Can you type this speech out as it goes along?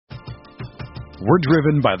We're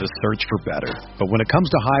driven by the search for better. But when it comes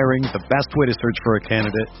to hiring, the best way to search for a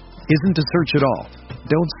candidate isn't to search at all.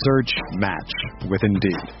 Don't search, match with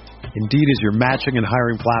Indeed. Indeed is your matching and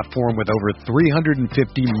hiring platform with over 350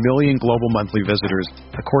 million global monthly visitors,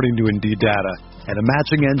 according to Indeed data, and a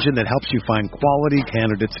matching engine that helps you find quality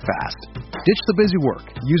candidates fast. Ditch the busy work.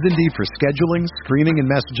 Use Indeed for scheduling, screening, and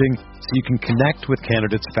messaging so you can connect with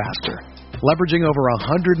candidates faster. Leveraging over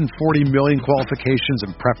 140 million qualifications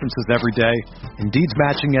and preferences every day, Indeed's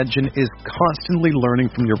matching engine is constantly learning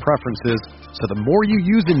from your preferences, so the more you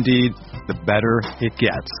use Indeed, the better it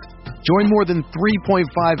gets. Join more than 3.5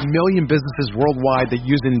 million businesses worldwide that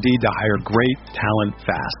use Indeed to hire great talent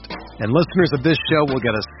fast. And listeners of this show will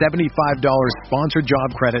get a $75 sponsored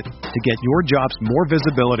job credit to get your jobs more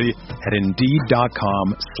visibility at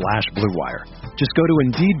Indeed.com/Blue Wire. Just go to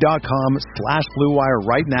Indeed.com/Blue Wire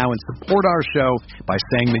right now and support our show by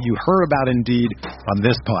saying that you heard about Indeed on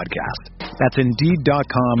this podcast. That's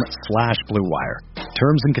Indeed.com/Blue Wire.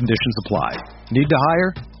 Terms and conditions apply. Need to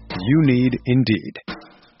hire? You need Indeed.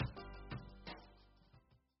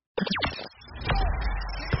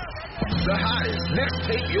 The hottest Knicks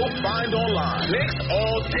tape you'll find online. Knicks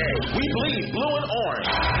all day. We bleed blue and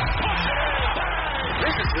orange.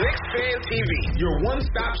 This is Knicks Fan TV, your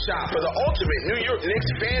one-stop shop for the ultimate New York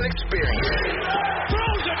Knicks fan experience.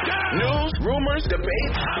 News, rumors,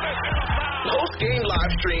 debates, post-game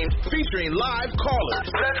live streams featuring live callers.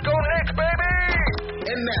 Let's go Knicks, baby!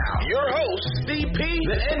 And now, your host, CP,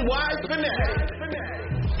 the NY Fanatic.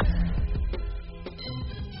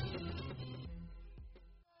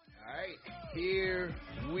 Here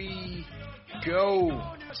we go.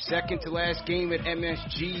 Second to last game at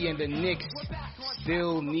MSG, and the Knicks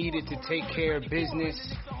still needed to take care of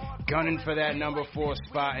business, gunning for that number 4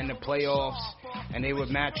 spot in the playoffs, and they would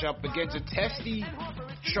match up against a testy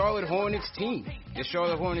Charlotte Hornets team. The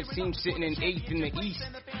Charlotte Hornets team, sitting in 8th in the East,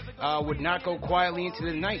 would not go quietly into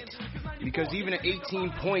the night, because even an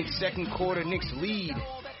 18-point second quarter Knicks lead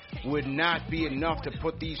would not be enough to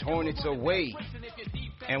put these Hornets away.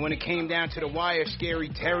 And when it came down to the wire, Scary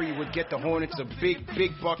Terry would get the Hornets a big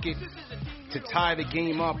bucket to tie the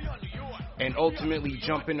game up and ultimately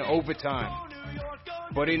jump into overtime.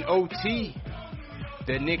 But in OT,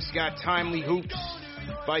 the Knicks got timely hoops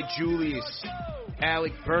by Julius,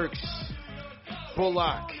 Alec Burks,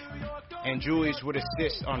 Bullock, and Julius would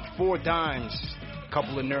assist on 4 dimes, a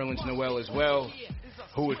couple of Nerlens Noel as well,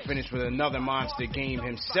 who would finish with another monster game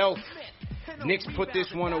himself. Knicks put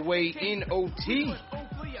this one away in OT.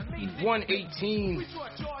 118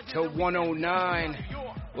 to 109.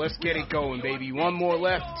 Let's get it going, baby. One more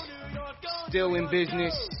left. Still in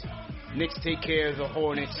business. Knicks take care of the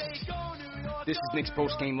Hornets. This is Knicks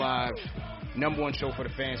Postgame Live. Number 1 show for the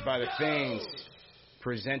fans by the fans.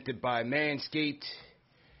 Presented by Manscaped.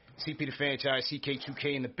 CP the franchise,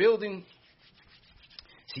 CK2K in the building.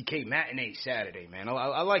 CK Matinee Saturday, man.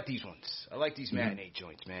 I like these ones. I like these matinee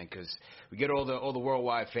joints, man, because we get all the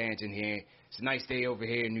worldwide fans in here. It's a nice day over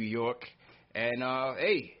here in New York. And,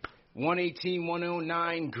 hey, 118,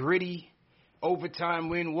 109, gritty. Overtime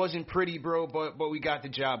win. Wasn't pretty, bro, but we got the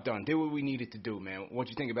job done. Did what we needed to do, man. What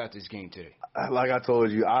you think about this game today? Like I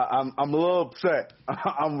told you, I'm a little upset.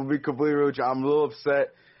 I'm going to be completely real with you. I'm a little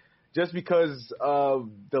upset just because of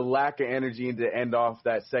the lack of energy to end off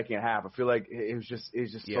that second half. I feel like it's just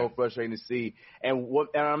so frustrating to see. And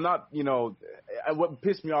I'm not, what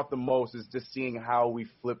pissed me off the most is just seeing how we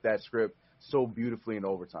flipped that script so beautifully in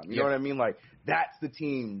overtime. You know what I mean? Like, that's the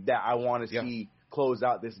team that I want to see close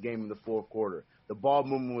out this game in the fourth quarter. The ball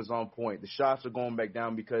movement was on point. The shots are going back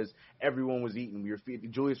down because everyone was eating.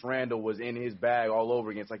 Julius Randle was in his bag all over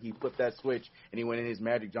again. It's like he flipped that switch and he went in his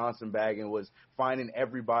Magic Johnson bag and was finding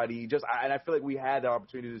everybody. And I feel like we had the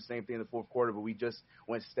opportunity to do the same thing in the fourth quarter, but we just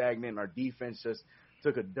went stagnant and our defense just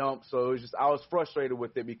took a dump. So I was frustrated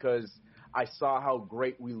with it because I saw how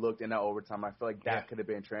great we looked in that overtime. I feel like that could have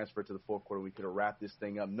been transferred to the fourth quarter. We could have wrapped this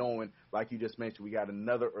thing up knowing, like you just mentioned, we got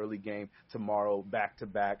another early game tomorrow,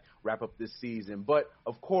 back-to-back, wrap up this season. But,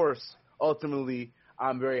 of course, ultimately,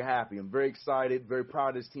 I'm very happy. I'm very excited, very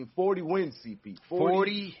proud of this team. 40 wins, CP.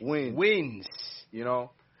 40 wins.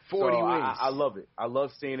 40 wins. I love it. I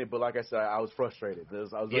love seeing it, but like I said, I was frustrated.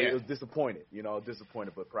 I was disappointed,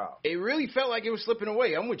 disappointed but proud. It really felt like it was slipping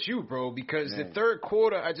away. I'm with you, bro, because the third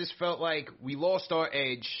quarter, I just felt like we lost our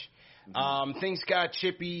edge. Things got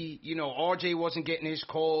chippy. RJ wasn't getting his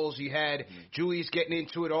calls. You had Julius getting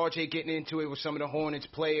into it, RJ getting into it with some of the Hornets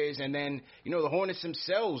players, and then, the Hornets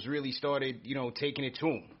themselves really started, taking it to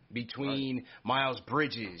him. between Miles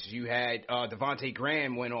Bridges. You had Devontae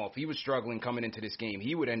Graham went off. He was struggling coming into this game.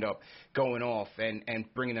 He would end up going off and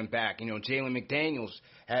bringing them back. Jalen McDaniels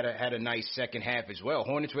had a nice second half as well.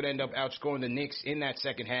 Hornets would end up outscoring the Knicks in that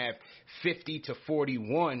second half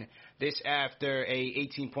 50-41. This after a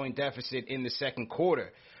 18-point deficit in the second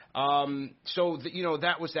quarter.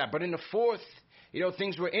 That was that. But in the fourth,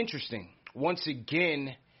 things were interesting. Once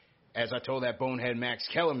again, as I told that bonehead Max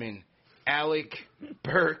Kellerman, Alec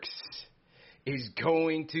Burks is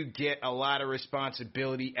going to get a lot of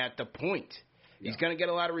responsibility at the point. He's going to get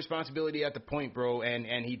a lot of responsibility at the point, bro,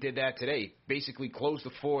 and he did that today. Basically closed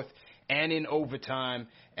the fourth and in overtime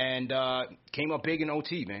and came up big in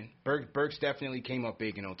OT, man. Burks definitely came up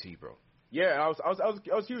big in OT, bro. Yeah, I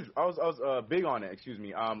was huge. I was big on it. Excuse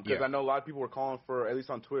me, because I know a lot of people were calling for, at least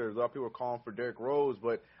on Twitter, a lot of people were calling for Derrick Rose.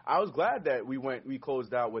 But I was glad that we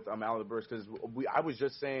closed out with Alec Burks because I was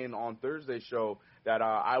just saying on Thursday's show that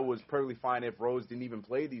I was perfectly fine if Rose didn't even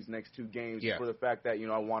play these next two games for the fact that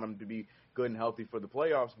I want him to be good and healthy for the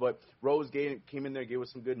playoffs. But Rose came in there, gave us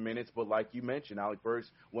some good minutes. But like you mentioned, Alec Burks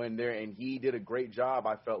went in there and he did a great job.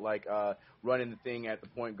 I felt like running the thing at the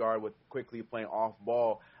point guard with quickly playing off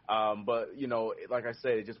ball. But like I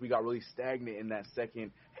said, we got really stagnant in that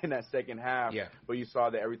second half. Yeah. But you saw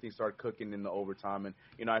that everything started cooking in the overtime,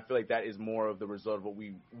 and I feel like that is more of the result of what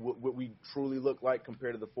we truly look like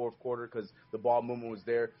compared to the fourth quarter because the ball movement was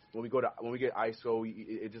there. When we get ISO,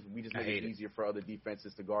 we just make it easier for other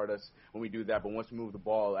defenses to guard us when we do that. But once we move the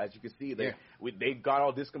ball, as you can see, they got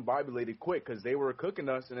all discombobulated quick because they were cooking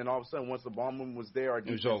us, and then all of a sudden, once the ball movement was there, our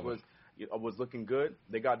defense was looking good.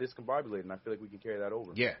 They got discombobulated, and I feel like we can carry that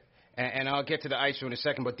over. Yeah. And I'll get to the ISO in a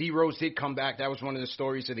second, but D. Rose did come back. That was one of the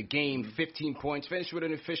stories of the game. 15 points, finished with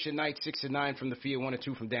an efficient night, 6 of 9 from the field, 1 of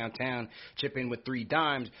 2 from downtown, chip in with 3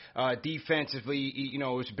 dimes. Defensively, it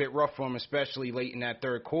was a bit rough for him, especially late in that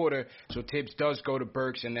third quarter. So Tibbs does go to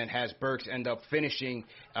Burks and then has Burks end up finishing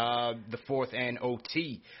the fourth and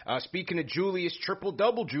OT. Speaking of Julius,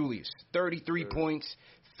 triple-double Julius, 33 points.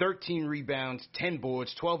 13 rebounds, 10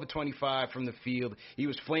 boards, 12 of 25 from the field. He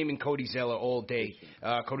was flaming Cody Zeller all day.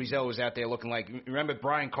 Cody Zeller was out there looking like, remember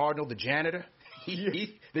Brian Cardinal, the janitor? He's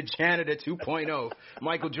the janitor 2.0.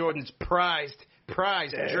 Michael Jordan's prized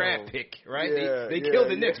draft pick, right? Yeah, they killed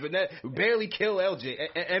the Knicks, but barely killed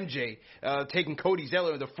MJ, taking Cody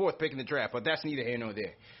Zeller in the fourth pick in the draft. But that's neither here nor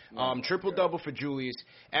there. Triple-double for Julius.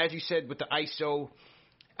 As you said, with the ISO,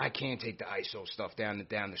 I can't take the ISO stuff down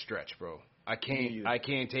the stretch, bro. I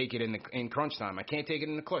can't take it in crunch time. I can't take it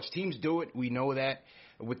in the clutch. Teams do it. We know that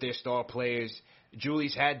with their star players.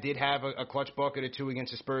 Julius did have a clutch bucket or 2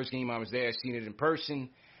 against the Spurs game. I was there. I seen it in person.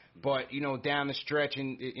 But, down the stretch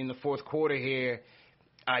in the fourth quarter here,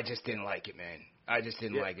 I just didn't like it, man. I just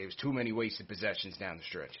didn't like it. It was too many wasted possessions down the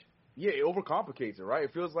stretch. Yeah, it overcomplicates it, right?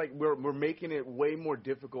 It feels like we're making it way more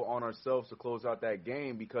difficult on ourselves to close out that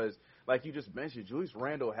game because, like you just mentioned, Julius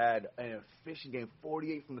Randle had an efficient game,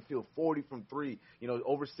 48 from the field, 40 from 3,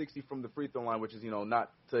 over 60 from the free throw line, which is,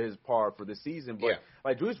 not to his par for the season. But,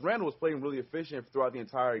 like, Julius Randle was playing really efficient throughout the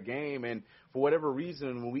entire game, and for whatever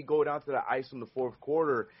reason, when we go down to the ice in the fourth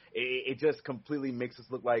quarter, it just completely makes us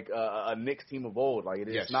look like a Knicks team of old. Like,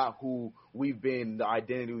 it's not who we've been, the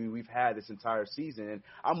identity we've had this entire season. And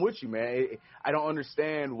I'm with you, man. I don't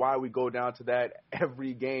understand why we go down to that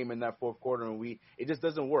every game in that fourth quarter, and it just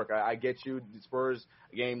doesn't work. I get you. The Spurs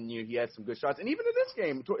game, he had some good shots. And even in this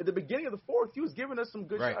game, at the beginning of the fourth, he was giving us some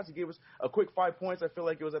good shots. He gave us a quick 5 points. I feel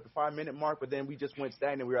like it was at the 5-minute mark, but then we just went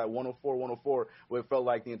stagnant. We were at 104, where it felt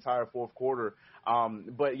like the entire fourth quarter.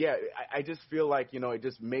 But, yeah, I just feel like, it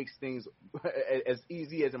just makes things as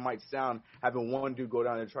easy as it might sound, having one dude go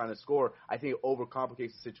down there trying to score. I think it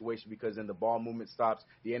overcomplicates the situation because then the ball movement stops,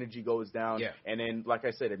 the energy goes down, and then, like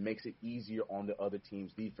I said, it makes it easier on the other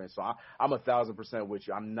team's defense. So I'm 1,000% with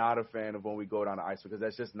you. I'm not a fan of when we go down to ISO because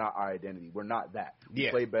that's just not our identity. We're not that. We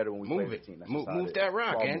play better when we play the team. That's move that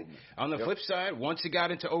rock, and on the flip side, once it got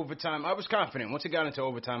into overtime, I was confident. Once it got into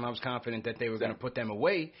overtime, I was confident that they were going to put them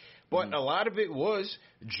away. But a lot of it was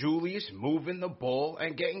Julius moving the ball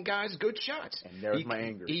and getting guys good shots. And there's my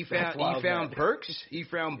anger. He found Burks. He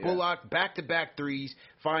found Bullock, back-to-back threes.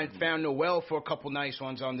 Found Noel for a couple nice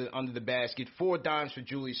ones under the basket. 4 dimes for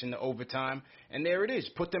Julius in the overtime. And there it is.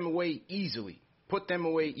 Put them away easily. I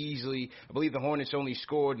believe the Hornets only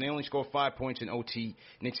scored 5 points in OT.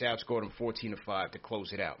 Knicks outscored them 14-5 to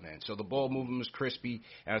close it out, man. So the ball movement was crispy,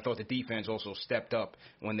 and I thought the defense also stepped up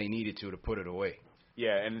when they needed to put it away.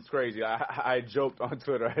 Yeah, and it's crazy. I joked on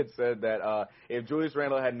Twitter. I had said that if Julius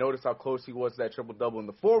Randle had noticed how close he was to that triple-double in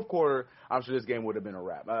the fourth quarter, I'm sure this game would have been a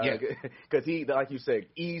wrap. Because he, like you said,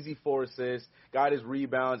 easy 4 assists, got his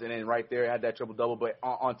rebounds, and then right there had that triple-double. But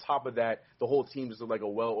on top of that, the whole team just looked like a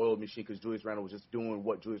well-oiled machine because Julius Randle was just doing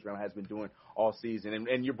what Julius Randle has been doing all season.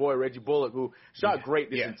 And your boy Reggie Bullock, who shot great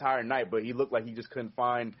this entire night, but he looked like he just couldn't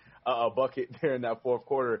find a bucket there in that fourth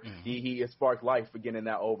quarter. He sparked life again in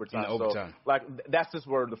that overtime. So, like, that's just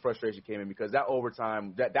where the frustration came in because that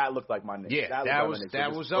overtime, that looked like my Knicks. Yeah, that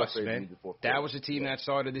was us, man. That was the team that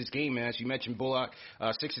started this game, man. As you mentioned, Bullock,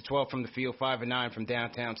 6 of 12 from the field, 5 of 9 from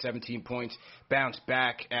downtown, 17 points. Bounced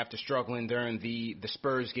back after struggling during the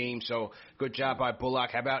Spurs game. So good job by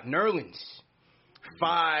Bullock. How about Nerlens?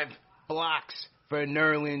 5 blocks for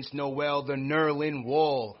Nerlens Noel, the Nerlin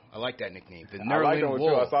Wall. I like that nickname, the Nerlin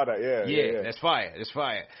Wall. Too. I saw that, yeah. That's fire.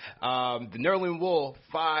 The Nerlin Wall,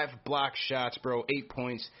 5 block shots, bro, 8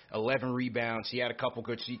 points, 11 rebounds. He had a couple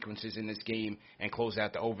good sequences in this game and closed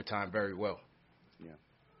out the overtime very well.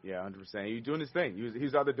 Yeah, 100%. He was doing his thing. He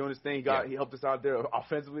was out there doing his thing. He helped us out there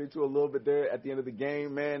offensively, too, a little bit there at the end of the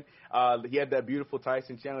game, man. He had that beautiful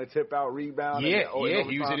Tyson Chandler tip-out rebound. He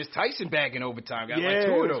was in his Tyson bag in overtime. Got like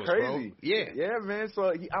 2 of those, crazy. Bro. Yeah, man.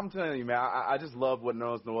 So I'm telling you, man, I just love what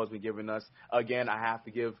Nerlens Noel's been giving us. Again, I have to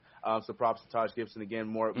give some props to Taj Gibson again.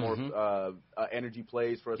 More energy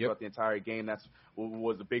plays for us throughout the entire game. That's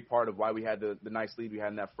was a big part of why we had the nice lead we had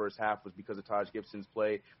in that first half was because of Taj Gibson's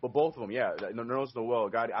play. But both of them, Nerlens Noel,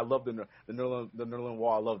 God, I love the Nerlin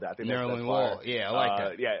Wall. I love that. I think Nerlin Wall, I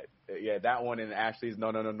like that. Yeah, that one and Ashley's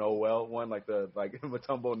Noel one, like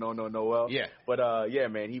Mutombo Noel. Yeah. But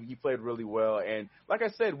man, he played really well. And like I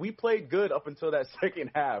said, we played good up until that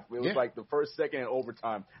second half. It was like the first, second, and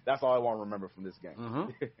overtime. That's all I want to remember from this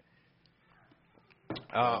game.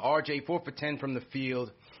 RJ 4 for 10 from the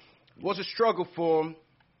field. Was a struggle for him.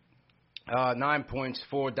 9 points,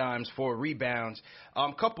 4 dimes, 4 rebounds.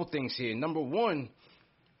 Couple things here. Number one,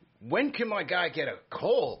 when can my guy get a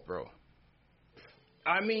call, bro?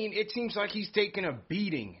 I mean, it seems like he's taking a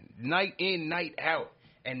beating night in, night out,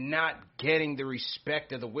 and not getting the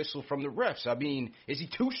respect of the whistle from the refs. I mean, is he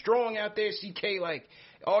too strong out there, CK? Like,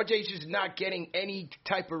 RJ's just not getting any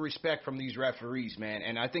type of respect from these referees, man.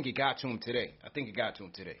 And I think it got to him today.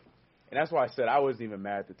 And that's why I said I wasn't even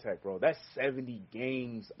mad at the tech, bro. That's 70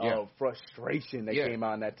 games of frustration that came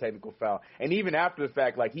out in that technical foul. And even after the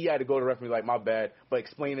fact, like, he had to go to the referee like, my bad, but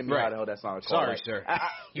explain to me how the hell that's not a call. Sorry, like, sir.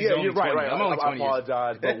 You're right. I'm only 20 I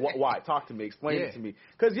apologize, but why? Talk to me. Explain it to me.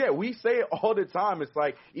 Because, we say it all the time. It's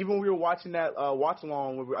like, even when we were watching that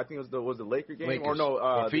watch-along, I think it was the Laker game? Lakers. Or no,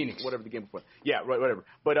 or Phoenix. Whatever the game before. Yeah, right, whatever.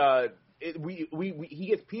 But, he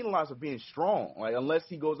gets penalized for being strong, like unless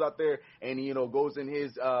he goes out there and goes in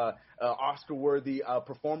his Oscar-worthy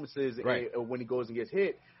performances when he goes and gets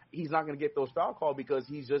hit. He's not going to get those foul calls because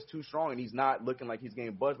he's just too strong and he's not looking like he's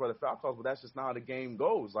getting buzzed by the foul calls. But that's just not how the game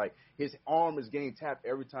goes. Like his arm is getting tapped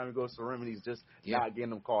every time he goes to the rim and he's just not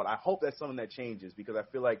getting them called. I hope that's something that changes because I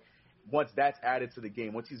feel like once that's added to the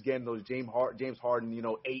game, once he's getting those James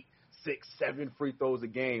Harden, 8, 6, 7 free throws a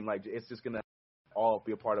game, like it's just going to all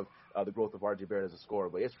be a part of the growth of RJ Barrett as a scorer.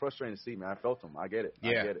 But it's frustrating to see, man. I felt him. I get it. Yeah.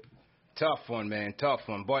 I get it. Tough one, man. Tough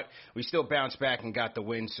one. But we still bounced back and got the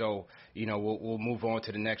win. So, we'll move on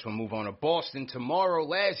to the next one. Move on to Boston tomorrow.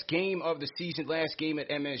 Last game of the season. Last game at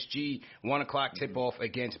MSG. 1 o'clock tip-off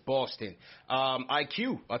against Boston.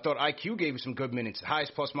 IQ. I thought IQ gave us some good minutes.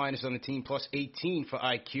 Highest plus-minus on the team, plus 18 for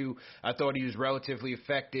IQ. I thought he was relatively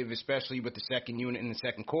effective, especially with the second unit in the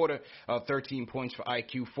second quarter. 13 points for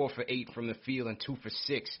IQ, 4 for 8 from the field, and 2 for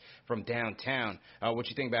 6 from downtown. What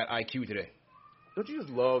you think about IQ today? Don't you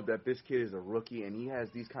just love that this kid is a rookie and he has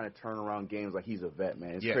these kind of turnaround games like he's a vet,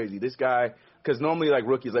 man? It's crazy. This guy, because normally like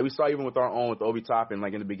rookies, like we saw even with our own, with Obi Toppin,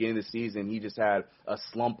 like in the beginning of the season, he just had a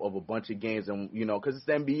slump of a bunch of games. And, because it's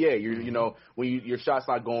the NBA, when your shot's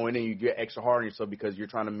not going in, you get extra hard on yourself because you're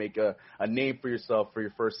trying to make a name for yourself for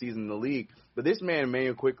your first season in the league. But this man,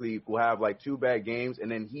 Emmanuel Quickley, will have like 2 bad games,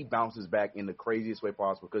 and then he bounces back in the craziest way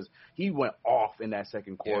possible because he went off in that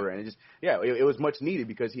second quarter. And it was much needed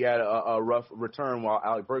because he had a rough return while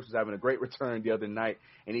Alec Burks was having a great return the other night,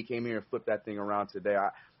 and he came here and flipped that thing around today.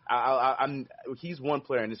 He's one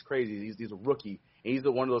player, and it's crazy. He's a rookie, and he's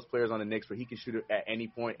one of those players on the Knicks where he can shoot it at any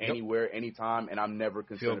point, anywhere, anytime, and I'm never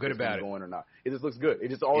concerned if it's going to go in or not. It just looks good. It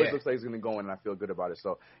just always looks like it's going to go in, and I feel good about it.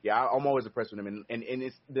 So, I'm always impressed with him, and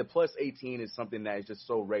it's the plus 18 is something that is just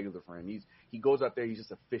so regular for him. He goes out there, he's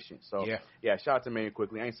just efficient. So, shout out to Emmanuel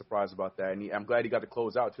Quickley. I ain't surprised about that, and I'm glad he got to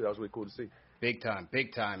close out, too. That was really cool to see. Big time.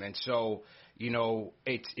 And so,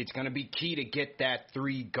 it's going to be key to get that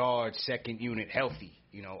 3-guard second unit healthy.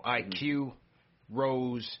 IQ,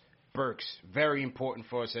 Rose, Burks. Very important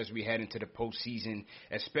for us as we head into the postseason,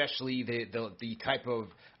 especially the type of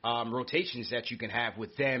rotations that you can have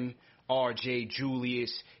with them. RJ,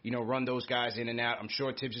 Julius, run those guys in and out. I'm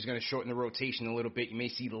sure Tibbs is going to shorten the rotation a little bit. You may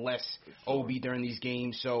see less Obi during these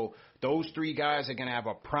games. So those three guys are going to have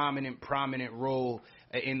a prominent role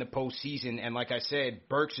in the postseason. And like I said,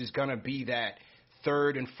 Burks is going to be that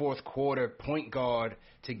third and fourth quarter point guard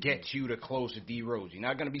to get you to close the D Rose. You're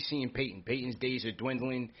not going to be seeing Peyton. Peyton's days are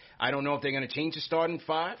dwindling. I don't know if they're going to change the starting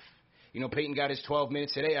five. Peyton got his 12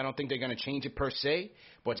 minutes today. I don't think they're going to change it per se.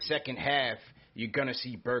 But second half, you're going to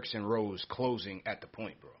see Burks and Rose closing at the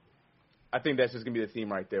point, bro. I think that's just going to be the theme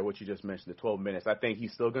right there, what you just mentioned, the 12 minutes. I think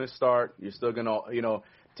he's still going to start. You're still going to,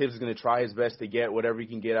 Tibbs is going to try his best to get whatever he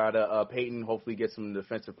can get out of Peyton. Hopefully get some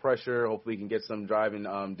defensive pressure. Hopefully he can get some driving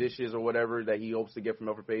dishes or whatever that he hopes to get from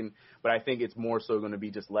Elfrid Payton. But I think it's more so going to be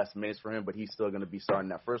just less minutes for him, but he's still going to be starting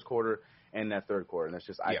that first quarter and that third quarter. And that's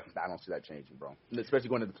just I don't see that changing, bro. Especially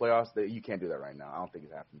going to the playoffs, you can't do that right now. I don't think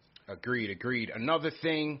it happens. Agreed. Another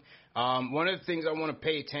thing, one of the things I want to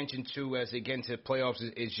pay attention to as they get into the playoffs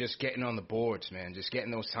is just getting on the boards, man, just getting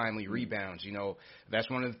those timely rebounds. That's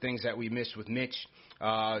one of the things that we missed with Mitch.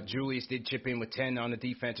 Julius did chip in with 10 on the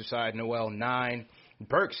defensive side. Noel, 9.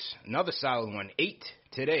 Burks, another solid one, 8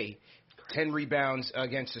 today. 10 rebounds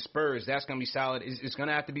against the Spurs. That's going to be solid. It's going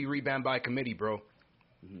to have to be rebound by committee, bro.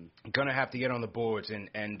 Going to have to get on the boards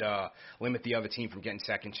and limit the other team from getting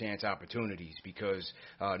second chance opportunities because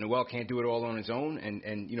Noel can't do it all on his own,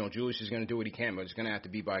 and Julius is going to do what he can, but it's going to have to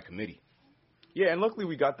be by committee. Yeah, and luckily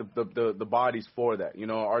we got the bodies for that.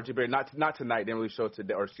 RJ Barrett, not tonight, didn't really show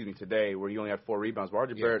today, where he only had 4 rebounds. But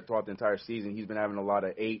RJ Barrett throughout the entire season, he's been having a lot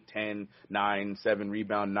of 8, 10, 9, 7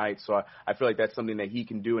 rebound nights. So I feel like that's something that he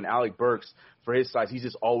can do. And Alec Burks, for his size, he's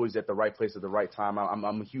just always at the right place at the right time.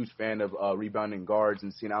 I'm a huge fan of rebounding guards,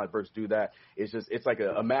 and seeing Alec Burks do that, it's like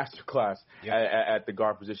a master class at the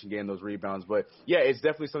guard position, getting those rebounds. But yeah, it's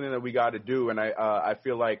definitely something that we got to do, and I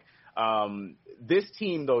feel like this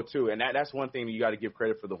team, though, too, and that's one thing you got to give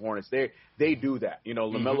credit for the Hornets. They do that.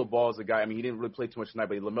 LaMelo Ball is a guy. I mean, he didn't really play too much tonight,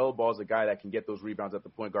 but LaMelo Ball is a guy that can get those rebounds at the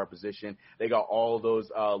point guard position. They got all those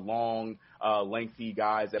long, lengthy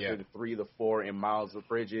guys that play the 3, the 4, and Miles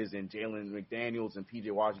Bridges and Jalen McDaniels and P.J.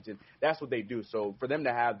 Washington. That's what they do. So for them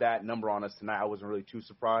to have that number on us tonight, I wasn't really too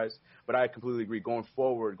surprised. But I completely agree. Going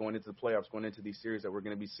forward, going into the playoffs, going into these series that we're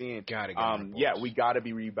going to be seeing, we got to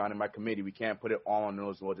be rebounding by committee. We can't put it all on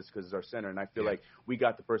those just because it's our center. And I feel like we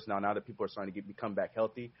got the personnel now that people are starting to become back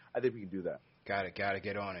healthy. I think we can do that. Got to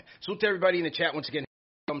get on it. Salute to everybody in the chat once again.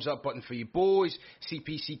 Thumbs up button for you boys.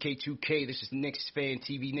 CPCK2K. This is Knicks Fan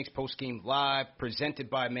TV, Knicks Post Game Live, presented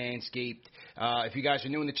by Manscaped. If you guys are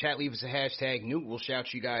new in the chat, leave us a hashtag new. We'll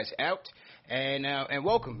shout you guys out. And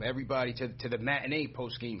welcome everybody to the matinee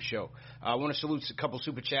post game show. I want to salute a couple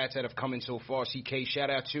super chats that have come in so far. CK, shout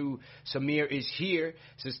out to Samir is here.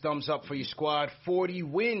 Says thumbs up for your squad. 40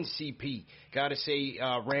 wins, CP. Gotta say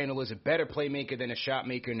Randall is a better playmaker than a shot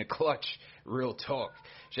maker in the clutch. Real talk.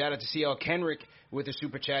 Shout out to CL Kenrick with the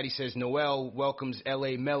super chat. He says Noel welcomes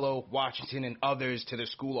L.A. Mello, Washington, and others to the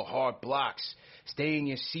school of hard blocks. Stay in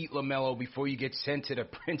your seat, LaMelo, before you get sent to the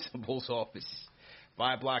principal's office.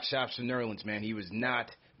 5 block shots for Nerlens, man. He was not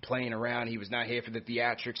playing around. He was not here for the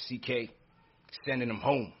theatrics. CK sending him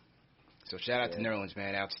home. So shout out to Nerlens,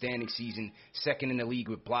 man. Outstanding season. Second in the league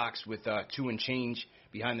with blocks with 2 and change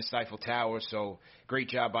behind the Stifle Tower. So great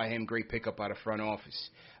job by him. Great pickup out of front office.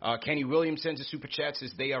 Kenny Williams sends a super chat.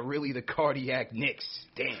 Says they are really the cardiac Knicks.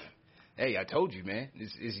 Damn. Hey, I told you, man.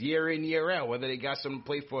 It's year in, year out, whether they got something to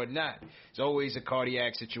play for or not. It's always a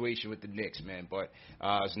cardiac situation with the Knicks, man. But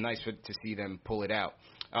it's nice to see them pull it out.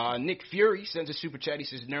 Nick Fury sends a super chat. He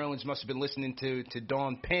says Nerlens must have been listening to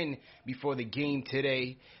Dawn Penn before the game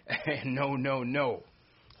today. No,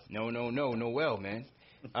 well, man.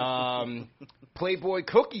 Playboy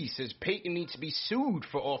Cookie says Peyton needs to be sued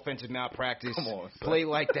for offensive malpractice. Come on, play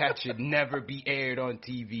like that should never be aired on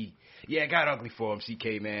TV. Yeah, it got ugly for him,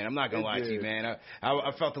 CK, man. I'm not going to lie to you, man.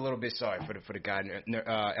 I felt a little bit sorry for the guy,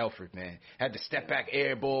 Elfrid, man. Had the step back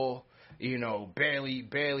air ball, barely,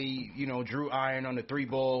 drew iron on the 3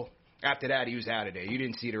 ball. After that, he was out of there. You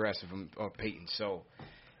didn't see the rest of him, Peyton. So,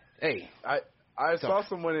 hey. I saw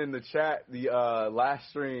someone in the chat, the last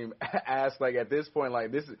stream, ask, like, at this point,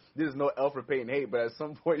 like, this is no Elfrid Payton hate, but at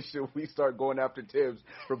some point, should we start going after Tibbs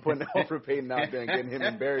for putting Elfrid Payton out there and getting him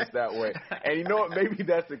embarrassed that way? And you know what? Maybe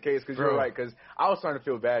that's the case, because you're right, because I was starting to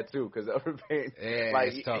feel bad, too, because Elfrid Payton,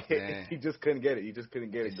 like, tough, he just couldn't get it. He just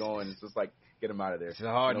couldn't get it going. It's just like, get him out of there. It's a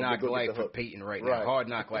hard knock life for Peyton right now. Hard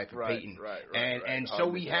knock life for Peyton. And so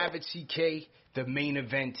we have it, CK. The main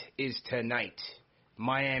event is tonight.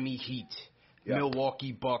 Miami Heat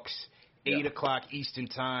Milwaukee Bucks, 8 o'clock Eastern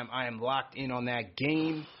time. I am locked in on that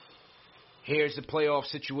game. Here's the playoff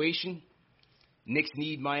situation. Knicks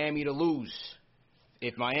need Miami to lose.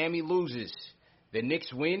 If Miami loses, the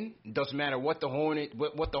Knicks win. It doesn't matter what the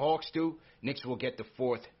Hawks do. Knicks will get the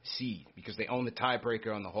 4th seed because they own the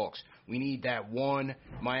tiebreaker on the Hawks. We need that one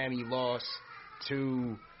Miami loss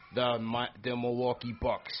to the Milwaukee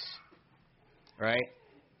Bucks. Right?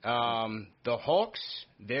 The Hawks,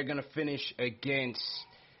 they're going to finish against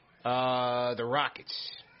the Rockets.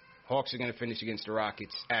 Hawks are going to finish against the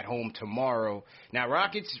Rockets at home tomorrow. Now,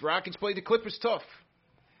 Rockets play the Clippers tough.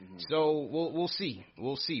 Mm-hmm. So we'll see.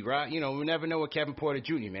 We'll see, right? You know, we never know with Kevin Porter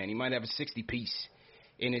Jr., man. He might have a 60-piece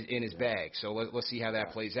in his bag. So let's see how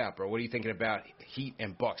that plays out, bro. What are you thinking about Heat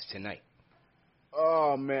and Bucks tonight?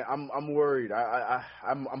 Oh man, I'm worried.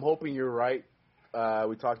 I'm hoping you're right.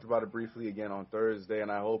 We talked about it briefly again on Thursday,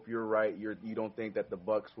 and I hope you're right. You don't think that the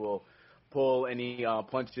Bucks will pull any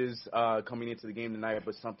punches coming into the game tonight,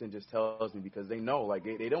 but something just tells me because they know, like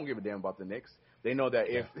they don't give a damn about the Knicks. They know that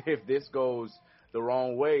if this goes the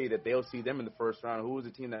wrong way, that they'll see them in the first round. Who was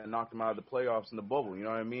the team that knocked them out of the playoffs in the bubble? You know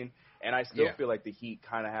what I mean? And I still feel like the Heat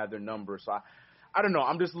kind of have their number. So I don't know.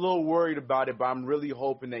 I'm just a little worried about it, but I'm really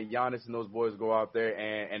hoping that Giannis and those boys go out there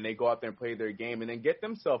and they go out there and play their game and then get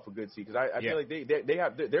themselves a good seed because I feel like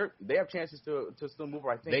they have chances to still move.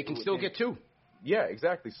 I think they can still get 2. Yeah,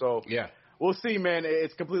 exactly. So we'll see, man.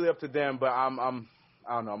 It's completely up to them, but I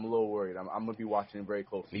don't know. I'm a little worried. I'm going to be watching it very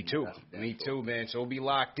closely. Me too. Me too, man. So we'll be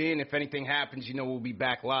locked in. If anything happens, you know we'll be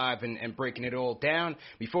back live and breaking it all down.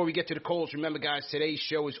 Before we get to the calls, remember, guys, today's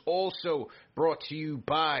show is also brought to you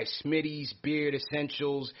by Smitty's Beard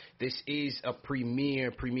Essentials. This is a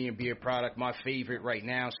premier beer product, my favorite right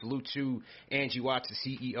now. Salute to Angie Watts, the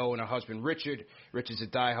CEO, and her husband, Richard. Richard's a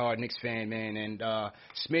diehard Knicks fan, man. And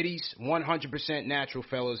Smitty's, 100% natural,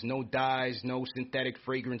 fellas. No dyes, no synthetic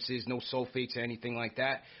fragrances, no sulfates or anything like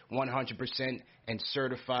that. 100% and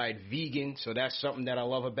certified vegan. So that's something that I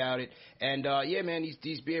love about it. And, man,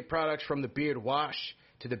 these beard products, from the beard wash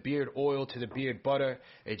to the beard oil to the beard butter,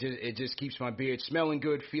 it just keeps my beard smelling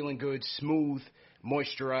good, feeling good, smooth,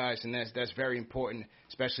 moisturized, and that's very important,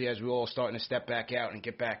 especially as we're all starting to step back out and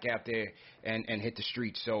get back out there and hit the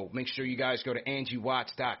streets. So make sure you guys go to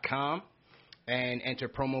AngieWatts.com and enter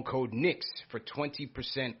promo code NICKS for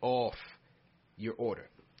 20% off your order.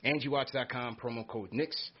 AngieWatts.com, promo code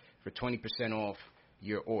NICKS for 20% off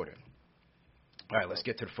your order. All right, let's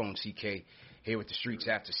get to the phone, CK. Hear what the streets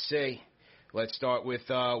have to say. Let's start with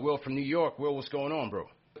Will from New York. Will, what's going on, bro?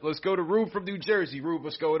 Let's go to Rube from New Jersey. Rube,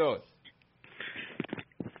 what's going on?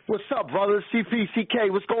 What's up, brother? CK,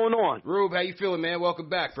 what's going on? Rube, how you feeling, man? Welcome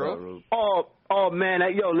back, bro. Oh, man.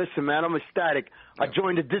 Yo, listen, man, I'm ecstatic. I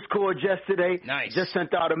joined the Discord yesterday. Nice. Just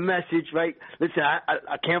sent out a message, right? Listen,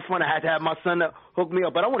 I can't front. I had to have my son to hook me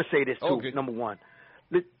up. But I want to say this, too, number one.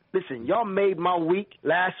 Listen, y'all made my week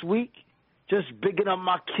last week. Just bigging up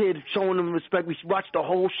my kid, showing them respect. We watched the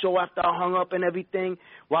whole show after I hung up and everything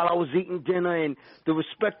while I was eating dinner. And the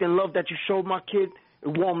respect and love that you showed my kid,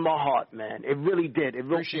 it warmed my heart, man. It really did. It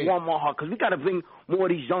really warmed my heart. Because we got to bring more of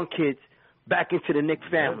these young kids back into the Knicks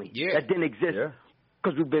family that didn't exist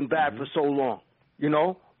because we've been bad for so long, you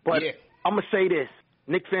know? But I'm going to say this,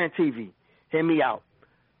 Knicks Fan TV, hear me out.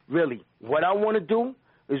 Really, what I want to do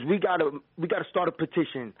is we gotta start a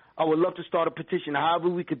petition. I would love to start a petition, however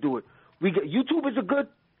we could do it. YouTube is a good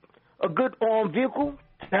vehicle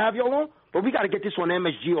to have your own, but we got to get this on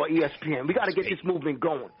MSG or ESPN. We got to get this movement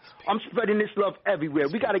going. I'm spreading this love everywhere.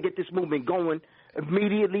 We got to get this movement going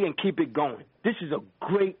immediately and keep it going. This is a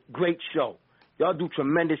great show. Y'all do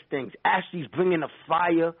tremendous things. Ashley's bringing a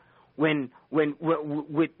fire when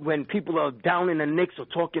people are down in the Knicks or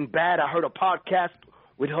talking bad. I heard a podcast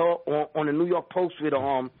with her on the New York Post with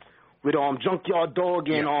Junkyard Dog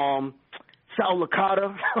and Sal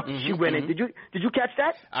Licata. She went in. Did you catch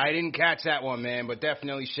that? I didn't catch that one, man, but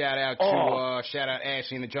definitely shout out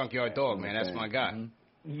Ashley and the Junkyard Dog, man. That's my guy.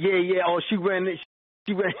 Yeah. Oh, she went.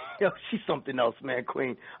 She's something else, man,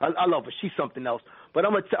 Queen. I love her. She's something else. But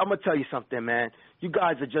I'm gonna tell you something, man. You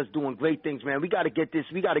guys are just doing great things, man. We got to get this.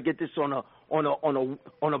 We got to get this on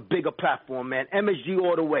a bigger platform, man. MSG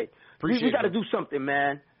all the way. We got to do something,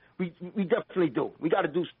 man. We definitely do. We got to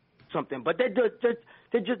do something. But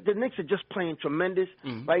the Knicks are just playing tremendous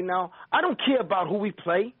right now. I don't care about who we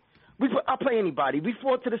play. I'll play anybody. We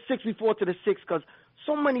fought to the six because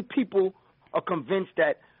so many people are convinced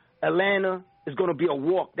that Atlanta is going to be a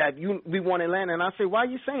walk, that we want Atlanta. And I say, why are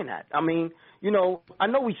you saying that? I mean, you know, I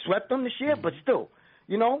know we swept them this year, but still,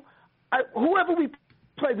 you know, whoever we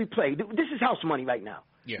play. This is house money right now.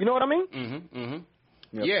 Yeah. You know what I mean?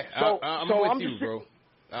 Yeah, I'm with you, bro.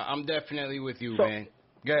 I'm definitely with you, man.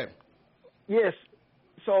 Go ahead. Yes.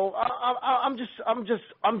 So I'm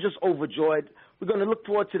just overjoyed. We're gonna look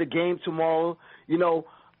forward to the game tomorrow. You know,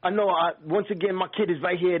 once again my kid is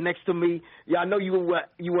right here next to me. Yeah, I know you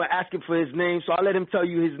were asking for his name, so I'll let him tell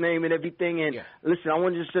you his name and everything. And listen, I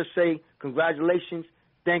want to just say congratulations,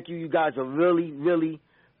 thank you. You guys are really, really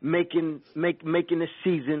making this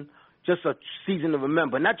season just a season to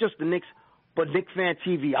remember. Not just the Knicks, but Knicks Fan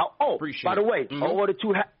TV. By the way, I ordered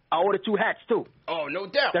two hats too. Oh, no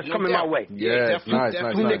doubt. That's coming my way. Yeah,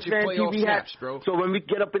 definitely. Knicks Fan TV hats, bro. So when we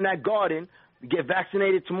get up in that garden, get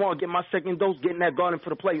vaccinated tomorrow, get my second dose, get in that garden for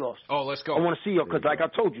the playoffs. Oh, let's go. I want to see you because, like I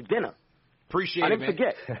told you, dinner. Appreciate I it, didn't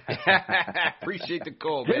man. forget. Appreciate the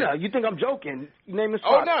call, dinner. man. You think I'm joking? You name the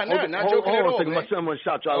Oh, spot. no, not joking at all, man. My son wants to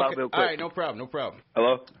shout y'all out real quick. All right, no problem.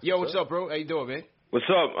 Hello? Yo, what's up, bro? How you doing, man? What's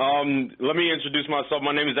up? Let me introduce myself.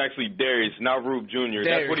 My name is actually Darius, not Rube Jr.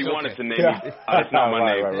 That's what he wanted to name me. That's not my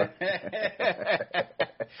name. Right.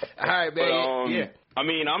 All right, man. I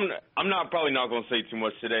mean, I'm probably not going to say too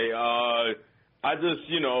much today. I just,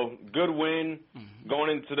 good win going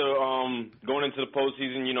into the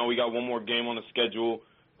postseason. You know, we got one more game on the schedule.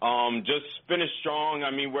 Just finish strong.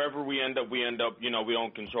 I mean, wherever we end up. You know, we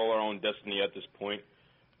don't control our own destiny at this point.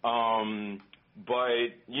 But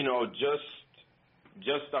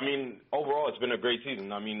I mean, overall, it's been a great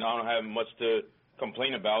season. I mean, I don't have much to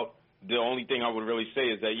complain about. The only thing I would really say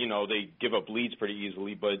is that, they give up leads pretty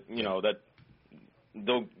easily, but, that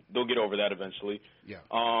they'll get over that eventually. Yeah.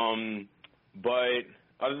 But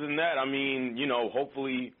other than that, I mean,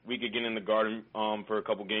 hopefully we could get in the Garden for a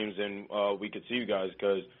couple games and we could see you guys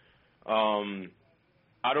because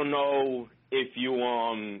I don't know if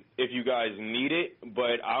you guys need it,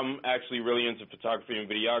 but I'm actually really into photography and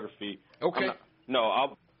videography. Okay.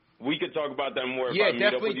 We could talk about that more. Yeah, if I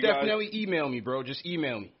meet up with you definitely guys. email me, bro. Just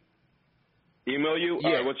email me. Email you? Yeah.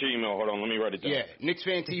 All right, what's your email? Hold on, let me write it down. Yeah,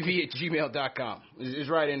 KnicksFanTV@gmail.com. It's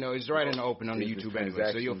right in the open on the YouTube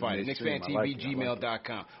anyway, so you'll find it.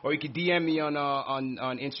 KnicksFanTV@gmail.com. Or you can DM me on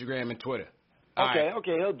Instagram and Twitter. Okay,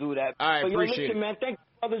 he'll do that. All right, so, appreciate listen, it. man. Thank you,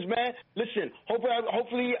 brothers, man. Listen,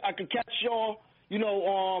 hopefully I can catch y'all.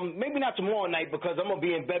 Maybe not tomorrow night because I'm gonna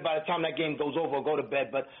be in bed by the time that game goes over. Or go to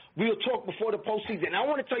bed, but we'll talk before the postseason. And I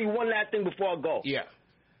want to tell you one last thing before I go. Yeah.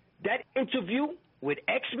 That interview with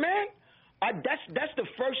X-Man. That's the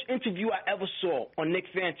first interview I ever saw on Knicks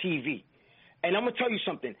Fan TV. And I'm going to tell you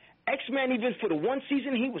something. X-Man, even for the one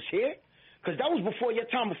season he was here, because that was before your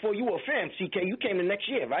time, before you were a fan, CK. You came the next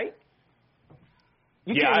year, right?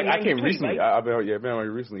 I came recently. Right? I've been on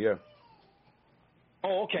recently, yeah.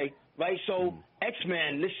 Oh, okay. Right, so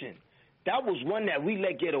X-Man, listen, that was one that we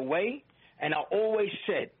let get away, and I always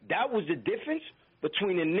said that was the difference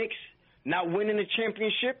between the Knicks not winning the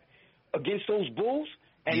championship against those Bulls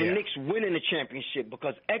and the Knicks winning the championship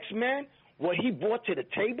because X-Man, what he brought to the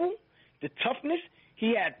table, the toughness,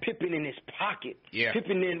 he had Pippen in his pocket. Yeah.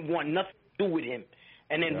 Pippen didn't want nothing to do with him.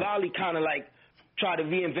 And then Riley kind of like tried to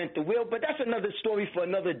reinvent the wheel, but that's another story for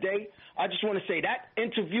another day. I just want to say that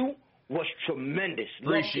interview was tremendous.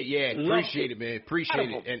 Appreciate it, man. Appreciate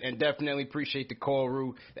it. And definitely appreciate the call,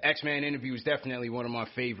 Rue. The X-Man interview is definitely one of my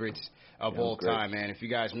favorites of all time, man. If you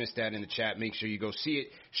guys missed that in the chat, make sure you go see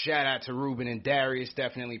it. Shout out to Ruben and Darius.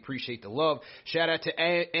 Definitely appreciate the love. Shout out to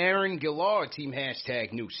Aaron Gillard, Team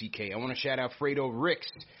 #new CK. I want to shout out Fredo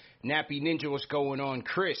Ricks. Nappy Ninja, what's going on?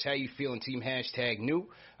 Chris, how you feeling? Team #new.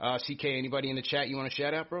 CK, anybody in the chat you want to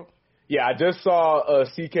shout out, bro? Yeah, I just saw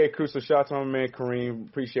CK Cruz, so shout out to my man Kareem.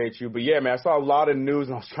 Appreciate you. But, yeah, man, I saw a lot of news,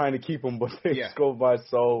 and I was trying to keep them, but they just go by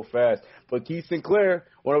so fast. But Keith Sinclair,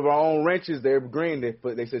 one of our own wrenches, they're green. They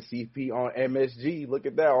said CP on MSG. Look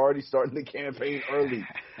at that, already starting the campaign early.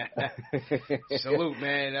 Salute,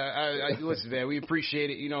 man. Listen, man, we appreciate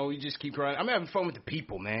it. We just keep trying. I'm having fun with the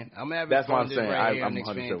people, man. I'm having That's fun what I'm saying. right here on I'm Knicks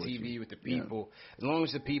Fan TV with the people. As long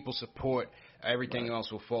as the people support, everything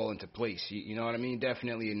else will fall into place. You know what I mean?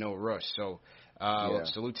 Definitely a no rush. So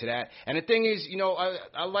salute to that. And the thing is,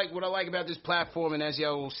 I like what I like about this platform, and as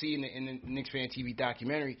y'all will see in the Knicks Fan TV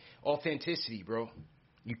documentary, authenticity, bro.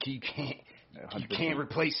 You can't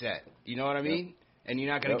replace that. You know what I mean? And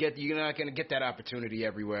you're not gonna get that opportunity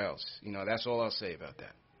everywhere else. That's all I'll say about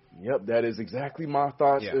that. Yep, that is exactly my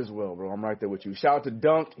thoughts as well, bro. I'm right there with you. Shout out to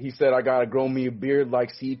Dunk. He said, I got to grow me a beard like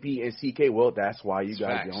CP and CK. Well, that's why you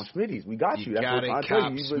got to get on Schmitty's. We got you. That's what I'm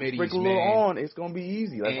telling you. You sprinkle a little on. It's going to be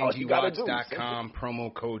easy. That's all you got to do. AngieWatts.com,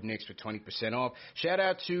 promo code Knicks for 20% off. Shout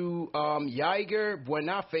out to Yiger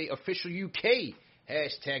Buenafe, official UK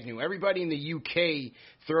Hashtag new. Everybody in the UK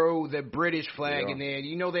throw the British flag in there.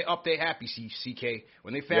 You know they up their happy, CK.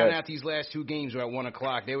 When they found out these last 2 games were at 1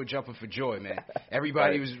 o'clock, they were jumping for joy, man.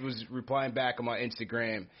 Everybody was replying back on my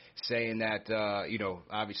Instagram saying that,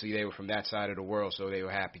 obviously they were from that side of the world, so they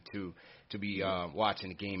were happy to be watching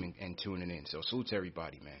the game and tuning in. So salute to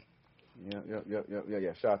everybody, man.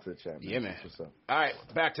 Yeah. Shout out to the chat, man. Yeah, man. What's up? All right,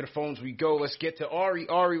 back to the phones we go. Let's get to Ari.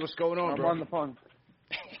 Ari, what's going on, bro? I'm on the phone.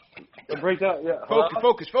 Break up, yeah.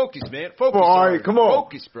 Focus, man. Focus, come on, Ari, come on.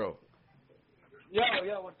 Focus, bro.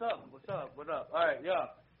 Yeah, what's up? What up? All right, yeah.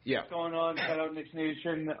 What's going on? Shout out Knicks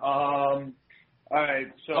Nation. All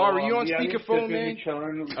right, so... Ari, are you on speakerphone, man?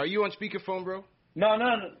 Are you on speakerphone, bro? No,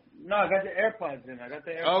 I got the AirPods in.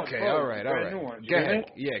 Okay, Pro, all right. New ones, go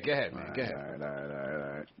ahead. Yeah, go ahead, man. Go ahead.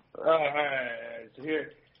 All right. So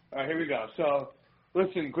here we go. So,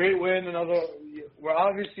 listen, great win. We're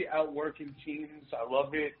obviously outworking teams. I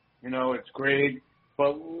love it. It's great.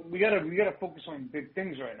 But we gotta focus on big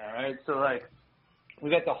things right now, right? So, like,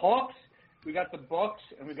 we got the Hawks, we got the Bucks,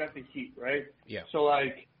 and we got the Heat, right? Yeah. So,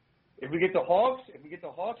 like, if we get the Hawks,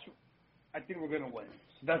 I think we're gonna win.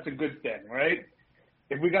 So that's a good thing, right?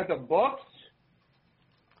 If we got the Bucks,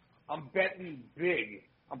 I'm betting big.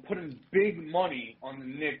 I'm putting big money on the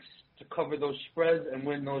Knicks to cover those spreads and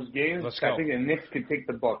win those games. Let's go. I think the Knicks can take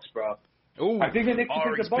the Bucks, bro. Ooh, I think the Knicks can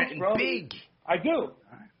take the Bucks, bro. Big. I do.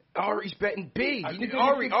 Ari's betting big.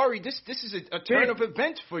 Ari, this is a turn of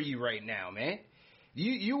events for you right now, man.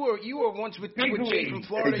 You were once with Jay from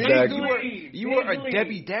Florida. Exactly. You were a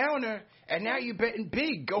Debbie Downer, and now you're betting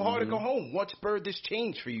big. Go hard or go home. What spurred this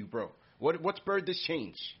change for you, bro? What spurred this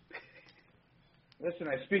change? Listen,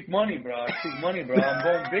 I speak money, bro. I'm going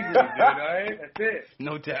big league, dude. All right, that's it.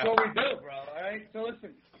 No doubt. That's what we do, bro. All right. So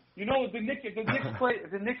listen, if the Knicks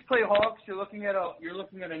play Hawks, you're looking at a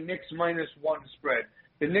Knicks -1 spread.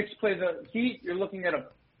 The Knicks play the Heat, you're looking at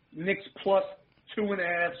a Knicks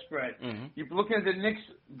 +2.5 spread. Mm-hmm. You're looking at the Knicks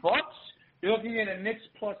Bucks, you're looking at a Knicks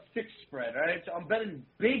 +6 spread. All right. So I'm betting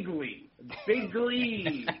bigly,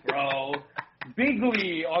 bro.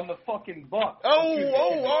 Bigly on the fucking Bucks.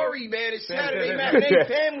 Ari, man, it's Saturday Matinee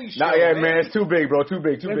Family Show. Not yet, man. It's too big, bro. Too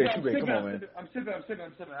big. Come on, man. I'm sipping. All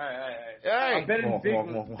right. I'm betting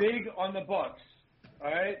big on the Bucks. All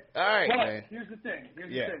right. All right, but man. Here's the thing.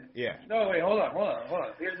 Yeah. No, wait. Hold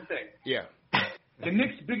on. Here's the thing. Yeah. The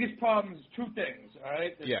Knicks' biggest problem is 2 things. All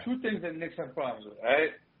right. There's 2 things that the Knicks have problems with. All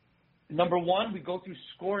right. Number 1, we go through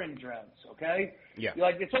scoring droughts. Okay. Yeah.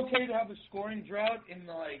 Like, it's okay to have a scoring drought in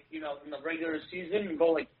the regular season and go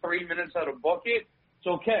like 3 minutes out of bucket. It's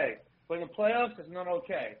okay. But in the playoffs, it's not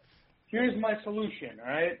okay. Here's my solution.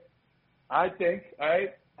 All right. I think. All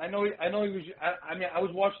right. I know he was. I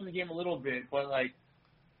was watching the game a little bit, but like,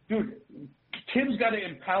 dude, Tim's got to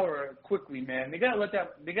empower quickly, man. They gotta let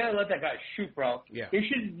that guy shoot, bro. Yeah. They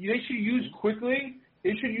should use quickly.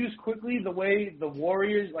 They should use quickly the way the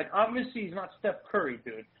Warriors. Like, obviously he's not Steph Curry,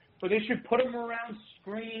 dude. But they should put him around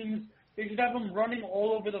screens. They should have him running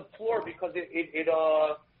all over the floor because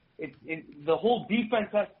the whole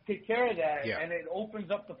defense has to take care of that, and it opens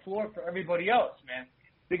up the floor for everybody else, man.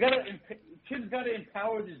 Tim's got to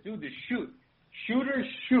empower this dude to shoot. Shooters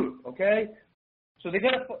shoot, okay? So they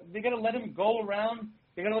gotta let him go around.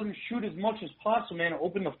 They gotta let him shoot as much as possible, man.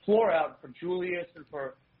 Open the floor out for Julius and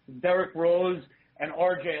for Derrick Rose and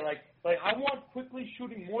RJ. Like I want Quickly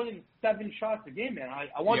shooting more than 7 shots a game, man.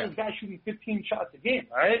 I want this guy shooting 15 shots a game,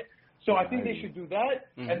 all right? So I think they should do that.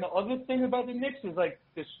 Mm-hmm. And the other thing about the Knicks is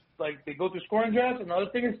they go through scoring drafts, and the other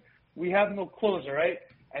thing is we have no closer, right?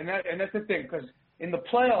 And that's the thing, because in the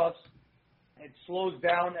playoffs it slows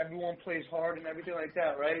down, everyone plays hard and everything like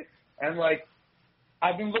that, right? And like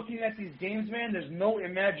I've been looking at these games, man. There's no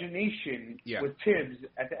imagination with Tibbs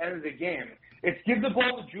at the end of the game. It's give the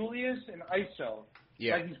ball to Julius and ISO.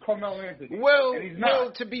 Yeah. Like he's Carmelo Anthony. Well, and he's not.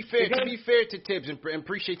 Well, to be fair to Tibbs, and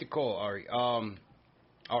appreciate the call, Ari.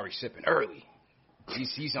 Ari sipping early.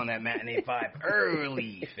 He's on that matinee vibe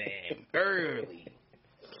early, fam. Early.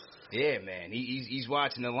 Yeah, man. He's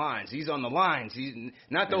watching the lines. He's on the lines. He's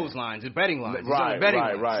not those lines, the betting lines. He's on the betting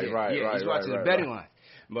lines. Yeah, he's watching the betting lines.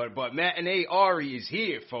 But matinee Ari is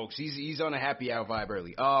here, folks. He's on a happy hour vibe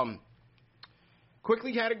early.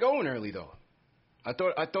 Quickly had it going early though. I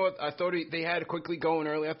thought they had it quickly going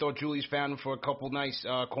early. I thought Julius found him for a couple nice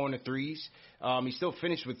corner threes. He still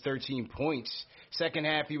finished with 13 points. Second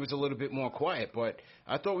half he was a little bit more quiet, but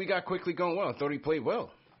I thought we got quickly going well. I thought he played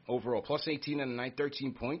well overall. Plus 18 in the night,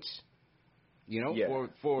 13 points. You know,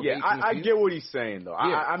 for I get what he's saying though.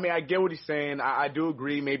 Yeah. I mean, I get what he's saying. I do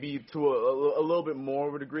agree, maybe to a little bit more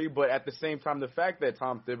of a degree, but at the same time, the fact that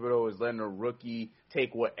Tom Thibodeau is letting a rookie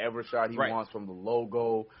take whatever shot he wants from the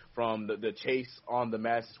logo, from the chase on the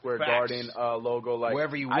Madison Square Garden logo, like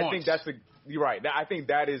wherever he wants. I think you're right. I think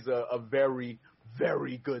that is a very,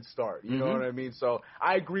 very good start. You know what I mean? So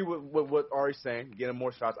I agree with what Ari's saying. Getting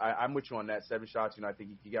more shots. I'm with you on that. 7 shots. I think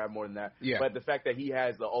he got more than that. Yeah. But the fact that he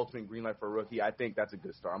has the ultimate green light for a rookie, I think that's a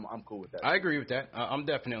good start. I'm cool with that. I agree with that. I'm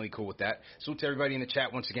definitely cool with that. Salute to everybody in the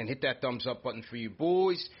chat once again. Hit that thumbs up button for you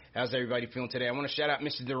boys. How's everybody feeling today? I want to shout out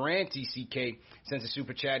Mr. Durante, CK. Sends a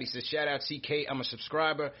super chat. He says, shout out CK. I'm a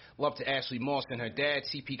subscriber. Love to Ashley Moss and her dad.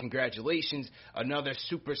 CP, congratulations. Another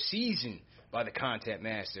super season by the Content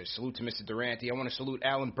Master. Salute to Mr. Durante. I want to salute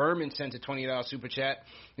Alan Berman, sent a $20 super chat.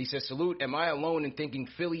 He says, salute, am I alone in thinking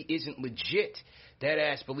Philly isn't legit?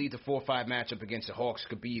 Deadass believe the 4-5 matchup against the Hawks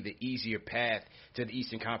could be the easier path to the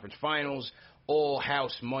Eastern Conference Finals. All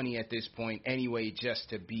house money at this point anyway, just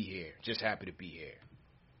to be here. Just happy to be here.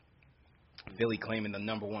 Philly claiming the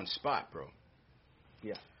number 1 spot, bro.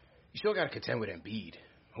 Yeah. You still got to contend with Embiid.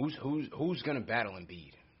 Who's going to battle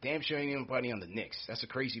Embiid? Damn sure ain't anybody on the Knicks. That's a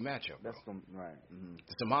crazy matchup, bro. That's right. Mm-hmm.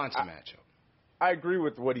 It's a monster matchup. I agree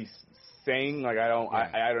with what he's saying. Like I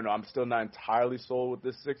don't know. I'm still not entirely sold with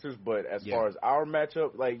the Sixers, but as far as our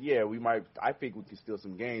matchup, like we might. I think we can steal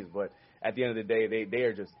some games, but at the end of the day, they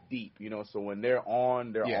are just deep, So when they're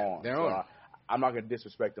on, they're on. They're so on. I'm not gonna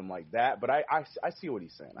disrespect them like that, but I see what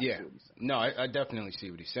he's saying. I see what he's saying. No, I definitely see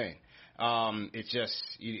what he's saying.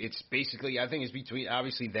 It's basically, I think it's between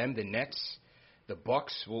obviously them, the Nets. The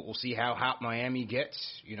Bucks, we'll see how hot Miami gets.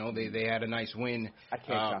 They had a nice win. I can't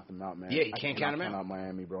count them out, man. Yeah, you can't count them out. Count out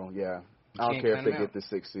Miami, bro. Yeah, I don't care if they get the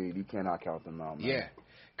 6th seed. You cannot count them out, man. Yeah.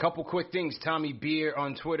 Couple quick things. Tommy Beer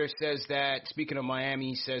on Twitter says that, speaking of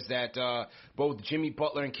Miami, says that both Jimmy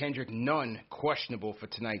Butler and Kendrick Nunn questionable for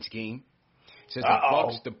tonight's game. Says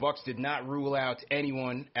the Bucks did not rule out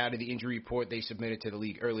anyone out of the injury report they submitted to the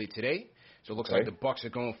league earlier today. So it looks like the Bucks are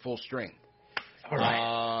going full strength. All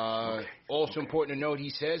right. Also important to note, he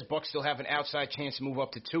says, Bucks still have an outside chance to move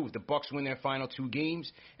up to 2. If the Bucks win their final 2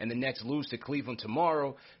 games and the Nets lose to Cleveland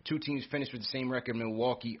tomorrow, 2 teams finish with the same record.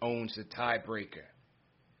 Milwaukee owns the tiebreaker.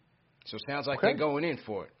 So it sounds like they're going in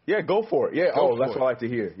for it. Yeah, go for it. Yeah, that's what I like to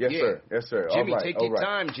hear. Yes, sir. Yes, sir. Jimmy, take your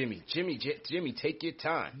time, Jimmy. Jimmy, take your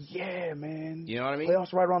time. Yeah, man. You know what I mean?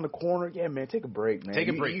 Playoffs right around the corner. Yeah, man, take a break, man. Take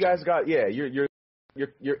a break. You guys got,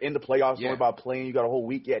 You're in the playoffs. Don't worry about playing. You got a whole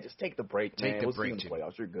week. Yeah, just take the break, man. Take the break, see you in the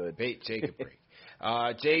playoffs. You're good. Take a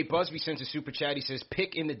break. Jay Busby sends a super chat. He says,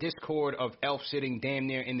 pick in the Discord of Elf sitting damn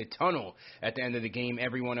near in the tunnel at the end of the game.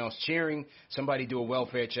 Everyone else cheering. Somebody do a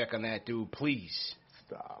welfare check on that dude, please.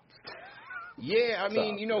 Stop. Yeah, I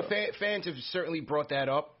mean, fans have certainly brought that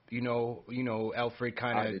up. Alfred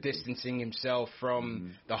kind of distancing himself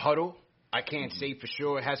from the huddle. I can't say for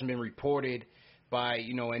sure. It hasn't been reported by,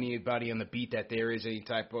 anybody on the beat that there is any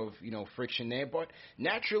type of, friction there. But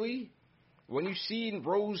naturally, when you see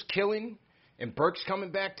Rose killing and Burks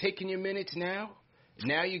coming back, taking your minutes now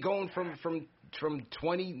you're going from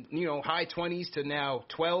 20, high 20s to now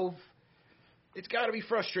 12. It's got to be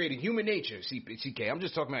frustrating. Human nature, CK. I'm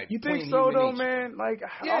just talking about. You think so, though, man? Like,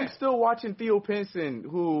 I'm still watching Theo Pinson,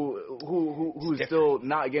 who's still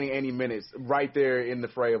not getting any minutes, right there in the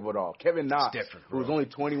fray of it all. Kevin Knox, who's only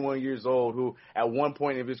 21 years old, who at one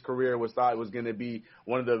point of his career thought was going to be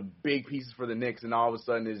one of the big pieces for the Knicks, and all of a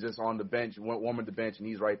sudden is just on the bench, warming the bench, and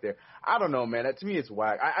he's right there. I don't know, man. To me, it's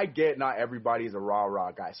whack. I get not everybody is a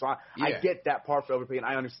rah-rah guy, so I get that part for everybody, and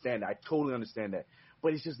I understand that. I totally understand that.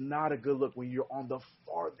 But it's just not a good look when you're on the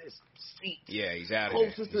farthest seat. Yeah, he's out of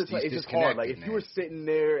closest there. To the It's just hard. Like, if you were sitting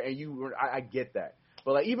there and you were, I get that.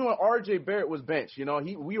 But, like, even when R.J. Barrett was benched,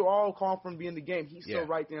 we were all calling for him to be in the game. He's still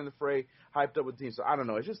right there in the fray, hyped up with the team. So, I don't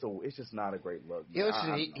know. It's just not a great look. Yeah,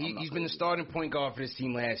 listen, he's been the starting point guard for this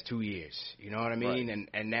team last 2 years. You know what I mean? Right.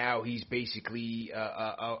 And now he's basically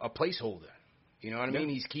a placeholder. You know what I mean?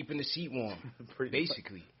 He's keeping the seat warm,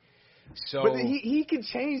 basically. So, but he can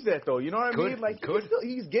change that, though. You know what I mean? Like,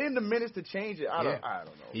 he's getting the minutes to change it. I don't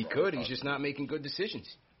know. He could. He's just not making good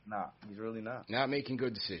decisions. Nah, he's really not. Not making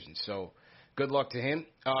good decisions. So, good luck to him.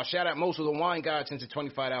 Shout out Mosul the Wine God sends a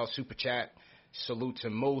 $25 super chat. Salute to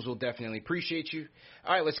Mosul. Definitely appreciate you.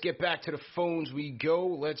 All right, let's get back to the phones we go.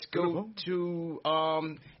 Let's go to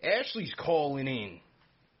Ashley's calling in.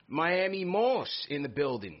 Miami Moss in the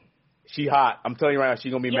building. She hot. I'm telling you right now,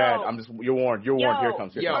 she's gonna be mad. You're warned. You're warned. Here it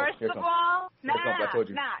comes. First of all,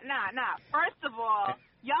 First of all,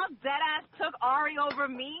 y'all dead ass took Ari over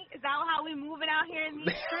me. Is that how we moving out here in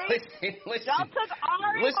these streets? Listen. Y'all took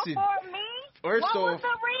Ari before me. First what off, was the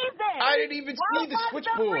reason? I didn't even see the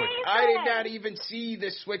switchboard. I did not even see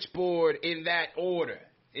the switchboard in that order.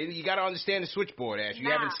 You got to understand the switchboard, Ash. You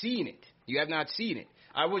haven't seen it. You have not seen it.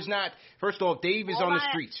 I was not. First off, Dave is on the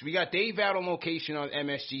streets. We got Dave out on location on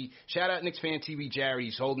MSG. Shout out Knicks Fan TV, Jared.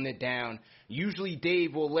 He's holding it down. Usually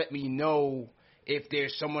Dave will let me know if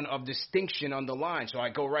there's someone of distinction on the line, so I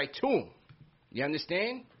go right to him. You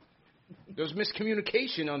understand? There was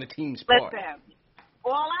miscommunication on the team's part. Listen,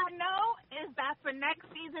 all I know is that for next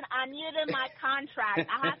season, I need it in my contract.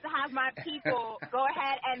 I have to have my people go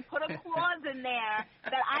ahead and put a clause in there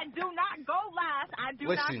that I do not go last. I do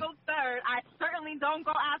not go third. I certainly don't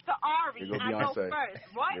go after Ari. I go first.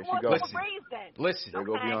 What was the reason? Listen,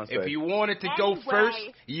 okay. If you wanted to go first,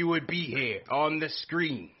 you would be here on the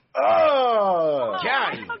screen. Oh!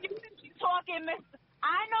 Got him.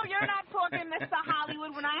 I know you're not talking, Mr.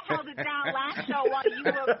 Hollywood, when I held it down last show while you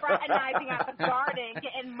were fraternizing at the Garden,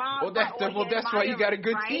 getting mobbed. Well, that's why you got a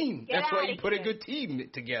good right? team. That's why you put a good team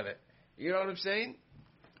together. You know what I'm saying?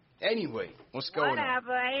 Anyway, what's going on?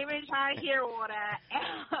 Whatever. I ain't even trying to hear all that.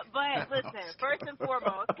 But listen, first and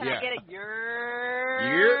foremost, can I get a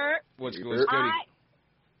yer? What's good?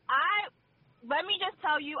 Let me just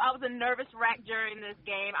tell you, I was a nervous wreck during this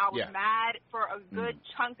game. I was mad for a good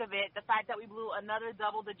chunk of it. The fact that we blew another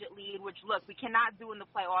double-digit lead, which, look, we cannot do in the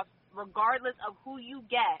playoffs. Regardless of who you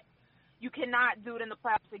get, you cannot do it in the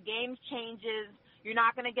playoffs. The game changes. You're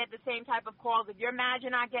not going to get the same type of calls. If you're mad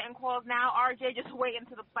you're not getting calls now, RJ, just wait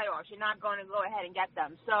into the playoffs. You're not going to go ahead and get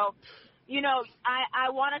them. So,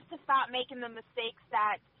 I want us to stop making the mistakes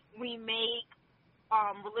that we make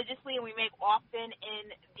religiously and we make often in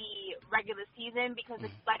the regular season because,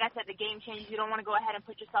 like I said, the game changes. You don't want to go ahead and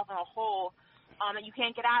put yourself in a hole that you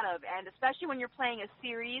can't get out of. And especially when you're playing a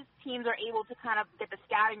series, teams are able to kind of get the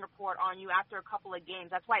scouting report on you after a couple of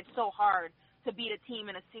games. That's why it's so hard to beat a team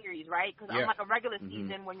in a series, right? Because unlike a regular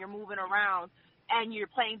season, when you're moving around and you're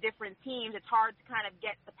playing different teams, it's hard to kind of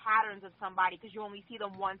get the patterns of somebody because you only see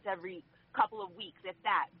them once every couple of weeks, if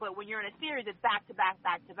that. But when you're in a series, it's back-to-back,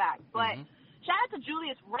 back-to-back. But shout out to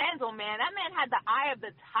Julius Randle, man. That man had the eye of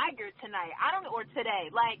the tiger tonight. Or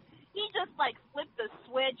today. Like, he just, flipped the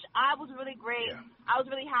switch. I was really great. Yeah. I was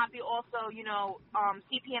really happy also,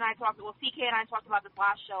 CK and I talked about this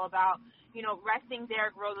last show about, resting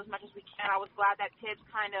Derrick Rose as much as we can. I was glad that Tibbs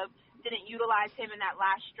kind of didn't utilize him in that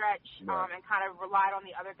last stretch and kind of relied on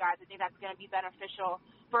the other guys. I think that's going to be beneficial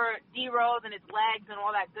for D Rose and his legs and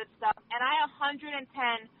all that good stuff. And I 110%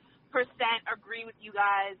 agree with you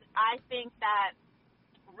guys. I think that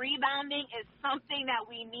rebounding is something that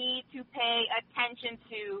we need to pay attention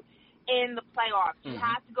to in the playoffs. You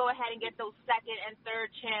have to go ahead and get those second and third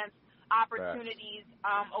chance opportunities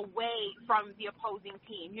away from the opposing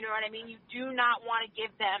team. You know what I mean? You do not want to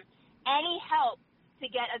give them any help to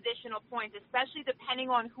get additional points, especially depending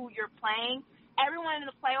on who you're playing. Everyone in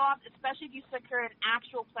the playoffs, especially if you secure an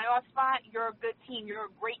actual playoff spot, you're a good team. You're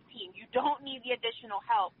a great team. You don't need the additional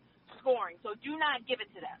help scoring. So do not give it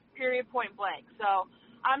to them, period, point blank. So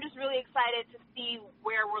I'm just really excited to see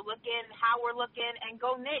where we're looking, how we're looking, and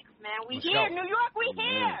go Knicks, man. Let's go. New York, we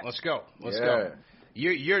here. Let's go. Let's go.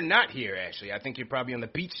 You're not here, actually. I think you're probably on the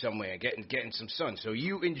beach somewhere getting some sun. So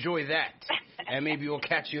you enjoy that, and maybe we'll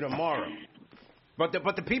catch you tomorrow. But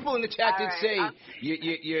the people in the chat did say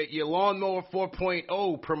your Lawnmower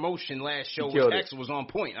 4.0 promotion last show was on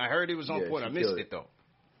point. I heard it was on point. I missed it, though.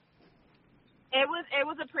 It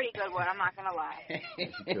was a pretty good one. I'm not gonna lie. She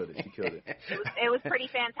killed it. It was pretty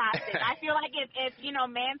fantastic. I feel like if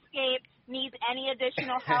Manscaped needs any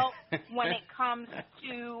additional help when it comes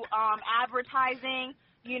to advertising,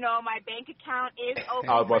 my bank account is open.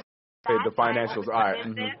 I was about to say the financials. All right.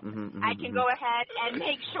 I can go ahead and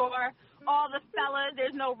make sure all the fellas,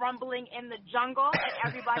 there's no rumbling in the jungle, and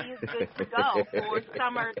everybody is good to go for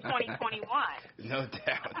summer 2021. No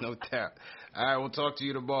doubt. All right, we'll talk to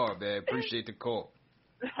you tomorrow, man. Appreciate the call.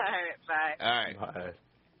 All right, bye. All right. Bye.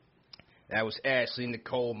 That was Ashley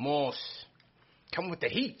Nicole Moss. Come with the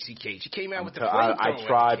heat, CK. She came out with the flamethrower.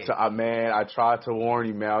 I tried to warn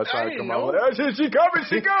you, man. I was trying to come out with that.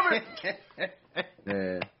 She coming.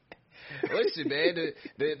 Man. Listen, man,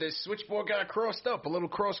 the switchboard got crossed up. A little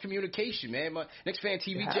cross communication, man. My Knicks Fan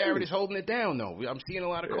TV, Jared, is holding it down, though. I'm seeing a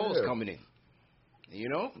lot of calls coming in. You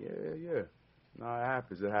know? Yeah. No, it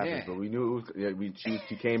happens. Yeah. But we knew it was.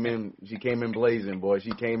 She came in. She came in blazing, boy.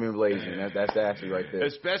 She came in blazing. That's Ashley right there.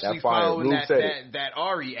 Especially following that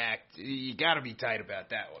Ari act. You got to be tight about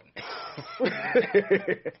that one.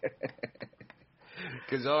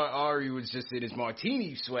 Because Ari was just in his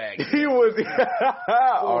martini swag. He was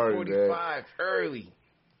 4:45 early.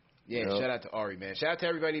 Yeah, shout out to Ari, man. Shout out to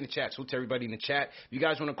everybody in the chat. Salute to everybody in the chat. If you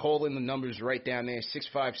guys want to call in, the numbers right down there,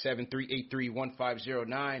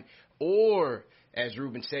 657-383-1509. Or, as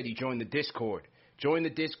Ruben said, you join the Discord. Join the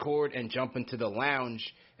Discord and jump into the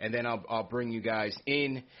lounge, and then I'll bring you guys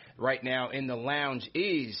in. Right now in the lounge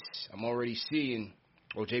I'm already seeing,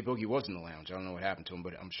 well, Jay Boogie was in the lounge. I don't know what happened to him,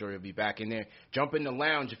 but I'm sure he'll be back in there. Jump in the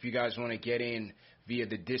lounge if you guys want to get in via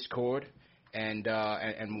the Discord, and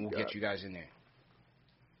we'll get you guys in there.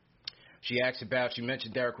 She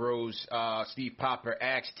mentioned Derrick Rose. Steve Popper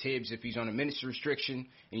asked Tibbs if he's on a minutes restriction, and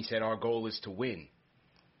he said, our goal is to win.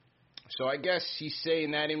 So I guess he's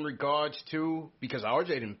saying that in regards to, because RJ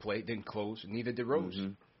didn't close, and neither did Rose. Mm-hmm.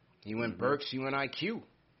 He went Burks, he went IQ.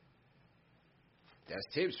 That's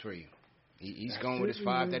Tibbs for you. He's going with his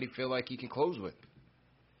 5 that he feel like he can close with.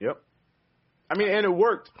 Yep. I mean, and it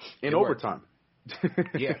worked in overtime.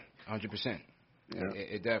 Yeah, 100%. Yeah.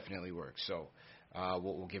 It definitely worked. So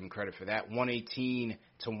we'll give him credit for that. 118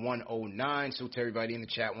 to 109. So to everybody in the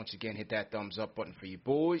chat, once again, hit that thumbs up button for you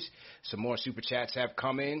boys. Some more super chats have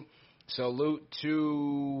come in. Salute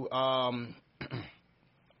to Dawson25.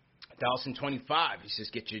 He says,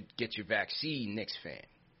 get your vaccine, Knicks fan.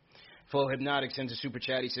 Full Hypnotic sends a super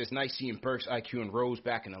chat. He says, nice seeing Burks, IQ, and Rose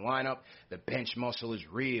back in the lineup. The bench muscle is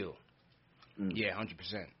real. Yeah,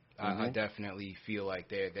 100%. I definitely feel like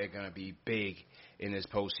they're going to be big in this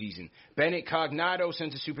postseason. Bennett Cognado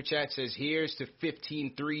sends a super chat, says, here's to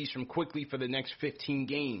 15 threes from Quickly for the next 15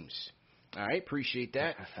 games. All right, appreciate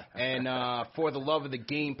that. And For the Love of the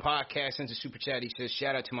Game podcast sends a super chat. He says,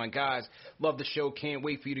 shout out to my guys. Love the show. Can't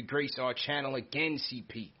wait for you to grace our channel again,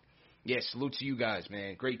 CP. Yes, salute to you guys,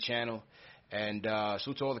 man. Great channel. And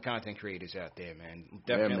salute to all the content creators out there, man.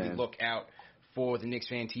 Definitely look out for the Knicks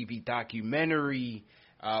Fan TV documentary,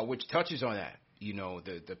 which touches on that. You know,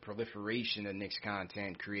 the proliferation of Knicks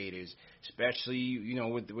content creators, especially, you know,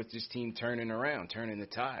 with this team turning the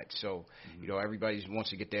tide. So, you know, everybody wants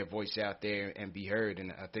to get their voice out there and be heard,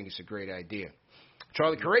 and I think it's a great idea.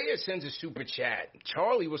 Charlie Correa sends a super chat.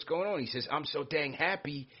 Charlie, what's going on? He says, I'm so dang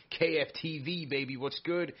happy. KFTV, baby. What's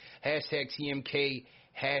good? Hashtag TMK.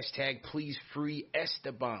 Hashtag please free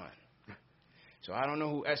Esteban. So I don't know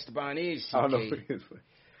who Esteban is, CK. I don't know who he is.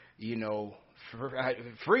 You know,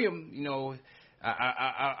 free him. You know,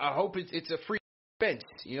 I hope it's a free offense.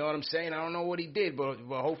 You know what I'm saying? I don't know what he did, but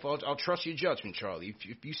hopefully I'll trust your judgment, Charlie.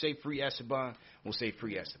 If you say free Esteban, we'll say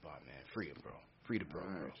free Esteban, man. Free him, bro. Free the bro,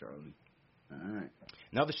 bro. Charlie. All right.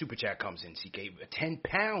 Another super chat comes in, CK. A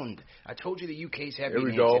 10-pound. I told you the UK's heavy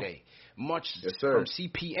today. Much from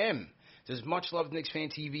CPM. Says, much love, Knicks Fan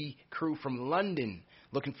TV crew from London.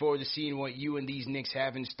 Looking forward to seeing what you and these Knicks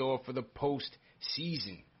have in store for the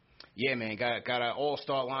postseason. Yeah, man, got an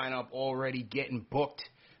all-star lineup already getting booked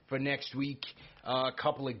for next week. A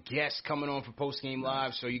couple of guests coming on for Postgame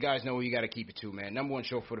Live, so you guys know where you got to keep it to, man. Number one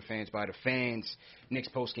show for the fans by the fans. Knicks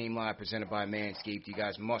Postgame Live presented by Manscaped. You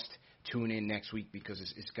guys must tune in next week because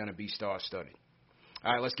it's going to be star-studded.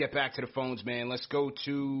 All right, let's get back to the phones, man. Let's go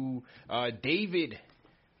to David.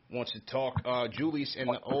 Wants to talk Julius and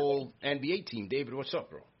the old NBA team. David, what's up,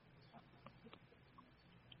 bro?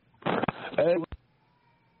 Hey.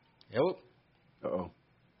 Hello? Uh-oh.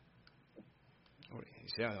 You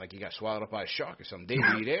sound like you got swallowed up by a shark or something. David,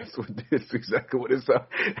 are you there? That's exactly what it's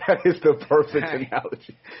that is the perfect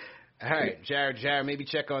analogy. All right, Jared, maybe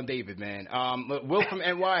check on David, man. Will from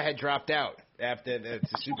NY had dropped out after the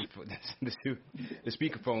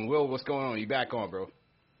speakerphone. Will, what's going on? You back on, bro?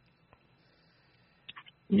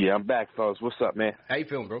 Yeah, I'm back, fellas. What's up, man? How you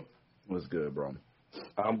feeling, bro? What's good, bro?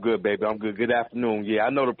 I'm good, baby. I'm good. Good afternoon. Yeah, I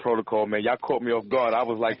know the protocol, man. Y'all caught me off guard. I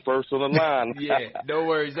was like first on the line. Yeah, no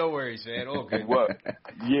worries, man. All good. What?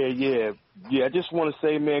 Yeah. I just want to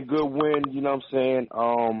say, man, good win. You know what I'm saying?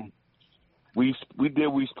 We did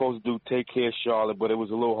what we supposed to do, take care of Charlotte, but it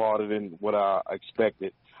was a little harder than what I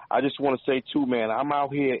expected. I just want to say, too, man, I'm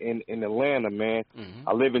out here in Atlanta, man. Mm-hmm.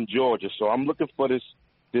 I live in Georgia, so I'm looking for this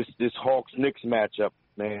Hawks-Knicks matchup,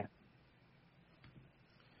 man.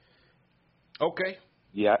 Okay.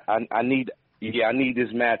 Yeah, I need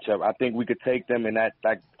this matchup. I think we could take them in that,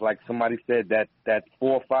 like somebody said, that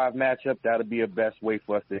 4 or 5 matchup. That'll be the best way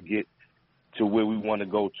for us to get to where we want to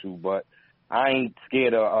go to. But I ain't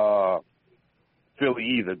scared of Philly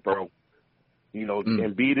either, bro. You know,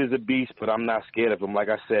 Embiid is a beast, but I'm not scared of him. Like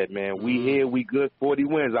I said, man, we here, we good. 40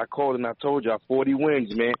 wins. I called and I told y'all 40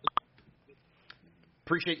 wins, man.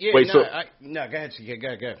 Appreciate it. Yeah, Wait, go ahead. Go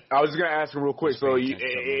ahead. I was just going to ask him real quick. So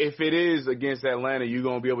if it is against Atlanta, you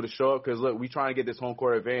going to be able to show up? Because, look, we trying to get this home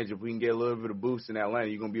court advantage. If we can get a little bit of boost in Atlanta,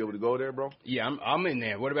 you going to be able to go there, bro? Yeah, I'm in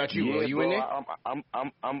there. What about you? Yeah, Are you bro, in there?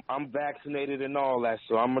 I'm vaccinated and all that,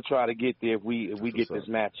 so I'm going to try to get there if we get this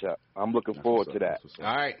matchup. I'm looking forward to that.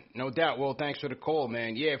 All right, no doubt. Well, thanks for the call,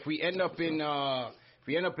 man. Yeah, if we end up in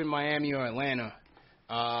Miami or Atlanta,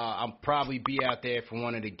 I'll probably be out there for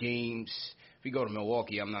one of the games. If we go to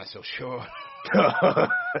Milwaukee, I'm not so sure. I'm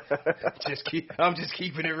just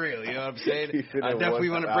keeping it real. You know what I'm saying? I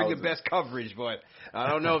definitely want to bring the best coverage, but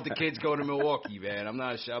I don't know if the kids go to Milwaukee, man. I'm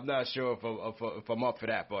not sure if I'm up for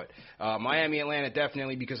that. But Miami, Atlanta,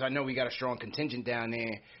 definitely, because I know we got a strong contingent down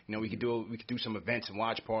there. You know, we could do some events and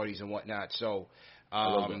watch parties and whatnot. So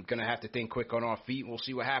I'm gonna have to think quick on our feet. We'll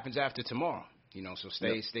see what happens after tomorrow. You know, so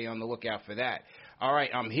stay on the lookout for that. All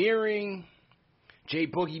right, I'm hearing Jay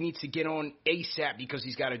Boogie needs to get on ASAP because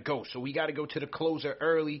he's got to go. So we got to go to the closer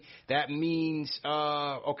early. That means,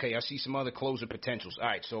 okay, I see some other closer potentials. All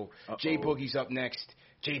right, so Jay Boogie's up next.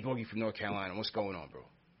 Jay Boogie from North Carolina. What's going on, bro?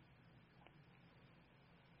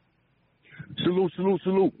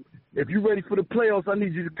 Salute. If you're ready for the playoffs, I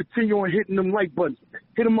need you to continue on hitting them like buttons.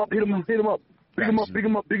 Hit them up. Big them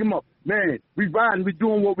up. Man, we riding. We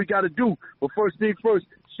doing what we got to do. But first thing first,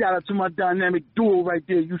 shout out to my dynamic duo right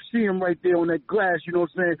there. You see him right there on that glass, you know what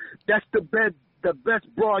I'm saying? That's the best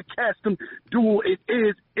broadcasting duo it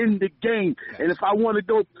is in the game. And if I want to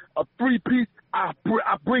go a three-piece, I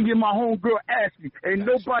bring in my homegirl Ashley. Ain't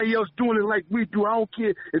nobody else doing it like we do. I don't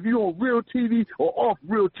care if you're on real TV or off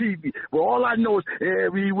real TV. But all I know is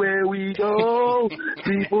everywhere we go,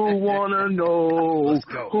 people want to know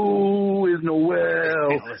who is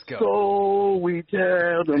Noel. So we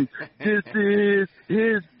tell them this is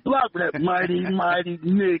his block, that mighty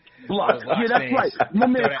Nick block. Yeah, that's right. My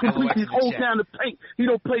man completely holds down the paint. He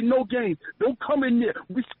don't play no games. Don't come in there.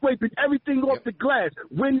 We scraping everything off the glass.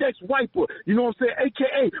 Windex wiper. You know what I'm saying?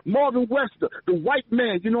 AKA Marvin Webster, the white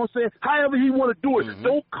man. You know what I'm saying? However he want to do it.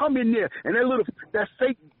 Don't come in there. And that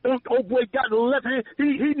fake old boy got the left hand.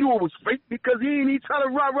 He knew it was fake because he ain't even trying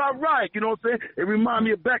to ride. You know what I'm saying? It remind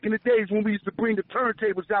me of back in the days when we used to bring the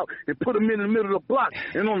turntables out and put them in the middle of the block.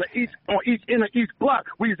 And on each block,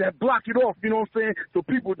 we used to block it off. You know what I'm saying? So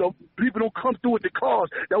people don't come through with the cars.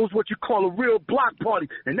 That was what you call a real block party.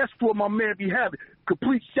 And that's what my man be having.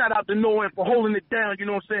 Complete shout out to Noah for holding it down. You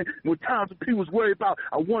know what I'm saying? When times when people was worried about,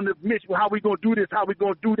 I wonder, Mitch, how we going to do this? How we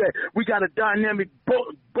going to do that? We got a dynamic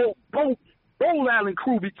Bowl Island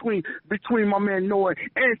crew between my man Noah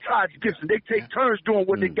and Taj Gibson. They take turns doing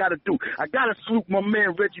what they got to do. I got to salute my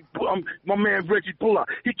man Reggie Bullock.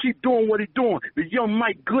 He keep doing what he doing. The young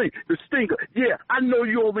Mike Glenn, the Stinger. Yeah, I know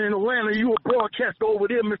you over in Atlanta. You a broadcaster over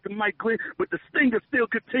there, Mr. Mike Glenn, but the Stinger still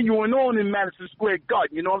continuing on in Madison Square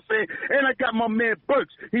Garden. You know what I'm saying? And I got my man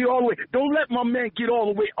Burks. He always, don't let my man get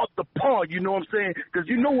all the way up the par, you know what I'm saying? Because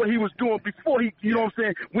you know what he was doing before he, you know what I'm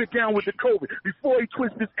saying, went down with the COVID, before he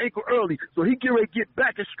twisted his ankle early. So he get ready to get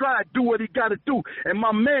back in stride, do what he got to do. And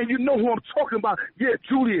my man, you know who I'm talking about. Yeah,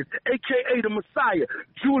 Julius, a.k.a. the Messiah.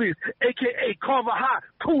 Julius, a.k.a. Carver High,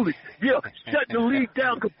 Coolidge. Yeah, shut the league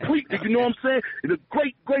down completely, you know what I'm saying? And the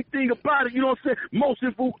great thing about it, you know what I'm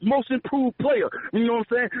saying? Most improved player, you know what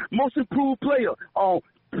I'm saying? Most improved player.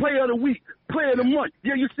 Player of the week, player of the month.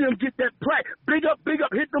 Yeah, you see him get that plaque. Big up,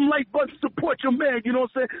 hit them like buttons, support your man, you know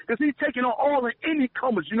what I'm saying? Because he's taking on all the any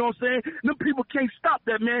comers, you know what I'm saying? Them people can't stop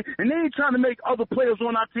that, man. And they ain't trying to make other players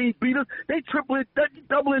on our team beat us. They tripling that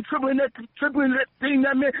team,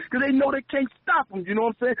 that man, because they know they can't stop him, you know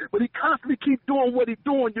what I'm saying? But he constantly keep doing what he's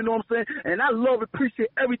doing, you know what I'm saying? And I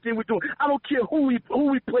appreciate everything we're doing. I don't care who we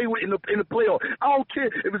play with in the playoff. I don't care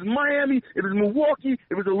if it's Miami, if it's Milwaukee,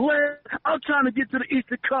 if it's Atlanta. I'm trying to get to the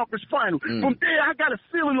Eastern Conference Final. From there, I got a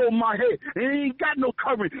ceiling on my head. And it ain't got no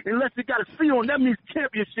covering unless it got a seal on. That means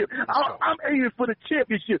championship. I'm aiming for the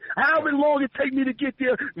championship. However long it take me to get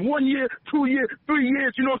there, 1 year, 2 years, 3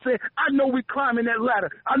 years, you know what I'm saying? I know we climbing that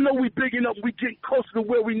ladder. I know we bigging up. We getting closer to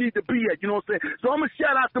where we need to be at, you know what I'm saying? So I'm going to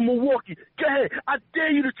shout out to Milwaukee. Go ahead. I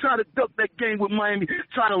dare you to try to duck that game with Miami,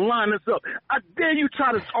 try to line us up. I dare you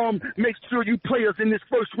try to make sure you play us in this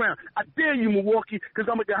first round. I dare you, Milwaukee, because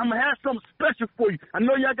I'm going to have something special for you. I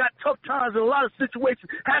know y'all got tough times and a lot of situations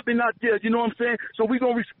happen out there, you know what I'm saying? So we're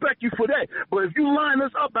going to respect you for that. But if you line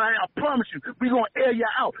us up, I promise you, we're going to air you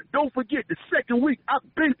out. Don't forget, the second week, I've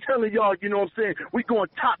been telling y'all, you know what I'm saying, we're going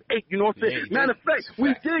top 8, you know what I'm saying? Matter of fact,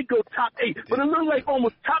 we did go top 8, but it looked like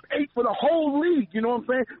almost top 8 for the whole league, you know what I'm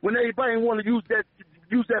saying? When everybody want to use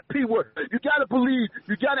that P word. You got to believe.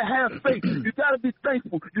 You got to have faith. You got to be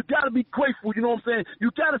thankful. You got to be grateful, you know what I'm saying?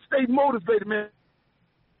 You got to stay motivated, man.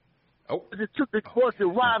 It took for us to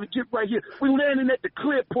arrive and get right here. We landing at the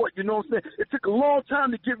Clearport, you know what I'm saying? It took a long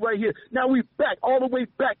time to get right here. Now we back, all the way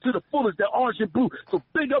back to the fullest, that orange and blue. So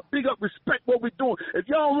big up, respect what we're doing. If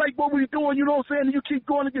y'all don't like what we're doing, you know what I'm saying, and you keep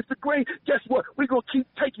going against the grain, guess what? We're going to keep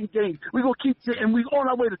taking games. We're going to keep, and we're on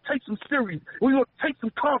our way to take some series. We're going to take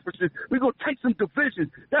some conferences. We're going to take some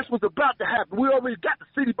divisions. That's what's about to happen. We already got the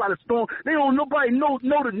city by the storm. Nobody know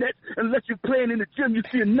the Nets unless you're playing in the gym. You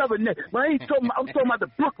see another net. But I'm talking about the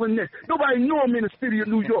Brooklyn Nets. Nobody know them in the city of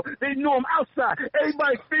New York. They know them outside.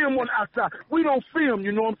 Everybody film on the outside. We don't film,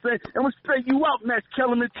 you know what I'm saying? And we straight you out, Max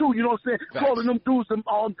Kellerman, too, you know what I'm saying? Right. Calling them dudes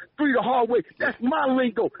three the hard way. That's my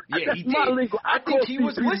lingo. Yeah, that's my lingo. I think he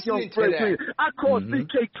was listening to that. I call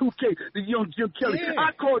CK2K the young Jim Kelly. Yeah.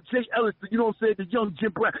 I call Jay Ellis, you know what I'm saying, the young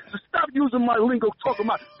Jim Brown. So stop using my lingo talking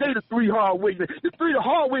about they the three hard way. The three the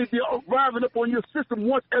hard way, they're arriving up on your system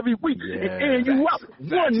once every week and you out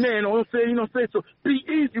one man, you know what I'm saying? So be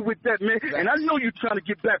easy with that, man. And I know you're trying to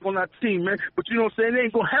get back on our team, man, but you know what I'm saying? It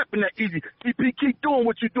ain't going to happen that easy. CP, keep doing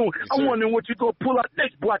what you're doing. I'm wondering what you're going to pull out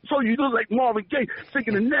next, boy. I told you look like Marvin Gaye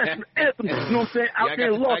singing the national anthem, you know what I'm saying, out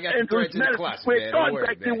there in Los Angeles, Madison Square Garden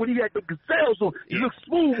back then when he had the gazelles on. You look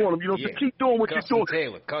smooth on him, you know, so keep doing what you're doing.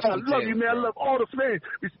 I love you, man. I love all the fans.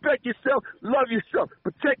 Respect yourself. Love yourself.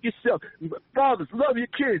 Protect yourself. Fathers, love your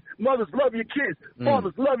kids. Mothers, love your kids.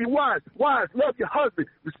 Fathers, love your wives. Wives, love your husband.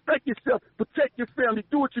 Respect yourself. Protect your family.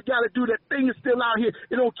 Do what you got to do. That thing is still out here.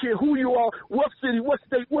 It don't care who you are, what city, what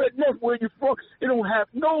state, where you're from. It don't have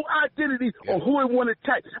no identity on who it want to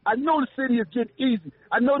attack. I know the city is getting easy.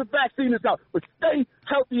 I know the vaccine is out, but stay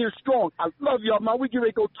healthy and strong. I love y'all, man. We get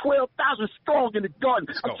ready to go 12,000 strong in the garden.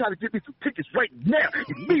 I'm trying to get me some tickets right now,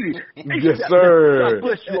 immediately. Yes, sir. God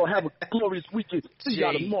bless you all. Have a glorious weekend. See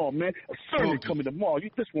y'all tomorrow, man. A sermon coming tomorrow. You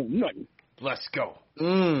just want nothing. Let's go.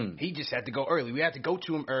 He just had to go early. We had to go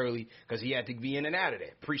to him early because he had to be in and out of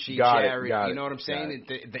there. Appreciate Jared. You know what I'm saying?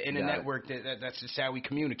 The internet work, that's just how we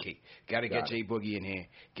communicate. Got to get Jay Boogie in here,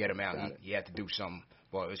 get him out. He had to do something.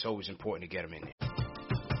 But it's always important to get him in there.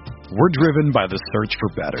 We're driven by the search for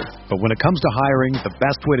better. But when it comes to hiring, the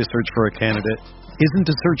best way to search for a candidate isn't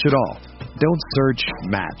to search at all. Don't search,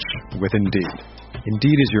 match with Indeed.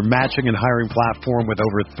 Indeed is your matching and hiring platform with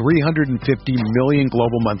over 350 million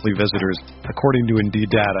global monthly visitors, according to Indeed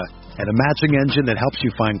data, and a matching engine that helps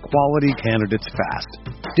you find quality candidates fast.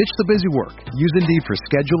 Ditch the busy work. Use Indeed for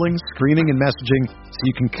scheduling, screening, and messaging so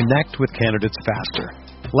you can connect with candidates faster.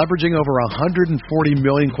 Leveraging over 140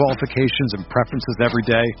 million qualifications and preferences every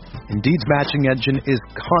day, Indeed's matching engine is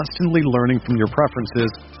constantly learning from your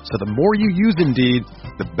preferences, so the more you use Indeed,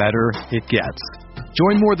 the better it gets.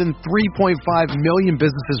 Join more than 3.5 million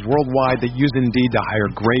businesses worldwide that use Indeed to hire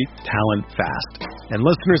great talent fast. And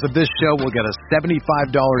listeners of this show will get a $75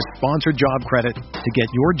 sponsored job credit to get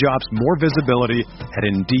your jobs more visibility at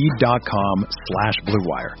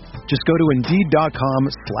Indeed.com/BlueWire. Just go to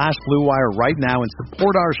Indeed.com/BlueWire right now and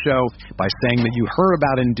support our show by saying that you heard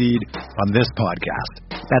about Indeed on this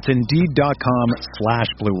podcast. That's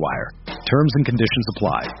Indeed.com/BlueWire. Terms and conditions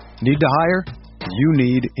apply. Need to hire? You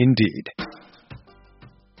need Indeed.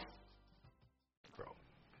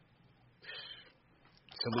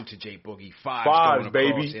 Salute to Jay Boogie. Fives going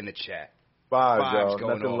baby. Across in the chat. Fives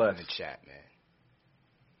going nothing off less. in the chat, man.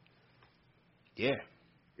 Yeah.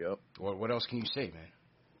 Yep. What else can you say, man?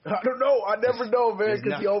 I don't know. I never know, man,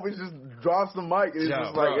 because he always just drops the mic. And it's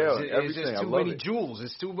just like, everything. It's too many jewels.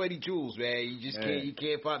 It's too many jewels, man. You just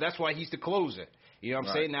can't find. That's why he's the closer. You know what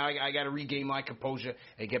I'm saying? Now I got to regain my composure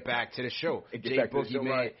and get back to the show. Jay Boogie, man.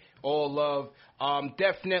 Right. All love.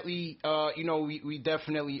 Definitely, we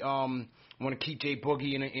definitely want to keep Jay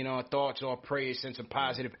Boogie in our thoughts, our prayers, send some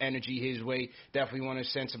positive energy his way. Definitely want to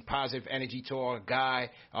send some positive energy to our guy,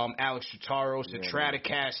 Alex Trutaros, the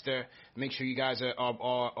Stratocaster. Make sure you guys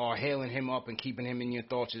are hailing him up and keeping him in your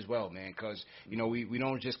thoughts as well, man, because, we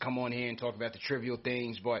don't just come on here and talk about the trivial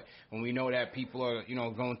things, but when we know that people are,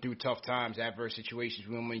 going through tough times, adverse situations,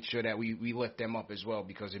 we'll make sure that we lift them up as well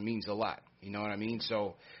because it means a lot. You know what I mean?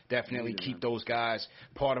 So definitely keep those guys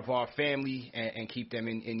part of our family and keep them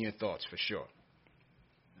in your thoughts for sure.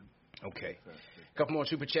 Okay. A couple more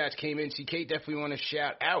super chats came in. CK, definitely want to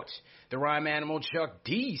shout out the rhyme animal Chuck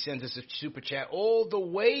D sends us a super chat all the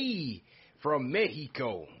way from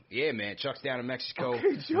Mexico. Yeah, man. Chuck's down in Mexico,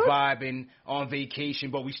 vibing, on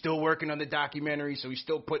vacation, but we still working on the documentary, so we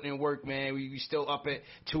still putting in work, man. We still up at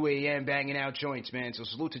 2 a.m. banging out joints, man. So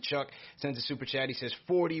salute to Chuck. Sends a super chat. He says,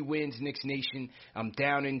 40 wins, Knicks Nation. I'm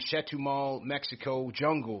down in Chetumal, Mexico,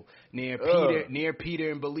 jungle, near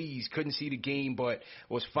Peter and Belize. Couldn't see the game, but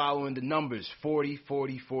was following the numbers. 40,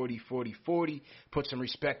 40, 40, 40, 40. Put some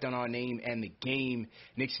respect on our name and the game.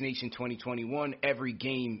 Knicks Nation 2021. Every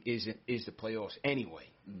game is the playoffs anyway.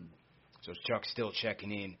 So Chuck's still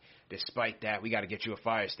checking in. Despite that, we got to get you a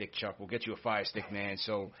Fire Stick, Chuck. We'll get you a Fire Stick, man.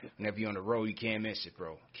 So whenever you're on the road, you can't miss it,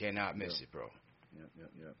 bro. Cannot miss it, bro.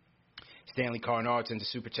 Yep. Stanley Carnard sends a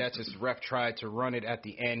super chat. Says the ref tried to run it at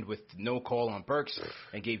the end with no call on Burks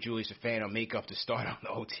and gave Julius a fan on makeup to start on the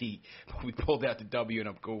OT. But we pulled out the W, and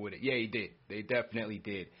I'm cool with it. Yeah, he did. They definitely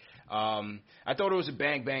did. I thought it was a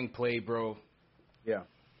bang play, bro. Yeah.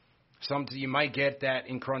 Something you might get that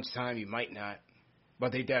in crunch time, you might not.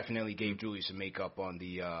 But they definitely gave Julius a makeup on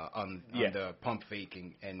the the pump fake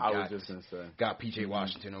and got P.J.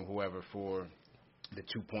 Washington or whoever for the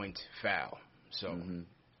 2-point foul. So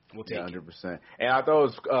we'll take 100%. And I thought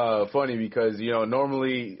it was funny because,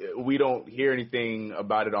 normally we don't hear anything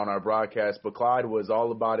about it on our broadcast, but Clyde was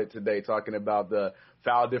all about it today, talking about the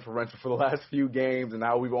foul differential for the last few games and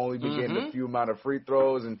how we've only been getting a few amount of free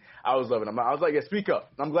throws, and I was loving it. I was like, yeah, speak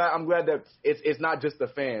up. I'm glad that it's not just the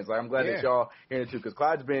fans. Like, I'm glad that y'all hearing it too, because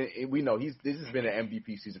Clyde's been, we know this has been an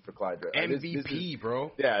MVP season for Clyde. MVP,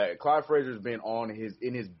 bro. Yeah, Clyde Frazier's been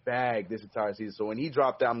in his bag this entire season. So when he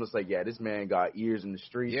dropped out, I'm just like, yeah, this man got ears in the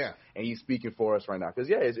streets, and he's speaking for us right now. Because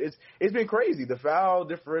it's been crazy. The foul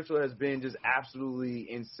differential has been just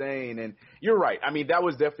absolutely insane. And you're right. I mean, that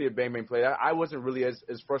was definitely a bang play. I wasn't really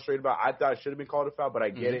as frustrated about it. I thought it should have been called a foul, but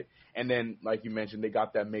I get it. And then, like you mentioned, they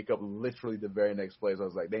got that makeup literally the very next play. So I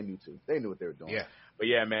was like, they knew what they were doing. Yeah. But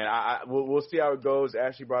yeah, man, we'll see how it goes.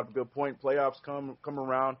 Ashley brought up a good point. Playoffs come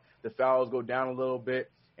around, the fouls go down a little bit,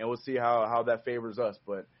 and we'll see how that favors us.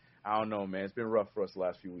 But I don't know, man. It's been rough for us the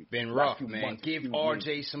last few weeks. Been rough, man. Give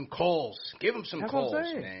RJ some calls. Give him some calls,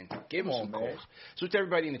 man. Give him some calls. So to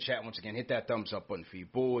everybody in the chat, once again, hit that thumbs up button for you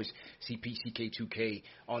boys. CPCK2K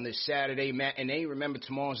on this Saturday, Matt. And hey, remember,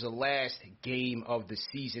 tomorrow's the last game of the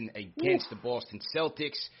season against the Boston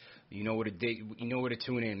Celtics. You know where to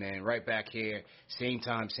tune in, man. Right back here, same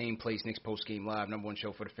time, same place. Knicks Post Game Live, #1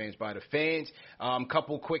 show for the fans by the fans.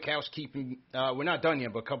 Couple quick housekeeping. We're not done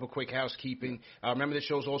yet, but a couple quick housekeeping. Remember, the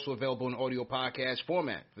show's also available in audio podcast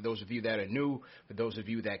format for those of you that are new. For those of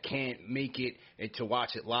you that can't make it to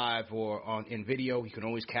watch it live or in video, you can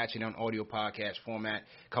always catch it on audio podcast format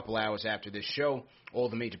a couple hours after this show. All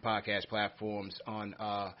the major podcast platforms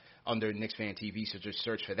under Knicks Fan TV, so just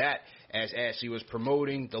search for that. As Ashley was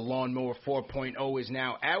promoting, the Lawnmower 4.0 is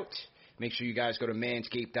now out. Make sure you guys go to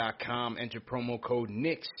manscaped.com, enter promo code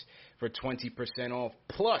Knicks for 20% off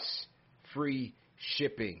plus free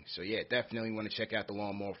shipping. So yeah, definitely want to check out the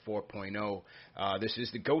Lawnmower 4.0. This is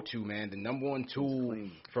the go-to, man, the #1 tool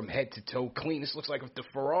from head to toe clean. This looks like the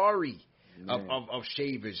Ferrari of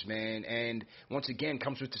shavers, man. And once again,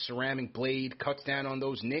 comes with the ceramic blade, cuts down on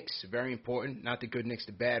those nicks, very important, not the good nicks,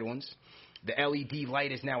 the bad ones. The LED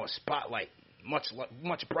light is now a spotlight,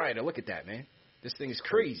 much brighter. Look at that, man. This thing is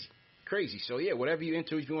crazy. So yeah, whatever you're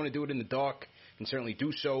into, if you want to do it in the dark, you can certainly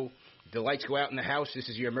do so. The lights go out in the house. This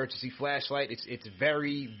is your emergency flashlight. It's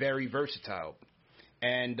very, very versatile.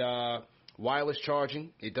 And wireless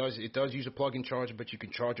charging, it does use a plug-in charger, but you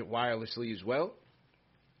can charge it wirelessly as well.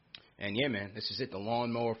 And yeah, man, this is it, the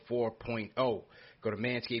Lawnmower 4.0. Go to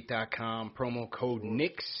manscaped.com, promo code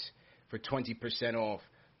Knicks for 20% off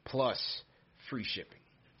plus free shipping.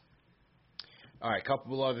 All right, a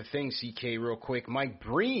couple other things, CK, real quick. Mike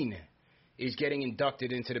Breen is getting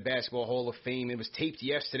inducted into the Basketball Hall of Fame. It was taped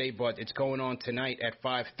yesterday, but it's going on tonight at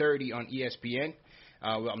 5:30 on ESPN.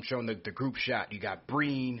 I'm showing the group shot. You got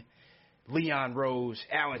Breen, Leon Rose,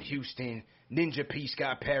 Allen Houston, Ninja P.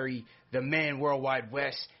 Scott Perry, the man Worldwide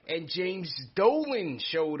West, and James Dolan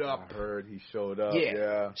showed up. I heard he showed up.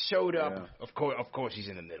 Yeah. Showed up. Yeah. Of course, he's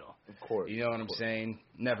in the middle. Of course. You know what I'm saying?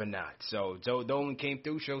 Never not. So Dolan came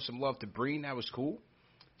through, showed some love to Breen. That was cool.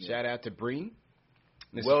 Yeah. Shout out to Breen.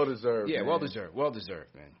 Well deserved. Yeah, man. well deserved,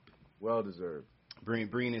 man. Well deserved.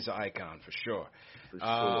 Breen is an icon for sure. For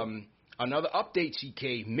sure. Another update,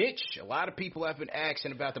 CK. Mitch, a lot of people have been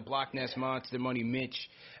asking about the Block Nest Monster Money Mitch.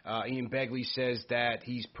 Ian Begley says that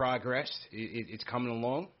he's progressed. It's coming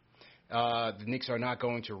along. The Knicks are not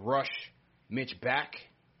going to rush Mitch back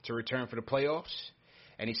to return for the playoffs.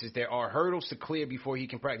 And he says there are hurdles to clear before he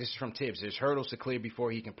can practice. This is from Tibbs. There's hurdles to clear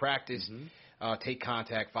before he can practice, take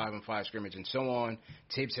contact, 5-on-5 scrimmage, and so on.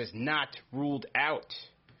 Tibbs has not ruled out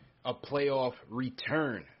a playoff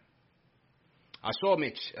return I saw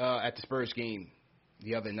Mitch at the Spurs game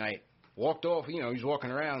the other night. Walked off. He was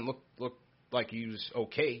walking around. Looked like he was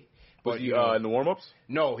okay. But was he in the warm-ups?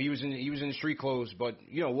 No, he was in the street clothes, but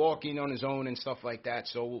walking on his own and stuff like that.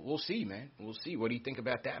 So we'll see, man. We'll see. What do you think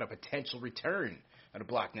about that? A potential return of the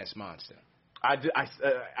Block Ness Monster.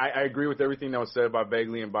 I agree with everything that was said by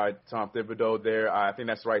Bagley and by Tom Thibodeau there. I think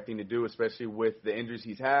that's the right thing to do, especially with the injuries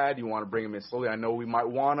he's had. You want to bring him in slowly. I know we might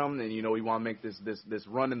want him, and we want to make this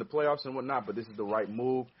run in the playoffs and whatnot. But this is the right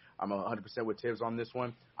move. I'm 100% with Tibbs on this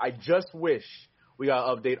one. I just wish we got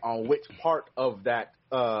an update on which part of that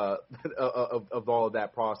of all of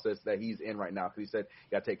that process that he's in right now. Because he said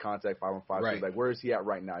you got to take contact 5-on-5. Right. So he's like, where is he at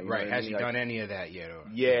right now? Right. Has he done any of that yet? Or?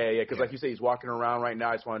 Yeah. Because like you say, he's walking around right now.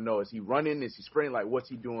 I just want to know, is he running? Is he sprinting? Like, what's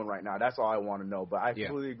he doing right now? That's all I want to know. But I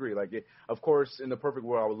completely agree. Like, of course, in the perfect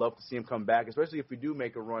world, I would love to see him come back, especially if we do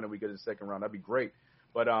make a run and we get to the second round. That'd be great.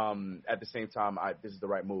 But at the same time, this is the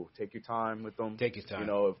right move. Take your time with them. Take your time.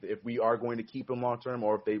 If we are going to keep him long term,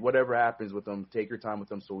 or if whatever happens with him, take your time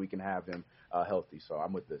with him so we can have him healthy. So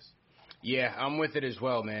I'm with this. Yeah, I'm with it as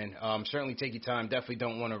well, man. Certainly take your time. Definitely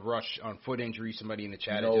don't want to rush on foot injury. Somebody in the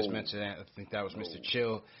chat had just mentioned that. I think that was Mr.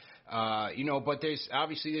 Chill. But there's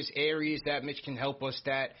areas that Mitch can help us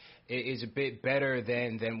that is a bit better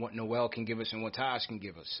than what Noel can give us and what Taj can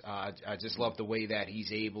give us. I just love the way that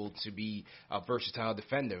he's able to be a versatile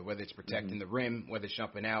defender, whether it's protecting the rim, whether it's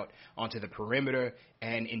jumping out onto the perimeter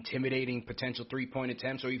and intimidating potential three-point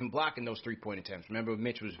attempts or even blocking those three-point attempts. Remember,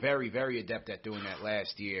 Mitch was very, very adept at doing that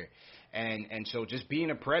last year. And so just being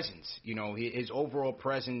a presence, his overall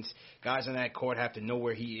presence, guys on that court have to know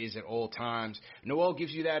where he is at all times. Noel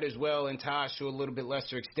gives you that as well, and Taj to a little bit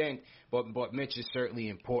lesser extent, but Mitch is certainly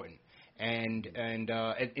important. And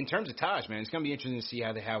in terms of Taj, man, it's going to be interesting to see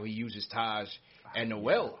how he uses Taj and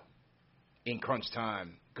Noel in crunch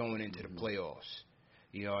time going into the playoffs.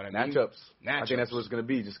 You know what I mean? Matchups. I think that's what it's going to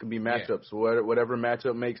be. Just going to be matchups. Yeah. Whatever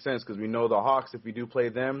matchup makes sense, because we know the Hawks, if we do play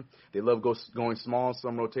them, they love going small in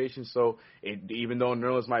some rotation. So even though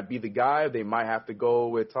Nerlens might be the guy, they might have to go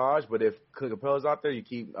with Taj. But if Capella's out there, you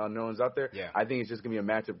keep Nerlens out there. Yeah. I think it's just going to be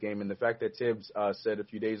a matchup game. And the fact that Tibbs said a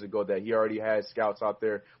few days ago that he already has scouts out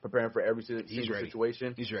there preparing for every single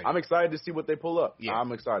situation. He's ready. I'm excited to see what they pull up. Yeah.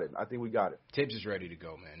 I'm excited. I think we got it. Tibbs is ready to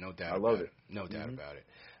go, man. No doubt I love it. No doubt about it.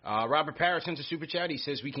 Robert Parrish sends a super chat. He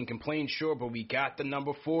says, we can complain, sure, but we got the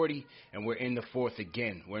number 40, and we're in the fourth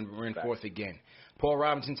again. We're in fourth again. Paul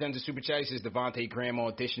Robinson sends a super chat. He says, Devontae Graham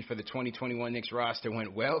audition for the 2021 Knicks roster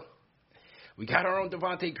went well. We got our own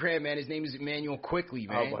Devontae Graham, man. His name is Emmanuel Quickly,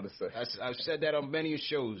 man. I was about to say. I've said that on many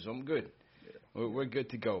shows. I'm good. Yeah. We're good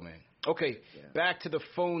to go, man. Okay, back to the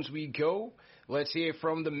phones we go. Let's hear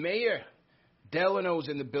from the mayor. Delano's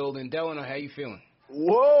in the building. Delano, how you feeling?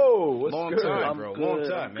 Whoa, what's long good? time, bro. Good, long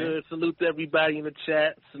time, man. Good. Salute to everybody in the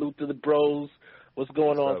chat. Salute to the bros. What's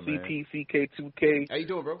going on, CPCK2K? How you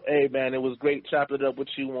doing, bro? Hey, man, it was great chopping it up with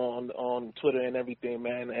you on Twitter and everything,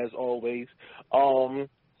 man, as always.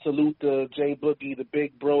 Salute to Jay Boogie, the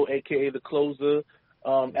big bro, a.k.a. the closer.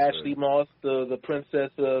 Ashley Moss, the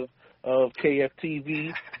princess of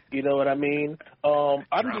KFTV. You know what I mean?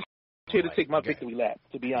 I'm just here to take my victory lap,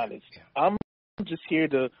 to be honest. I'm just here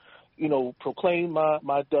to proclaim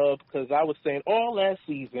my dub, because I was saying all last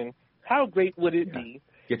season, how great would it be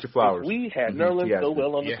Get your flowers. if we had Nerlens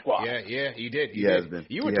Noel on the squad? Yeah, you did.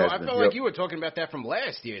 I felt like you were talking about that from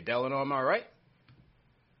last year, Delano. Am I right?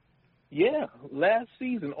 Yeah, last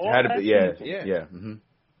season. Yeah. Mm-hmm.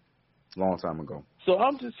 Long time ago. So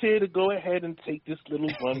I'm just here to go ahead and take this little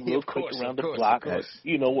run real quick around the block, with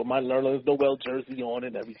my Nerlens Noel jersey on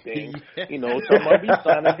and everything. So I'll be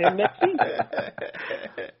signing him next season.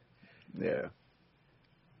 Yeah.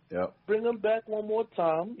 Yep. Bring him back one more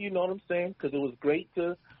time. You know what I'm saying? Because it was great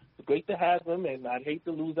to have him, and I'd hate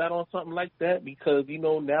to lose out on something like that because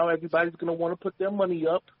now everybody's gonna want to put their money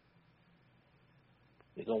up.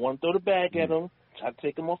 They're gonna want to throw the bag at him, try to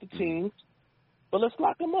take him off the team. But let's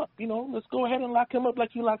lock him up. Let's go ahead and lock him up like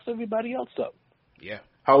he locks everybody else up. Yeah.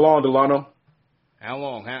 How long, Delano? How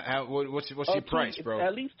long? What's your price, bro?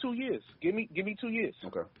 At least 2 years. Give me 2 years.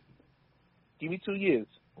 Okay. Give me 2 years.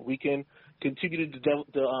 We can continue to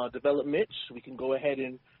develop Mitch. We can go ahead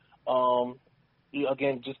and,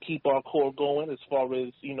 again, just keep our core going as far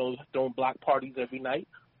as, don't block parties every night.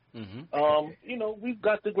 Mm-hmm. We've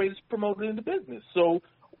got the greatest promoter in the business. So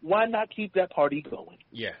why not keep that party going?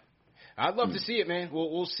 Yeah. I'd love to see it, man.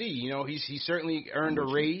 We'll see. He's certainly earned a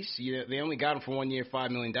raise. They only got him for 1 year, $5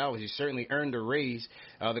 million. He's certainly earned a raise.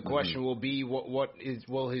 The question will be,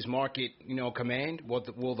 will his market, command?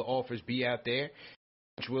 What will the offers be out there?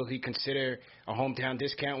 Will he consider a hometown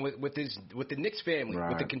discount with the Knicks family,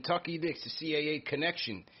 with the Kentucky Knicks, the CAA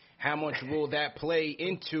connection? how much will that play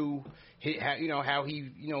into how he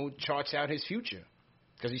charts out his future?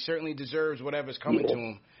 Because he certainly deserves whatever's coming to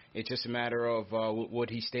him. It's just a matter of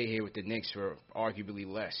would he stay here with the Knicks for arguably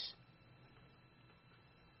less.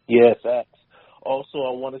 Yeah, facts. Also,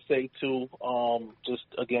 I want to say, too, just,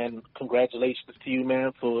 again, congratulations to you,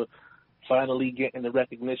 man, for finally getting the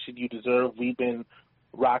recognition you deserve. We've been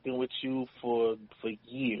rocking with you for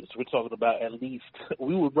years. We're talking about at least –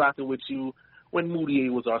 we were rocking with you when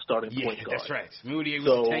Moutier was our starting point guard. That's right. Moutier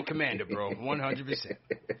was the tank commander, bro, 100%.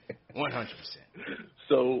 100%.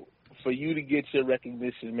 So for you to get your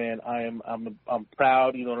recognition, man, I'm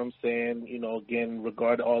proud, you know what I'm saying? Again,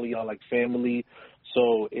 regard to all of y'all like family.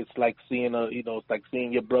 So it's like seeing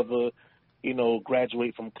your brother,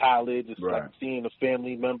 graduate from college. It's like seeing a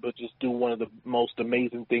family member just do one of the most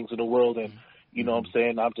amazing things in the world. And you know what I'm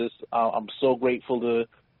saying? I'm so grateful to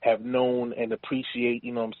have known and appreciate,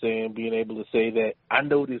 you know what I'm saying, being able to say that I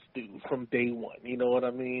know this dude from day one, you know what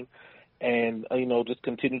I mean? And, just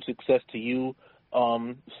continued success to you.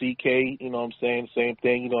 CK, you know what I'm saying, same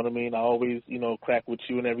thing, you know what I mean? I always, crack with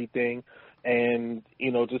you and everything. And,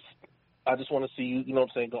 I just want to see you, you know what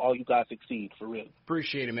I'm saying, all you guys succeed, for real.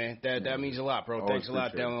 Appreciate it, man. That means a lot, bro. Thanks a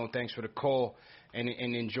lot, Delano. Thanks for the call, and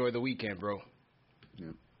enjoy the weekend, bro. Yeah.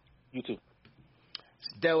 You too.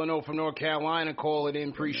 It's Delano from North Carolina calling in.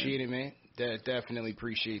 Appreciate it, man. Definitely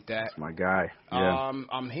appreciate that. That's my guy. Yeah.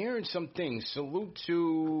 I'm hearing some things. Salute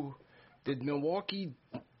to Milwaukee.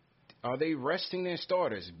 Are they resting their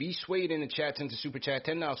starters? B. Swade in the chat sends a super chat,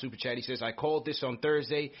 $10 super chat. He says, I called this on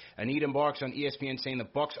Thursday. Anita embarks on ESPN saying the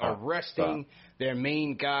Bucks are resting their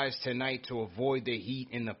main guys tonight to avoid the Heat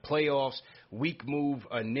in the playoffs. Weak move,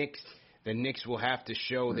 Knicks. The Knicks will have to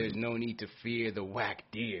show there's no need to fear the whack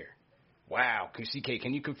deer. Wow. CK,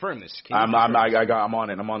 can you confirm this? I'm on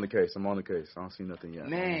it. I'm on the case. I don't see nothing yet.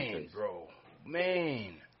 Man, bro.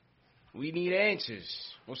 Man. We need answers.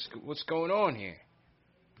 What's going on here?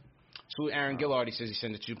 So Aaron Gillard, he says he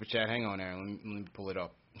sent a super chat. Hang on, Aaron. Let me pull it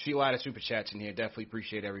up. I see a lot of super chats in here. Definitely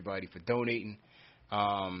appreciate everybody for donating.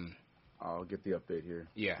 I'll get the update here.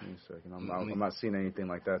 Yeah. Give me a second. I'm not seeing anything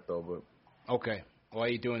like that, though. But okay. While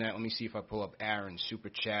you're doing that, let me see if I pull up Aaron's super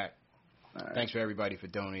chat. Right. Thanks for everybody for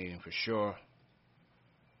donating, for sure.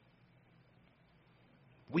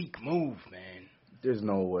 Weak move, man. There's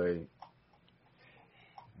no way.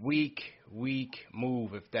 Weak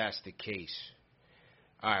move if that's the case.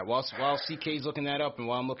 All right, while CK's looking that up and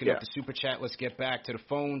while I'm looking up the super chat, let's get back to the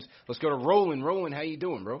phones. Let's go to Roland. Roland, how you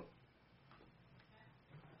doing, bro?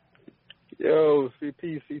 Yo,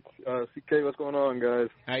 CK, what's going on, guys?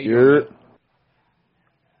 How you doing?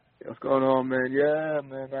 What's going on, man? Yeah,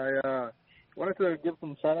 man, I wanted to give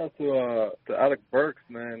some shout-out to Alec Burks,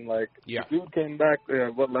 man. Like, the dude came back,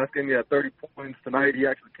 last game he had 30 points. Tonight he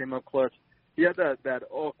actually came up clutch. He had that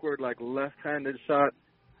awkward, left-handed shot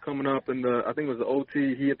coming up in I think it was the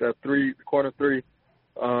OT. He hit that corner three.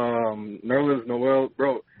 Nerlens Noel,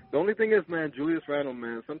 bro. The only thing is, man, Julius Randle,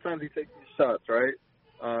 man, sometimes he takes these shots, right?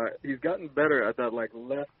 He's gotten better at that,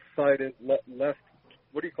 left-sided, left,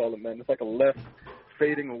 what do you call it, man? It's like a left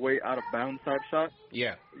fading away out of bounds type shot.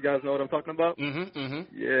 Yeah. You guys know what I'm talking about?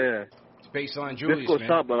 Mm-hmm. Yeah. It's baseline Julius, difficult man.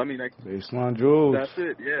 shot, but baseline Julius. That's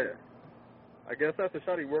it, yeah. I guess that's the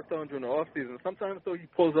shot he worked on during the offseason. Sometimes, though, he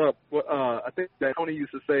pulls up. I think that Tony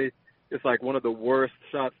used to say it's like one of the worst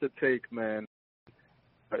shots to take, man.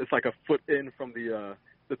 It's like a foot in from the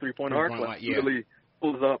three-point arc. Really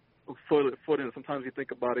pulls up, foot in. Sometimes you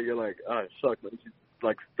think about it, you're like, shucks, let me just,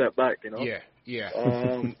 step back, you know? Yeah.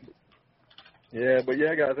 Yeah, but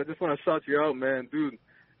yeah, guys, I just want to shout you out, man. Dude,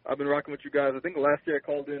 I've been rocking with you guys. I think last year I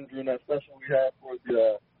called in during that special we had for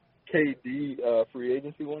the KD free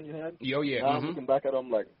agency one you had. Yo, yeah. Now I'm looking back at them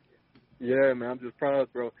like, yeah, man, I'm just proud,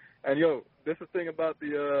 bro. And yo, this is the thing about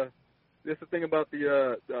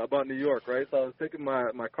about New York, right? So I was taking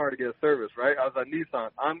my car to get service, right? I was at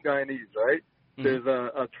Nissan. I'm Guyanese, right? Mm-hmm. There's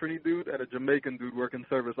a Trini dude and a Jamaican dude working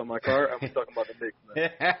service on my car, and we're talking about the Knicks, man.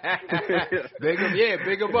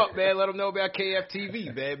 Big them up, man. Let them know about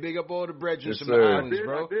KFTV, man. Big up all the brethren from the islands,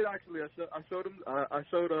 bro. I did actually. I showed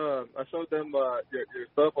them your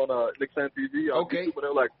stuff on Knicks Fan TV on YouTube, and they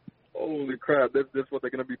were like, "Holy crap! This is what they're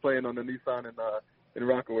gonna be playing on the Nissan in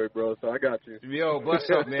Rockaway, bro." So I got you. Yo, bless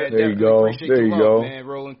up, man. There you go. Appreciate the love, man.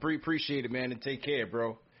 Roland, appreciate it, man, and take care,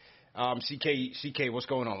 bro. CK, what's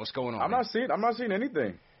going on? I'm not seeing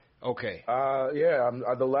anything. Okay.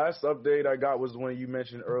 The last update I got was when you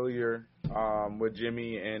mentioned earlier with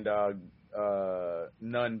Jimmy and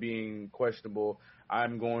Nunn being questionable.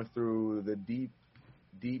 I'm going through the deep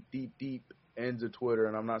ends of Twitter,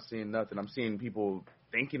 and I'm not seeing nothing. I'm seeing people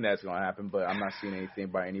thinking that's going to happen, but I'm not seeing anything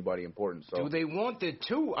by anybody important. So do they want it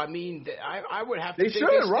too? I mean, I would have to think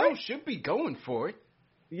they should be going for it.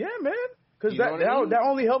 Yeah, man. Because that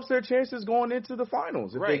only helps their chances going into the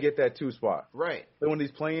finals if they get that 2 spot. Right. But when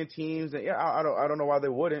these playing teams, I don't know why they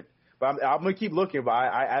wouldn't. But I'm going to keep looking. But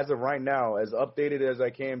I, as of right now, as updated as I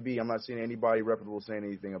can be, I'm not seeing anybody reputable saying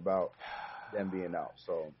anything about them being out.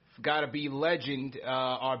 So Gotta be legend.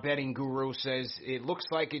 Our betting guru says it looks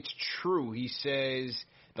like it's true. He says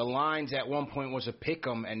the lines at one point was a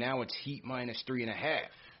pick'em, and now it's Heat -3.5.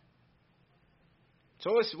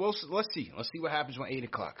 So let's see. Let's see what happens when 8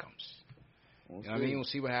 o'clock comes. You know what I mean? We'll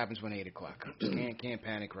see what happens when 8 o'clock comes. Can't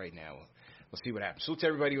panic right now. We'll see what happens. Salute to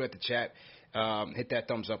everybody who at the chat. Hit that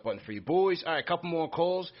thumbs up button for you boys. All right, a couple more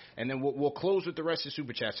calls, and then we'll close with the rest of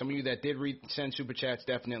Super Chats. Some of you that did send Super Chats,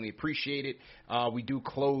 definitely appreciate it. We do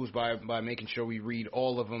close by making sure we read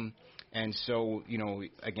all of them. And so,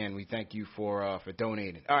 again, we thank you for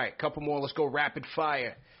donating. All right, a couple more. Let's go rapid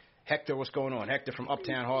fire. Hector, what's going on? Hector from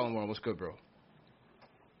Uptown Harlem World. What's good, bro?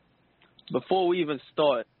 Before we even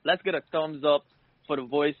start, let's get a thumbs up for the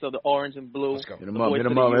voice of the orange and blue. Let's go. Hit him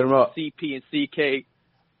up. CP and CK.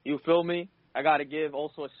 You feel me? I got to give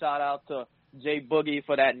also a shout-out to Jay Boogie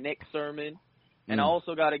for that Nick sermon. And I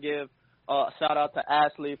also got to give a shout-out to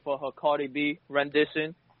Ashley for her Cardi B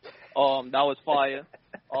rendition. That was fire.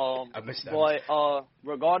 I missed that. But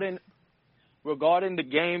regarding the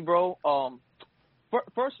game, bro,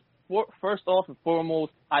 First off and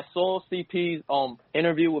foremost, I saw CP's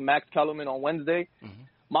interview with Max Kellerman on Wednesday. Mm-hmm.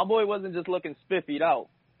 My boy wasn't just looking spiffied out.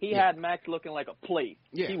 He had Max looking like a plate.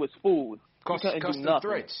 Yeah. He was food. He couldn't do nothing.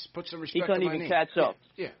 Threats. Put some respect he couldn't even catch up.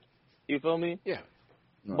 Yeah. You feel me? Yeah.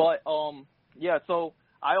 But so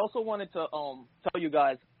I also wanted to tell you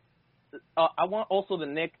guys, I want also the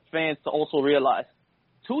Knicks fans to also realize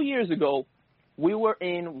 2 years ago, we were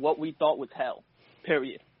in what we thought was hell,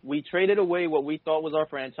 period. We traded away what we thought was our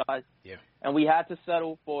franchise, and we had to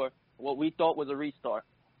settle for what we thought was a restart.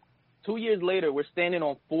 2 years later, we're standing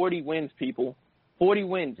on 40 wins, people. 40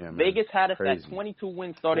 wins. Yeah, Vegas had us at 22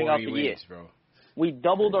 wins starting out the year. Bro. We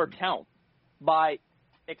doubled our count by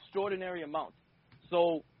extraordinary amounts.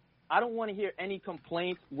 So I don't want to hear any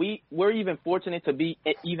complaints. We're even fortunate to be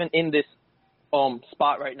even in this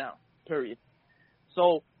spot right now, period.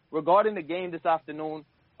 So regarding the game this afternoon,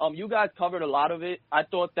 you guys covered a lot of it. I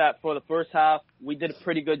thought that for the first half, we did a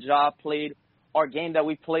pretty good job, played our game that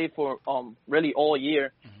we played for really all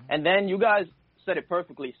year. Mm-hmm. And then you guys said it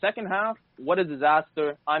perfectly. Second half, what a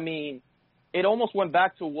disaster. I mean, it almost went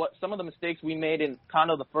back to what some of the mistakes we made in kind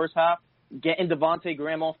of the first half, getting Devontae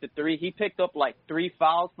Graham off the three. He picked up like 3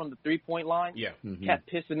 fouls from the three-point line. Yeah. Mm-hmm. Kept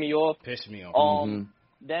pissing me off.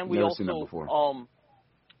 Then we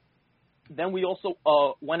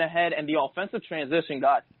went ahead, and the offensive transition,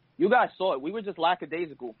 guys, you guys saw it. We were just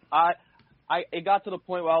lackadaisical. It got to the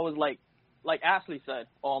point where I was like Ashley said,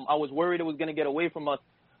 I was worried it was going to get away from us.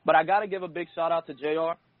 But I got to give a big shout-out to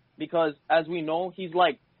JR because, as we know, he's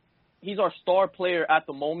our star player at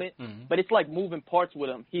the moment, but it's like moving parts with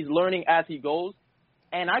him. He's learning as he goes.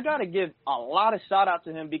 And I got to give a lot of shout-out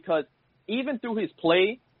to him because even through his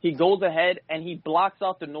play, he goes ahead and he blocks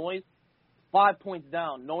out the noise 5 points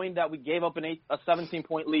down, knowing that we gave up a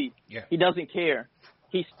 17-point lead. Yeah. He doesn't care.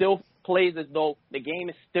 He still plays as though the game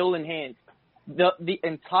is still in hand. The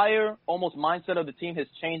entire almost mindset of the team has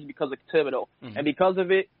changed because of Thibodeau. Mm-hmm. And because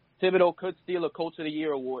of it, Thibodeau could steal a Coach of the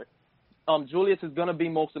Year award. Julius is going to be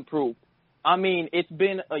most improved. I mean, it's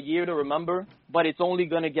been a year to remember, but it's only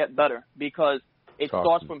going to get better because it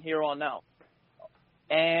starts from here on out.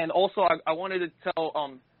 And also, I wanted to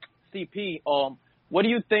tell CP, what do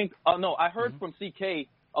you think? I heard from CK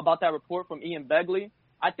about that report from Ian Begley.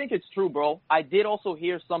 I think it's true, bro. I did also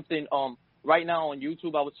hear something right now on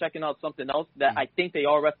YouTube. I was checking out something else that I think they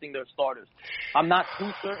are resting their starters. I'm not too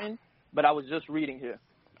certain, but I was just reading here.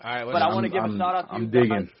 All right, but I want to give a shout-out to you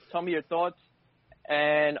guys. Tell me your thoughts.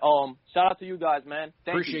 And shout-out to you guys, man.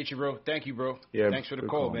 Appreciate you, bro. Thank you, bro. Yeah, thanks for the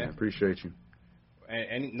call, man. Appreciate you.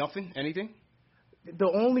 Nothing? Anything? The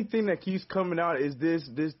only thing that keeps coming out is this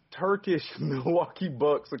Turkish Milwaukee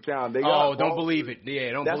Bucks account. Don't believe it.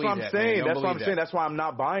 Yeah, don't believe that. That's what I'm saying. That's why I'm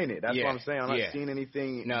not buying it. That's what I'm saying. I'm not seeing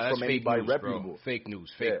anything from anybody reputable. Bro. Fake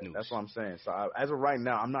news. That's what I'm saying. So as of right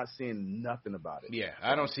now, I'm not seeing nothing about it. Yeah,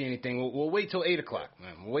 I don't see anything. We'll wait till 8 o'clock,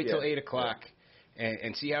 man. We'll wait till 8 o'clock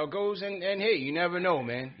and see how it goes. And hey, you never know,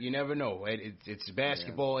 man. You never know. It's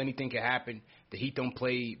basketball. Yeah. Anything can happen. The Heat don't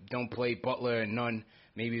play Butler and Nunn.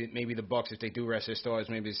 Maybe the Bucks, if they do rest their stars,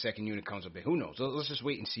 maybe the second unit comes up. Who knows? Let's just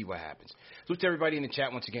wait and see what happens. Salute to everybody in the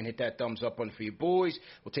chat. Once again, hit that thumbs up button for your boys.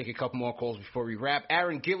 We'll take a couple more calls before we wrap.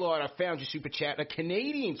 Aaron Gillard, I found your super chat, a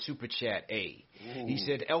Canadian super chat. He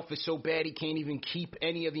said, Elf is so bad he can't even keep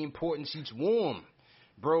any of the important seats warm.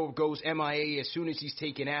 Bro goes MIA as soon as he's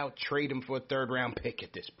taken out. Trade him for a third-round pick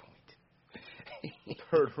at this point.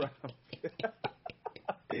 Third round.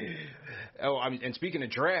 And speaking of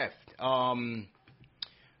draft,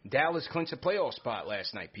 Dallas clinched a playoff spot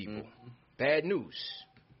last night, people. Bad news.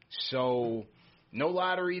 So, no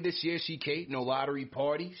lottery this year, CK. No lottery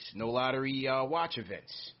parties. No lottery watch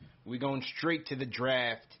events. We're going straight to the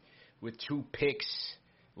draft with 2 picks,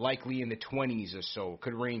 likely in the 20s or so.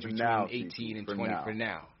 Could range between 18 and 20 for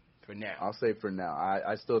now. I'll say for now.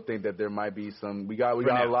 I still think that there might be some. We got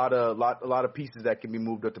a lot of pieces that can be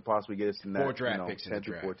moved up to possibly get us in that 4 draft picks in the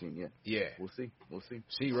draft. 14. Yeah. We'll see.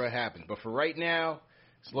 See what happens. But for right now,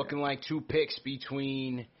 it's looking like 2 picks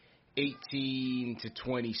between 18 to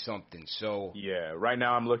 20 something. So yeah, right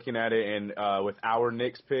now I'm looking at it, and with our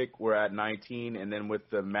Knicks pick, we're at 19, and then with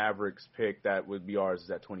the Mavericks pick, that would be ours,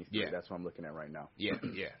 is at 23. Yeah. That's what I'm looking at right now. Yeah,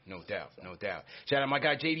 no doubt. Shout out my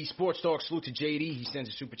guy JD Sports Talk. Salute to JD. He sends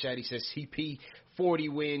a super chat. He says, CP 40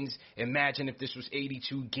 wins. Imagine if this was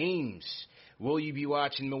 82 games. Will you be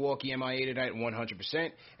watching Milwaukee MIA tonight?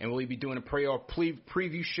 100%. And will you be doing a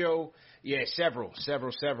preview show? Yeah, several,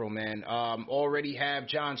 man. Already have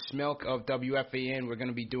John Smelk of WFAN. We're going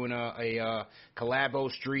to be doing a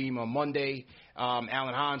collabo stream on Monday. Alan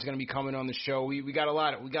Hahn's going to be coming on the show. We got a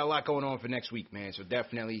lot going on for next week, man. So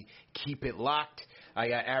definitely keep it locked. I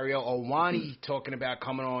got Ariel Owani talking about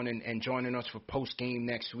coming on and joining us for post game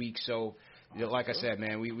next week. So, like I said,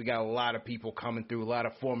 man, we got a lot of people coming through, a lot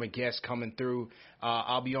of former guests coming through.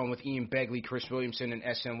 I'll be on with Ian Begley, Chris Williamson, and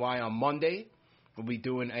SNY on Monday. We'll be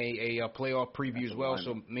doing a playoff preview as well,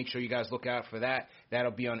 so make sure you guys look out for that.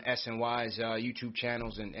 That'll be on SNY's YouTube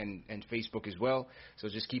channels and Facebook as well. So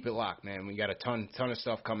just keep it locked, man. We got a ton of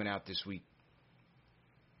stuff coming out this week.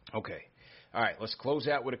 Okay. All right, let's close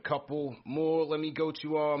out with a couple more. Let me go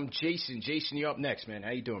to Jason. Jason, you're up next, man.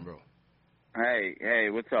 How you doing, bro? Hey,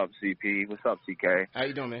 what's up, CP? What's up, CK? How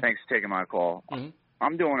you doing, man? Thanks for taking my call. Mm-hmm.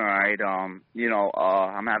 I'm doing all right. I'm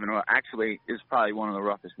having actually, it's probably one of the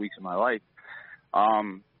roughest weeks of my life.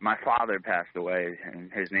 My father passed away,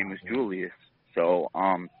 and his name was Julius. So,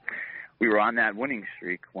 we were on that winning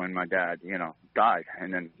streak when my dad, died.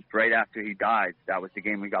 And then right after he died, that was the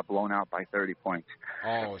game we got blown out by 30 points.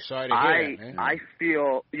 Oh, sorry to hear that, man. I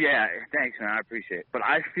feel, thanks, man. I appreciate it. But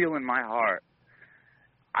I feel in my heart,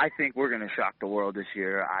 I think we're going to shock the world this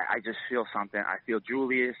year. I just feel something. I feel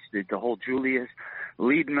Julius, the whole Julius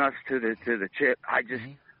leading us to the chip. I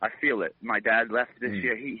feel it. My dad left this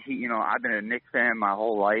year. He I've been a Knicks fan my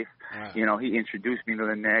whole life. Wow. He introduced me to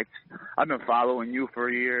the Knicks. I've been following you for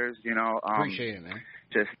years, Appreciate it, man.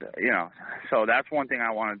 Just, so that's one thing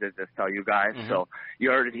I wanted to just tell you guys. Mm-hmm. So you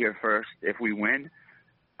heard it here first. If we win,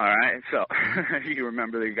 all right, so you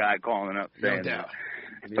remember the guy calling up saying no doubt.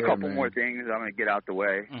 A couple more things I'm going to get out the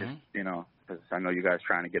way, just, because I know you guys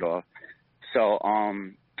trying to get off. So,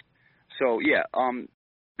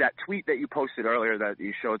 that tweet that you posted earlier that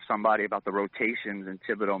you showed somebody about the rotations and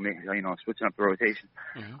Thibodeau, switching up the rotations.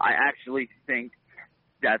 Mm-hmm. I actually think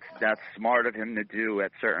that's smart of him to do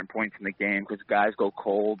at certain points in the game because guys go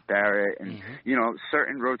cold, Barrett, and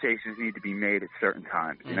certain rotations need to be made at certain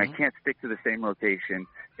times. Mm-hmm. And I can't stick to the same rotation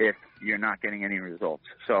if you're not getting any results.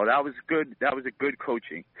 So that was good. That was a good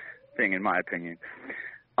coaching thing in my opinion.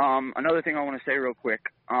 Another thing I want to say real quick.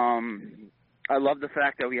 I love the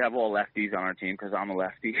fact that we have all lefties on our team because I'm a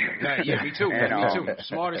lefty. Yeah, me too. Me too.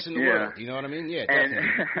 Smartest in the world. You know what I mean? Yeah,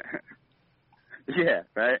 definitely. Yeah,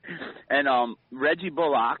 right. And Reggie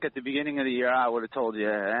Bullock, at the beginning of the year, I would have told you,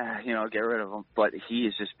 get rid of him. But he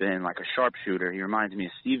has just been like a sharpshooter. He reminds me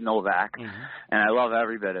of Steve Novak, and I love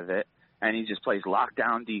every bit of it. And he just plays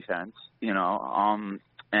lockdown defense,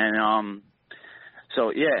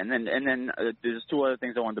 So yeah, and then there's 2 other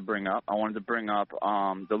things I wanted to bring up. I wanted to bring up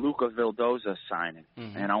the Luca Vildoza signing,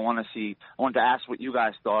 and I wanted to ask what you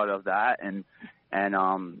guys thought of that, and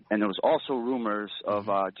there was also rumors of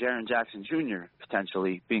Jaren Jackson Jr.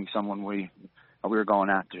 potentially being someone we were going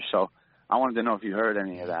after. So I wanted to know if you heard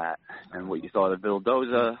any of that and what you thought of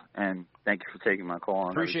Vildoza, and thank you for taking my call.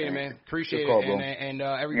 Appreciate it, man. Appreciate it. And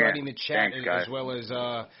everybody in the chat, as well as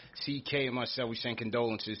CK and myself, we send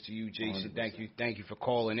condolences to you, Jason. 100%. Thank you for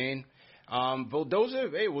calling in.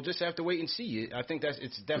 Vildoza, hey, we'll just have to wait and see. I think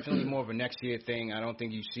it's definitely more of a next year thing. I don't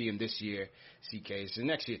think you see him this year, CK. It's a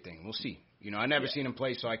next year thing. We'll see. I never seen him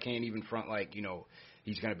play, so I can't even front like,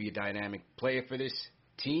 he's going to be a dynamic player for this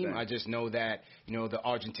team. Thanks. I just know that, the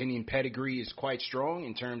Argentinian pedigree is quite strong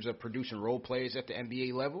in terms of producing role players at the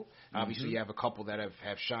NBA level. Obviously, you have a couple that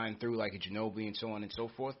have shined through, like a Ginobili and so on and so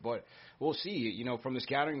forth. But we'll see. From the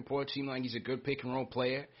scouting report, it seemed like he's a good pick-and-roll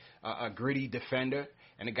player, a gritty defender,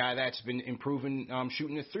 and a guy that's been improving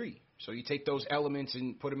shooting the three. So you take those elements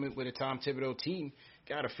and put him with a Tom Thibodeau team,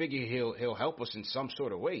 got to figure he'll help us in some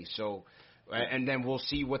sort of way. So, and then we'll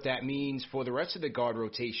see what that means for the rest of the guard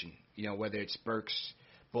rotation. Whether it's Burks,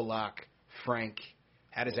 Bullock, Frank,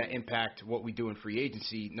 how does that impact what we do in free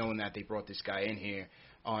agency, knowing that they brought this guy in here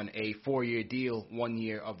on a 4-year deal, 1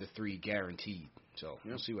 year of the 3 guaranteed. So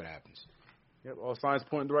we'll see what happens. Yep, all signs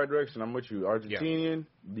point in the right direction. I'm with you. Argentinian,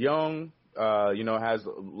 young. Has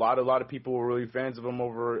a lot of people were really fans of him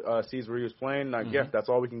over seasons where he was playing. Yeah, that's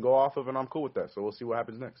all we can go off of, and I'm cool with that. So we'll see what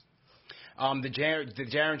happens next. The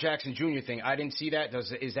Jaren Jackson Jr. thing, I didn't see that. Does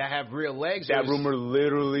that have real legs? That rumor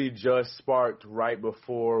literally just sparked right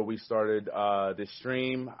before we started this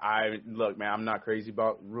stream. Look, man, I'm not crazy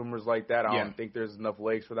about rumors like that. I don't think there's enough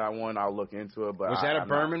legs for that one. I'll look into it. But was that a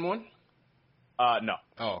Berman one? No.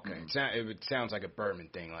 Oh, okay. It sounds like a Berman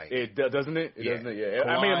thing. Like it doesn't it? Doesn't it?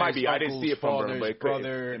 Yeah. I mean, it might be. I didn't see it from Berman, but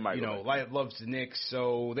brother, it might loves the Knicks,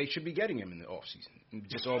 so they should be getting him in the offseason. It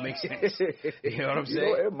just all makes sense. You know what I'm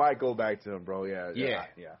saying? It might go back to him, bro. Yeah.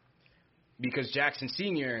 Because Jackson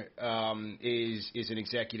Sr. Is an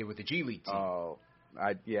executive with the G League team. Oh,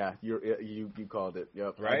 you called it.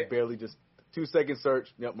 Yep. Right. I barely just 2-second search.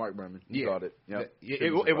 Yep. Mark Berman. You called it. Yep.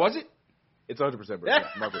 It was it? It's 100%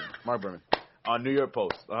 Berman. Mark Berman. On New York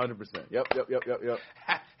Post, 100%. Yep.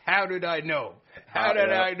 How did I know? How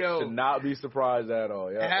did I know? Should not be surprised at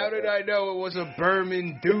all. How did I know it was a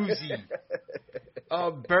Berman doozy?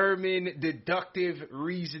 A Berman deductive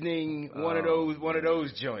reasoning, one of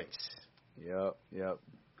those joints. Yep.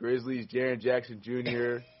 Grizzlies, Jaren Jackson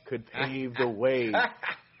Jr. could pave the way.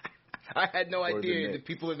 I had no idea. The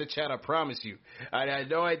people in the chat, I promise you, I had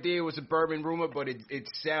no idea it was a Berman rumor, but it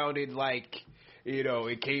sounded like.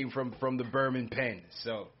 It came from the Berman pen.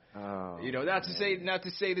 So, not to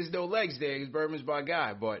say there's no legs there, because Berman's my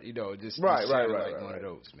guy, but just right, one of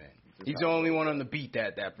those, man. He's the only one on the beat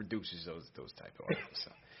that produces those type of artists.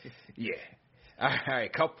 So, yeah. All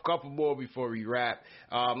right, couple more before we wrap.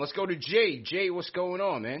 Let's go to Jay. Jay, what's going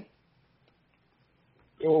on, man?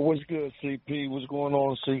 Yo, what's good, CP? What's going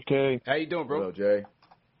on, CK? How you doing, bro? Hello, Jay.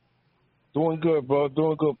 Doing good, bro.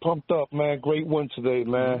 Doing good. Pumped up, man. Great win today,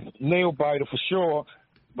 man. Nail biter for sure,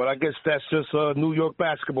 but I guess that's just New York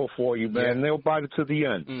basketball for you, man. Yeah. Nail biter to the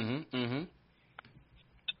end.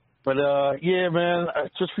 But, man,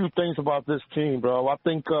 just a few things about this team, bro. I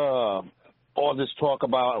think all this talk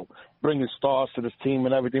about bringing stars to this team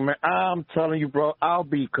and everything, man, I'm telling you, bro, I'll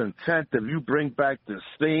be content if you bring back the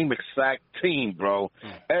same exact team, bro.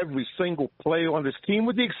 Every single player on this team,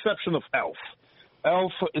 with the exception of Elf.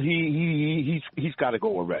 Elf, he's got to go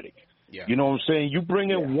already. Yeah. You know what I'm saying? You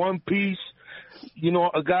bring in one piece,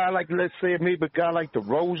 a guy like, let's say maybe a guy like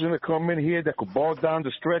DeRozan to come in here that could ball down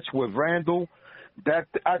the stretch with Randall. That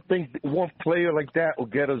I think one player like that will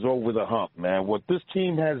get us over the hump, man. What this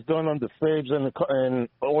team has done under Fabes and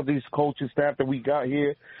all these coaching staff that we got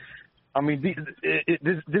here, I mean,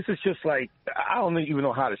 this is just like, I don't even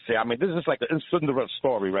know how to say. I mean, this is like a Cinderella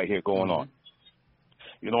story right here going on.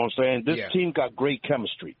 You know what I'm saying? This team got great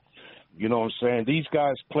chemistry. You know what I'm saying? These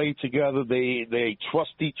guys play together. They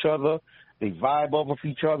trust each other. They vibe off of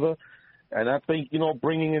each other. And I think,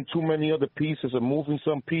 bringing in too many other pieces and moving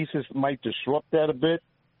some pieces might disrupt that a bit.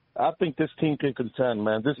 I think this team can contend,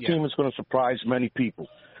 man. This team is going to surprise many people.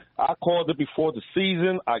 I called it before the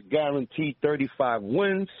season. I guaranteed 35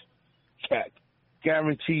 wins. Check.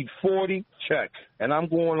 Guaranteed 40, check. And I'm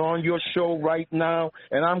going on your show right now,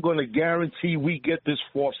 and I'm going to guarantee we get this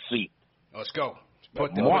 4th seat. Let's go.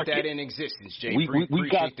 Put that in existence, Jay. We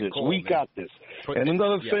got this. We got this. And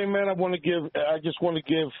another thing, man, I just want to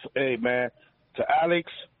give, hey, man, to Alex,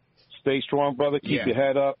 stay strong, brother. Keep your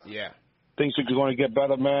head up. Yeah. Things are going to get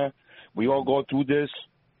better, man. We all go through this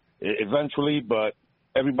eventually, but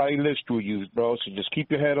everybody lives through you, bro. So just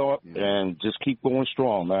keep your head up and just keep going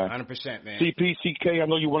strong, man. 100%, man. CPCK, I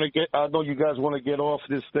know you guys want to get off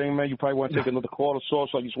this thing, man. You probably want to take another call or so.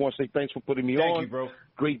 So I just want to say thanks for putting me on. Thank you, bro.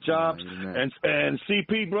 Great job. And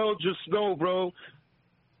CP, bro, just know, bro.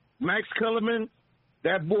 Max Kellerman,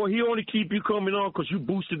 that boy, he only keep you coming on because you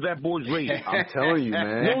boosted that boy's rating. I'm telling you,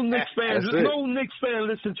 man. No Knicks fans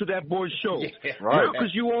listen to that boy's show. Yeah, right.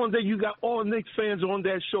 Because you on there, you got all Knicks fans on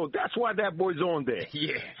that show. That's why that boy's on there.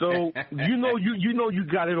 Yeah. So you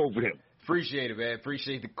got it over him. Appreciate it, man.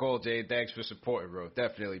 Appreciate the call, Jay. Thanks for supporting, bro.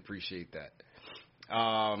 Definitely appreciate that.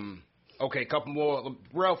 Okay, a couple more.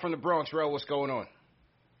 Rel from the Bronx. Rel, what's going on?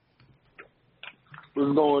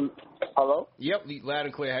 What's going? Hello? Yep, loud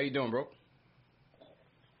and clear. How you doing, bro?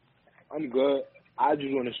 I'm good. I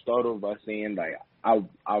just want to start off by saying, like,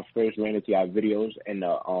 I first ran into our videos and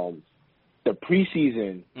the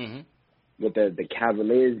preseason with the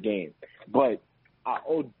Cavaliers game, but I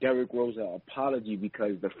owe Derrick Rose an apology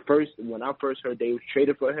because when I first heard they was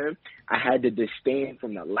traded for him, I had the disdain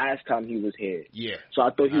from the last time he was here. Yeah. So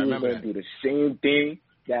I thought he was going to do the same thing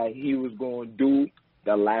that he was going to do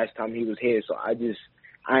the last time he was here. So I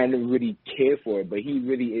didn't really care for it, but he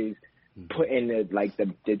really is putting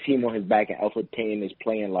the team on his back, and Elfrid Payton is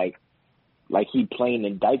playing like he playing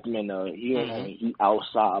in Dykeman or he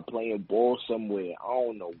outside playing ball somewhere. I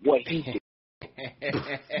don't know what he did.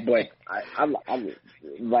 But I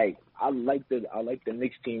like the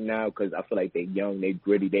Knicks team now because I feel like they're young, they're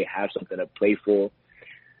gritty, they have something to play for.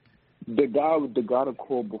 The guy that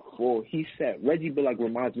called before, he said Reggie Bullock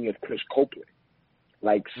reminds me of Chris Copeland.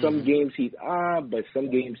 Like some games he's on, but some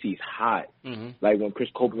games he's hot. Like when Chris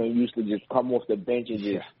Copeland used to just come off the bench and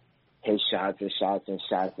just hit shots and shots and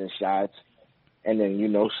shots and shots. And then,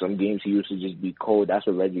 some games he used to just be cold. That's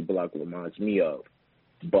what Reggie Bullock reminds me of.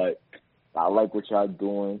 But I like what y'all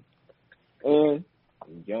doing. And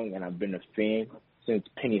I'm young and I've been a fan since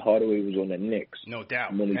Penny Hardaway was on the Knicks. No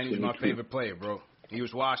doubt. Penny's my favorite player, bro. He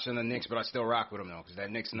was watching the Knicks, but I still rock with him, though, because that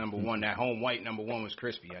Knicks number one, that home white number one was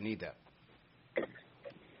crispy. I need that.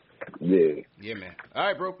 Yeah. Yeah, man. All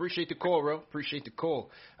right, bro. Appreciate the call, bro. Appreciate the call.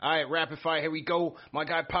 All right, rapid fire. Here we go. My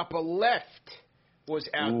guy Papa Left was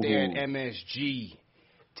out there at MSG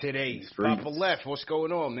today. Papa Left, what's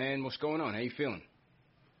going on, man? What's going on? How you feeling?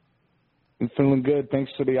 I'm feeling good.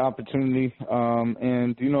 Thanks for the opportunity.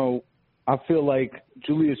 And, I feel like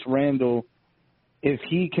Julius Randle, if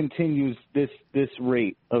he continues this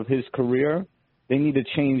rate of his career, they need to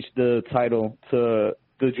change the title to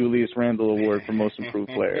the Julius Randle Award for Most Improved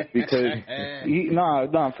Player. Because,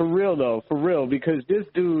 for real, though. For real. Because this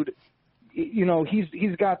dude,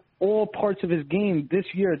 he's got all parts of his game this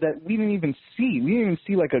year that we didn't even see. We didn't even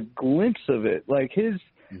see, like, a glimpse of it. Like, his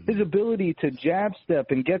ability to jab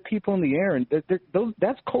step and get people in the air, and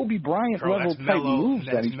that's Kobe Bryant level type moves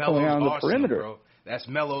that he's pulling out on the perimeter. Bro. That's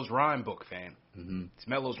Melo's rhyme book, fam. It's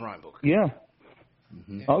Melo's rhyme book. Yeah.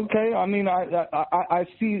 Okay. I mean, I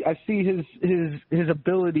see his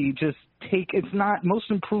ability just it's not Most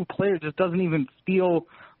Improved Player just doesn't even feel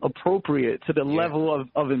appropriate to the level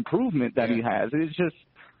of improvement that he has. It's just.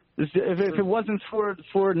 If it wasn't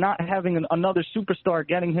for not having another superstar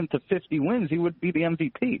getting him to 50 wins, he would be the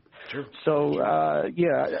MVP. True. So,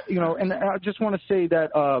 and I just want to say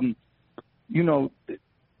that,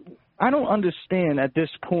 I don't understand at this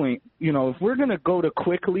point, if we're going to go to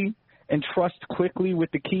Quickly and trust Quickly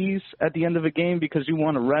with the keys at the end of a game because you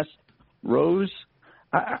want to rest Rose,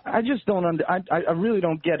 I just don't I really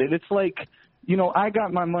don't get it. It's like, I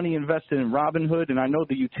got my money invested in Robinhood, and I know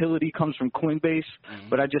the utility comes from Coinbase,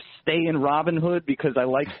 but I just stay in Robinhood because I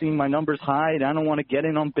like seeing my numbers high, and I don't want to get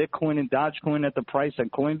in on Bitcoin and Dogecoin at the price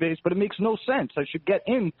at Coinbase, but it makes no sense. I should get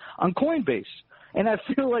in on Coinbase. And I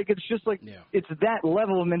feel like it's just like it's that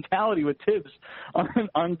level of mentality with Tibbs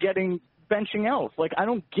on getting benching Elf. Like, I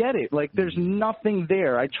don't get it. Like, there's nothing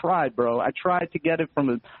there. I tried, bro. I tried to get it from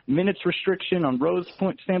a minutes restriction on Rose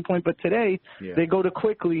standpoint, but today they go to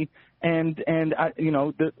Quickly, and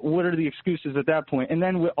what are the excuses at that point? And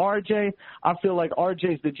then with RJ, I feel like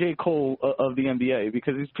RJ's the J. Cole of the NBA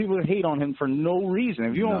because these people hate on him for no reason.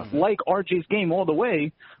 If you don't like RJ's game all the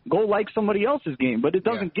way, go like somebody else's game. But it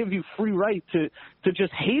doesn't give you free right to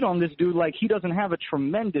just hate on this dude like he doesn't have a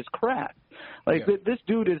tremendous craft. Like, this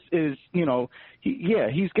dude is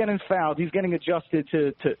he's getting fouled. He's getting adjusted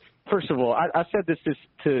to first of all, I said this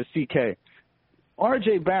to CK.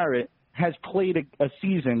 RJ Barrett has played a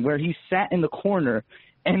season where he sat in the corner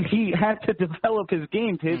and he had to develop his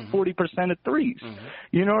game to hit 40% of threes.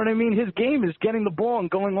 You know what I mean? His game is getting the ball and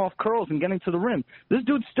going off curls and getting to the rim. This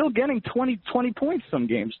dude's still getting 20 points some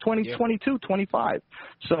games, 22, 25.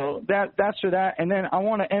 So that's for that. And then I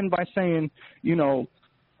want to end by saying,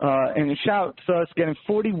 and shout to us getting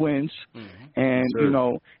 40 wins.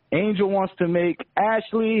 And, Angel wants to make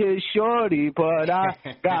Ashley his shorty, but I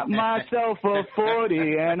got myself a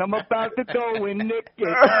 40, and I'm about to go and nick it.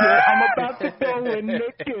 Yeah, I'm about to go and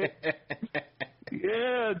nick it.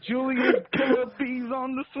 Yeah, Julius Killer Bees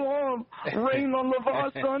on the swarm. Rain on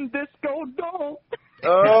LeVar's son, Disco Dome.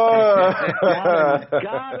 Got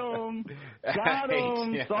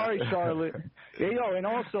him. Sorry, Charlotte. Yeah, and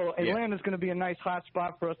also Atlanta's going to be a nice hot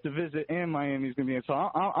spot for us to visit, and Miami's going to be in. So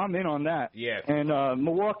I'm in on that. Yeah. And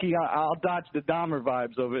Milwaukee, I'll dodge the Dahmer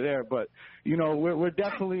vibes over there, but we're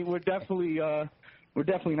definitely We're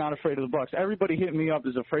definitely not afraid of the Bucks. Everybody hitting me up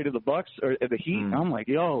is afraid of the Bucks or the Heat. I'm like,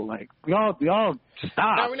 y'all stop.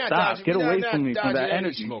 No, we're not stop. dodging. Get We're away not from me from that dodging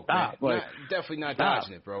energy. Smoke, stop. Man. Like, Definitely not stop.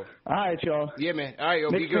 dodging it, bro. All right, y'all. Yeah, man. All right, yo,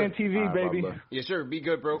 Knicks be good. Fan TV, baby. Yes, sir. Be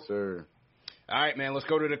good, bro. Yes, sir. All right, man. Let's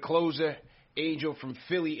go to the closer, Angel from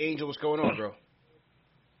Philly. Angel, what's going on, bro?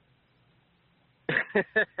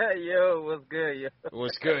 Yo, what's good, yo?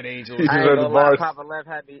 What's good, Angel? I ain't gonna lie, Papa Left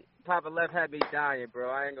had me dying, bro.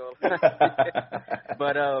 I ain't gonna lie.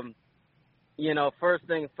 But you know, first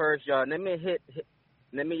thing first, y'all. Let me hit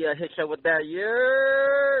y'all with that.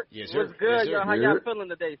 Yes, sir. What's good, yes, sir. y'all? How y'all feeling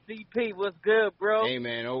today? CP, what's good, bro? Hey,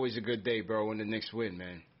 man, always a good day, bro. When the Knicks win,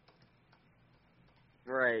 man.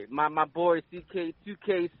 Right, my boy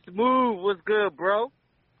CK2K Smooth, what's good, bro?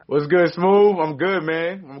 What's good, Smooth? I'm good,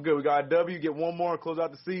 man. I'm good. We got a W. Get one more and close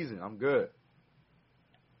out the season. I'm good.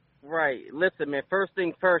 Right. Listen, man, first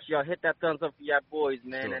thing first, y'all hit that thumbs up for y'all boys,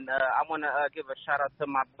 man. Sure. And I want to give a shout-out to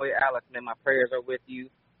my boy Alex, man. My prayers are with you.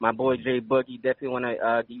 My boy Jay Boogie, definitely want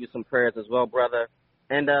to give you some prayers as well, brother.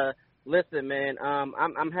 And listen, man,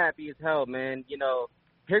 I'm happy as hell, man. You know,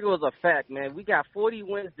 here goes a fact, man. We got 40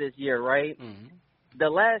 wins this year, right? Mm-hmm. The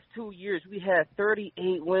last 2 years, we had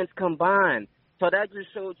 38 wins combined. So that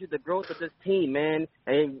just shows you the growth of this team, man.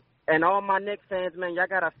 And all my Knicks fans, man, y'all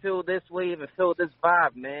gotta feel this wave and feel this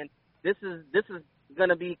vibe, man. This is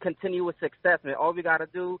gonna be continuous success, man. All we gotta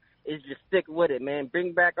do is just stick with it, man.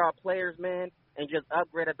 Bring back our players, man, and just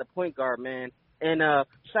upgrade at the point guard, man. And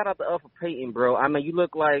shout out to Alpha Payton, bro. I mean, you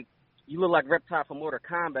look like Reptile from Mortal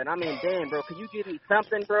Kombat. I mean, damn, bro, can you give me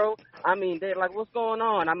something, bro? I mean, like, what's going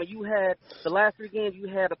on? I mean, you had the last 3 games, you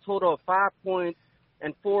had a total of 5 points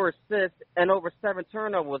and 4 assists and over 7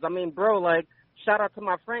 turnovers. I mean, bro, like, shout out to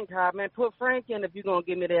my Frank Cobb, man. Put Frank in if you're gonna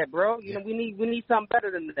give me that, bro. You know, we need something better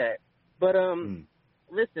than that. But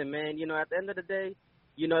listen, man, you know, at the end of the day,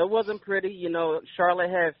 you know, it wasn't pretty. You know, Charlotte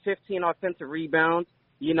had 15 offensive rebounds.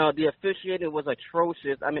 You know, the officiating was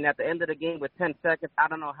atrocious. I mean, at the end of the game with 10 seconds, I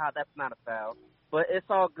don't know how that's not a foul. But it's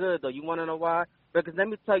all good, though. You want to know why? Because let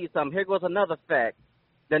me tell you something. Here goes another fact.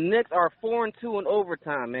 The Knicks are 4-2 in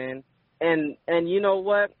overtime, man. And you know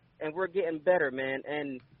what? And we're getting better, man.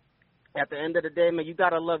 And at the end of the day, man, you got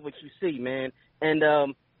to love what you see, man. And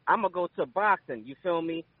I'm going to go to boxing, you feel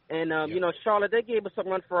me? And, you know, Charlotte, they gave us a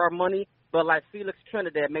run for our money. But like Felix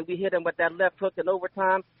Trinidad, man, we hit him with that left hook in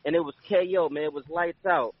overtime, and it was KO, man. It was lights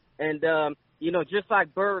out. And, you know, just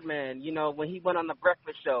like Birdman, you know, when he went on the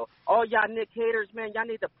Breakfast Show, all y'all Knick haters, man, y'all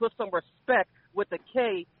need to put some respect with the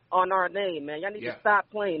K on our name, man. Y'all need to stop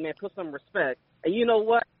playing, man. Put some respect. And you know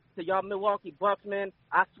what? To y'all Milwaukee Bucks, man,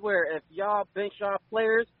 I swear, if y'all bench y'all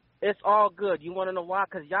players, it's all good. You want to know why?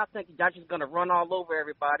 Because y'all think y'all just going to run all over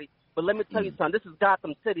everybody. But let me tell you something. This is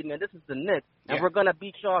Gotham City, man. This is the Knicks, and we're going to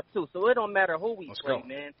beat y'all, too. So it don't matter who we play,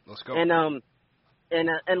 man. Let's go.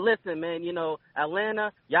 And listen, man, you know,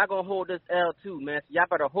 Atlanta, y'all going to hold this L, too, man. So y'all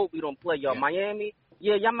better hope we don't play y'all. Miami,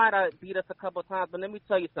 y'all might have beat us a couple times, but let me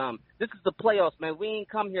tell you something. This is the playoffs, man. We ain't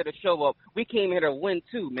come here to show up. We came here to win,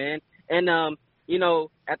 too, man. And, you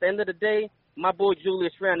know, at the end of the day, my boy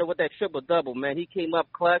Julius Randle with that triple-double, man. He came up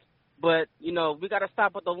clutch. But, you know, we got to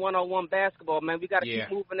stop with the one-on-one basketball, man. We got to keep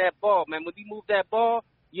moving that ball, man. When we move that ball,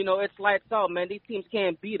 you know, it's lights out, man. These teams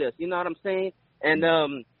can't beat us. You know what I'm saying? And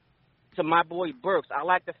to my boy Burks, I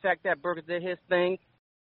like the fact that Burks did his thing,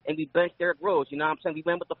 and we benched Derrick Rose. You know what I'm saying? We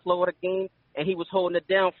went with the flow of the game, and he was holding it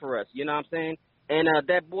down for us. You know what I'm saying? And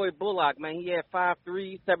that boy Bullock, man, he had 5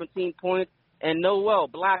 threes, 17 points. And Noel,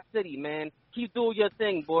 Block City, man, keep doing your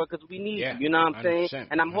thing, boy, because we need you. You know what I'm saying?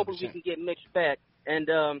 And I'm hoping we can get mixed back. And,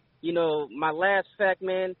 you know, my last fact,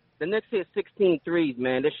 man, the Knicks hit 16 threes,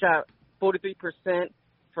 man. They shot 43%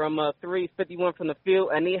 from 3, 51 from the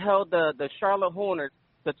field, and they held the Charlotte Hornets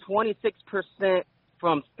to 26%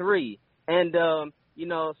 from 3. And, you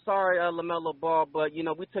know, sorry, LaMelo Ball, but, you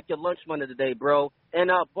know, we took your lunch money today, bro.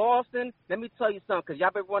 And Boston, let me tell you something, because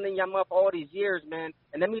y'all been running y'all up all these years, man.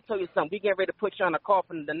 And let me tell you something, we getting ready to put you on the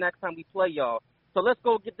coffin the next time we play y'all. So let's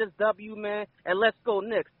go get this W, man, and let's go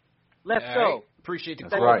Knicks. Let's go. Right. Appreciate the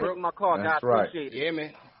call, bro. My call, That's guys. right. Appreciate it. Yeah,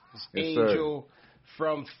 man. Angel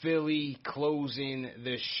from Philly closing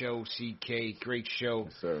the show, CK. Great show.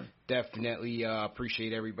 Yes, sir. Definitely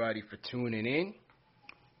appreciate everybody for tuning in.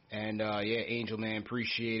 And, yeah, Angel, man,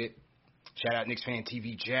 appreciate it. Shout out Knicks Fan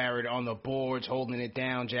TV, Jared on the boards, holding it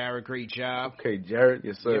down. Jared, great job. Okay, Jared.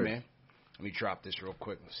 Yes, sir. Yeah, man. Let me drop this real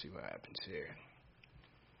quick. Let's see what happens here.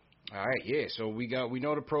 All right, yeah. So we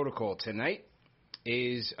know the protocol. Tonight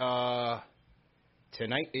is going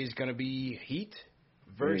to be Heat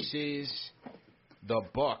versus the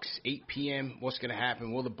Bucks. 8 p.m. What's going to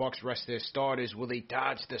happen? Will the Bucks rest their starters? Will they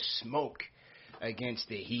dodge the smoke? against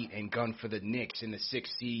the Heat and gun for the Knicks in the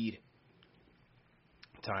 6th seed.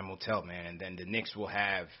 Time will tell, man. And then the Knicks will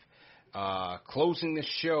have closing the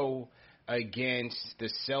show against the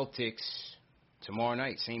Celtics tomorrow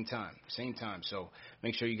night, same time. So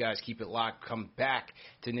make sure you guys keep it locked. Come back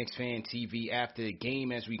to Knicks Fan TV after the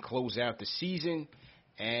game as we close out the season.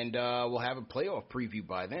 And we'll have a playoff preview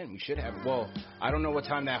by then. We should have it. Well, I don't know what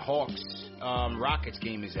time that Hawks-Rockets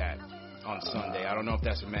game is at on Sunday. I don't know if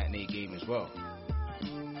that's a matinee game as well.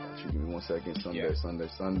 Give me 1 second.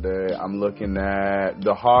 Sunday. I'm looking at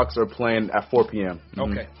the Hawks are playing at 4 p.m.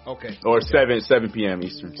 Okay. Or 7 p.m.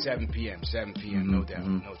 Eastern. 7 p.m. Mm-hmm.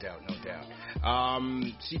 No doubt.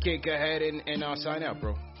 CK, go ahead and sign out,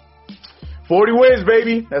 bro. 40 wins,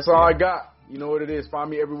 baby. That's all I got. You know what it is. Find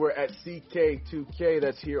me everywhere at CK2K.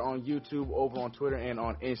 That's here on YouTube, over on Twitter, and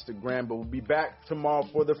on Instagram. But we'll be back tomorrow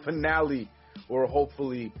for the finale, or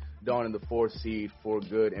hopefully dawn in the 4th seed for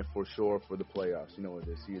good and for sure for the playoffs. You know what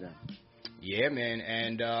it is. See you then. Yeah, man.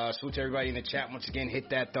 And salute to everybody in the chat. Once again, hit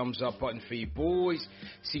that thumbs up button for you boys.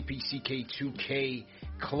 CPCK2K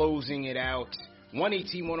closing it out.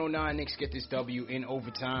 118-109. Knicks get this W in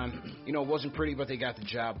overtime. You know, it wasn't pretty, but they got the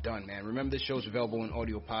job done, man. Remember, this show's available in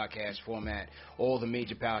audio podcast format. All the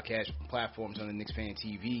major podcast platforms on the Knicks Fan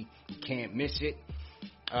TV. You can't miss it.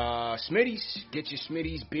 Smitty's, get your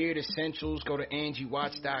Smitty's Beard Essentials. Go to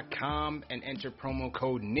AngieWatts.com and enter promo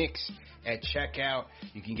code Knicks at checkout.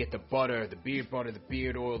 You can get the butter, the beard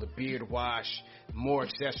oil, the beard wash, more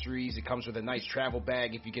accessories. It comes with a nice travel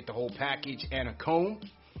bag if you get the whole package, and a comb.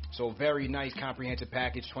 So very nice, comprehensive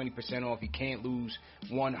package, 20% off. You can't lose,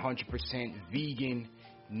 100% vegan,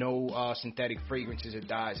 no synthetic fragrances or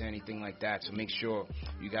dyes or anything like that. So make sure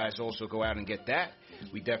you guys also go out and get that.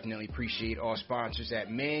 We definitely appreciate our sponsors at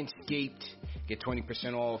Manscaped. Get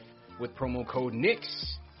 20% off with promo code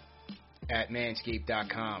Knicks at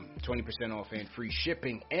manscaped.com. 20% off and free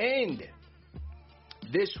shipping. And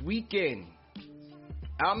this weekend,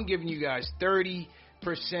 I'm giving you guys 30%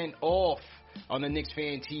 off on the Knicks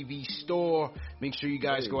Fan TV store. Make sure you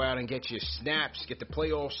guys go out and get your snaps, get the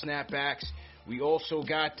playoff snapbacks. We also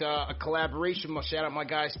got a collaboration. Shout out my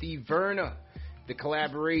guy Steve Verna. The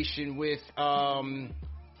collaboration with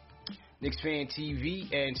Knicks Fan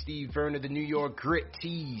TV and Steve Verna, the New York Grit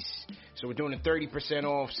tees. So we're doing a 30%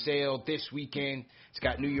 off sale this weekend. It's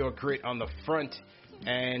got New York Grit on the front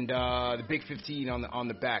and the Big 15 on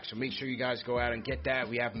the back. So make sure you guys go out and get that.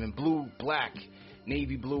 We have them in blue, black,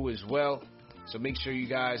 navy blue as well. So make sure you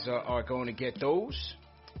guys are going to get those.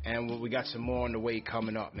 And we got some more on the way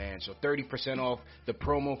coming up, man. So 30% off. The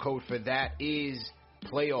promo code for that is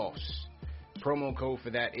playoffs. Promo code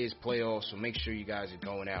for that is playoffs. So make sure you guys are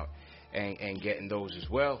going out and getting those as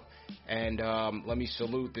well. And let me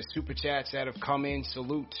salute the super chats that have come in.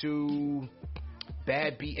 Salute to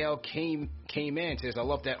Bad BL came in. Says, I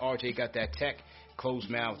love that RJ got that tech. Closed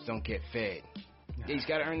mouths don't get fed. Yeah, he's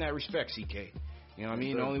got to earn that respect, CK. You know what I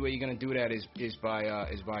mean? The only way you're going to do that is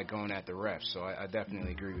by going at the refs. So I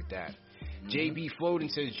definitely agree with that. Mm-hmm. JB Floating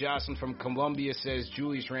says, Jocelyn from Columbia says,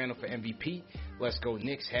 Julius Randle for MVP. Let's go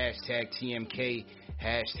Knicks. Hashtag TMK.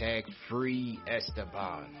 Hashtag free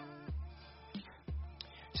Esteban.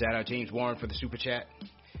 Shout out James Warren for the super chat.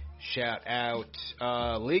 Shout out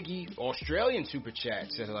Liggy, Australian super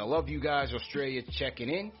chat. Says, I love you guys. Australia checking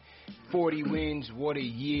in. 40 wins. What a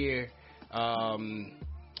year.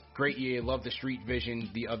 Great year. Love the street vision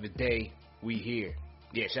the other day. We here.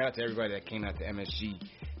 Yeah, shout out to everybody that came out to MSG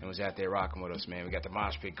and was out there rocking with us, man. We got the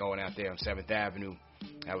mosh pit going out there on 7th Avenue.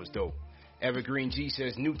 That was dope. Evergreen G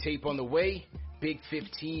says, new tape on the way. Big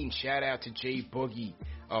 15. Shout out to Jay Boogie.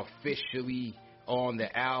 Officially on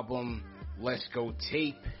the album. Let's Go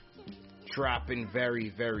Tape. Dropping very,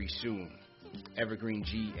 very soon. Evergreen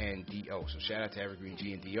G and D.O. So shout out to Evergreen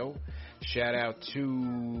G and D.O. Shout out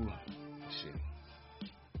to... Let's see.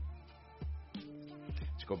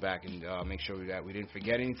 Go back and make sure we didn't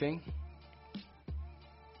forget anything.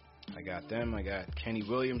 I got them. I got Kenny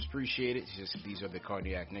Williams. Appreciate it. He says these are the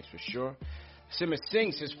Cardiac Knicks for sure. Simmer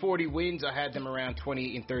Singh says 40 wins. I had them around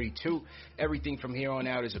 28 and 32. Everything from here on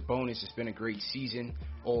out is a bonus. It's been a great season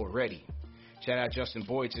already. Shout out Justin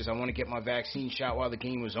Boyd says, I want to get my vaccine shot while the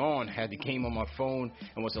game was on. Had the game on my phone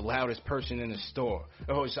and was the loudest person in the store.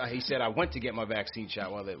 Oh, he said, I went to get my vaccine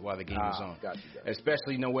shot while the game was on. Got you.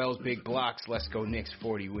 Especially Noel's big blocks. Let's go Knicks,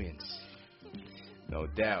 40 wins. No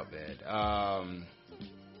doubt, man.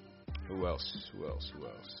 Who else?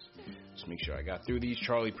 Let's make sure I got through these.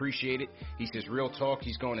 Charlie, appreciate it. He says, real talk,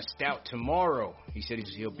 he's going to Stout tomorrow. He said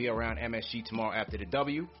he'll be around MSG tomorrow after the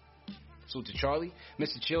W. Salute to Charlie.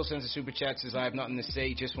 Mr. Chill sends a super chat, says, I have nothing to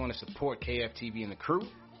say. Just want to support KFTV and the crew.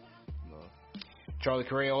 Charlie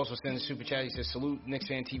Correa also sends a super chat. He says, salute, Knicks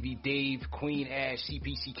Fan TV, Dave, Queen, Ash,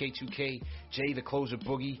 CPCK2K, Jay, the closer,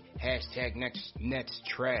 Boogie, hashtag Nets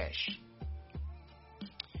trash.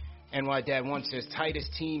 NY Dad 1 says,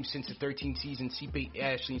 tightest team since the 13th season. CP,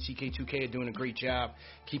 Ashley, and CK2K are doing a great job.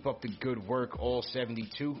 Keep up the good work, all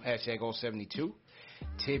 72. Hashtag all 72.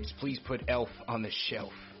 Tibbs, please put Elf on the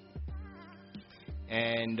shelf.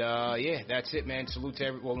 And, yeah, that's it, man. Salute to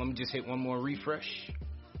everyone. Well, let me just hit one more refresh.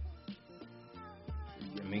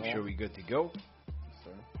 Make sure we're good to go.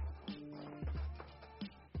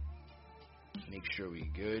 Make sure we're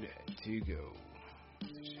good to go.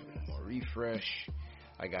 Just one more refresh.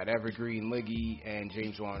 I got Evergreen, Liggy, and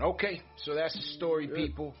James Warren. Okay, so that's the story,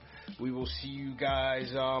 people. We will see you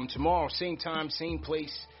guys tomorrow, same time, same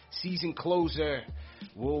place. Season closer.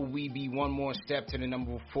 Will we be one more step to the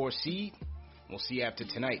number 4 seed? We'll see after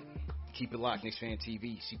tonight. Keep it locked, Knicks Fan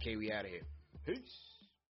TV. CK, we out of here. Peace.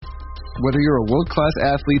 Whether you're a world-class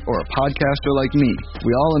athlete or a podcaster like me,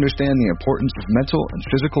 we all understand the importance of mental and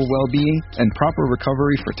physical well-being and proper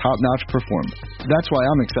recovery for top-notch performance. That's why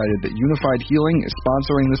I'm excited that Unified Healing is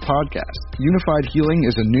sponsoring this podcast. Unified Healing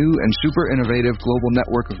is a new and super innovative global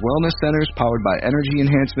network of wellness centers powered by Energy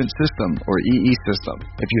Enhancement System, or EE System.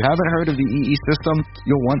 If you haven't heard of the EE System,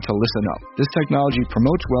 you'll want to listen up. This technology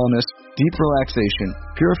promotes wellness, deep relaxation,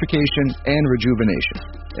 purification, and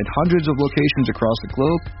rejuvenation. In hundreds of locations across the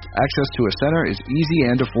globe, access to a center is easy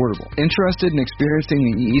and affordable. Interested in experiencing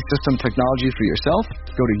the EE System technology for yourself?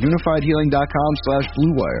 Go to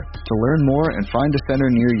unifiedhealing.com/bluewire to learn more and find a center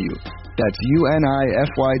near you. That's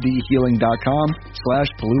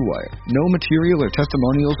UNIFYDhealing.com/bluewire. No material or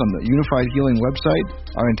testimonials on the Unified Healing website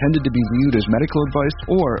are intended to be viewed as medical advice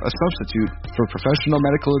or a substitute for professional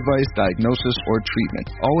medical advice, diagnosis, or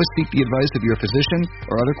treatment. Always seek the advice of your physician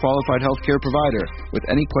or other qualified healthcare provider with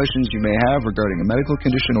any questions you may have regarding a medical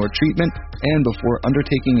condition or treatment and before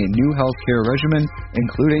undertaking a new healthcare regimen,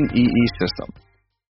 including EE System.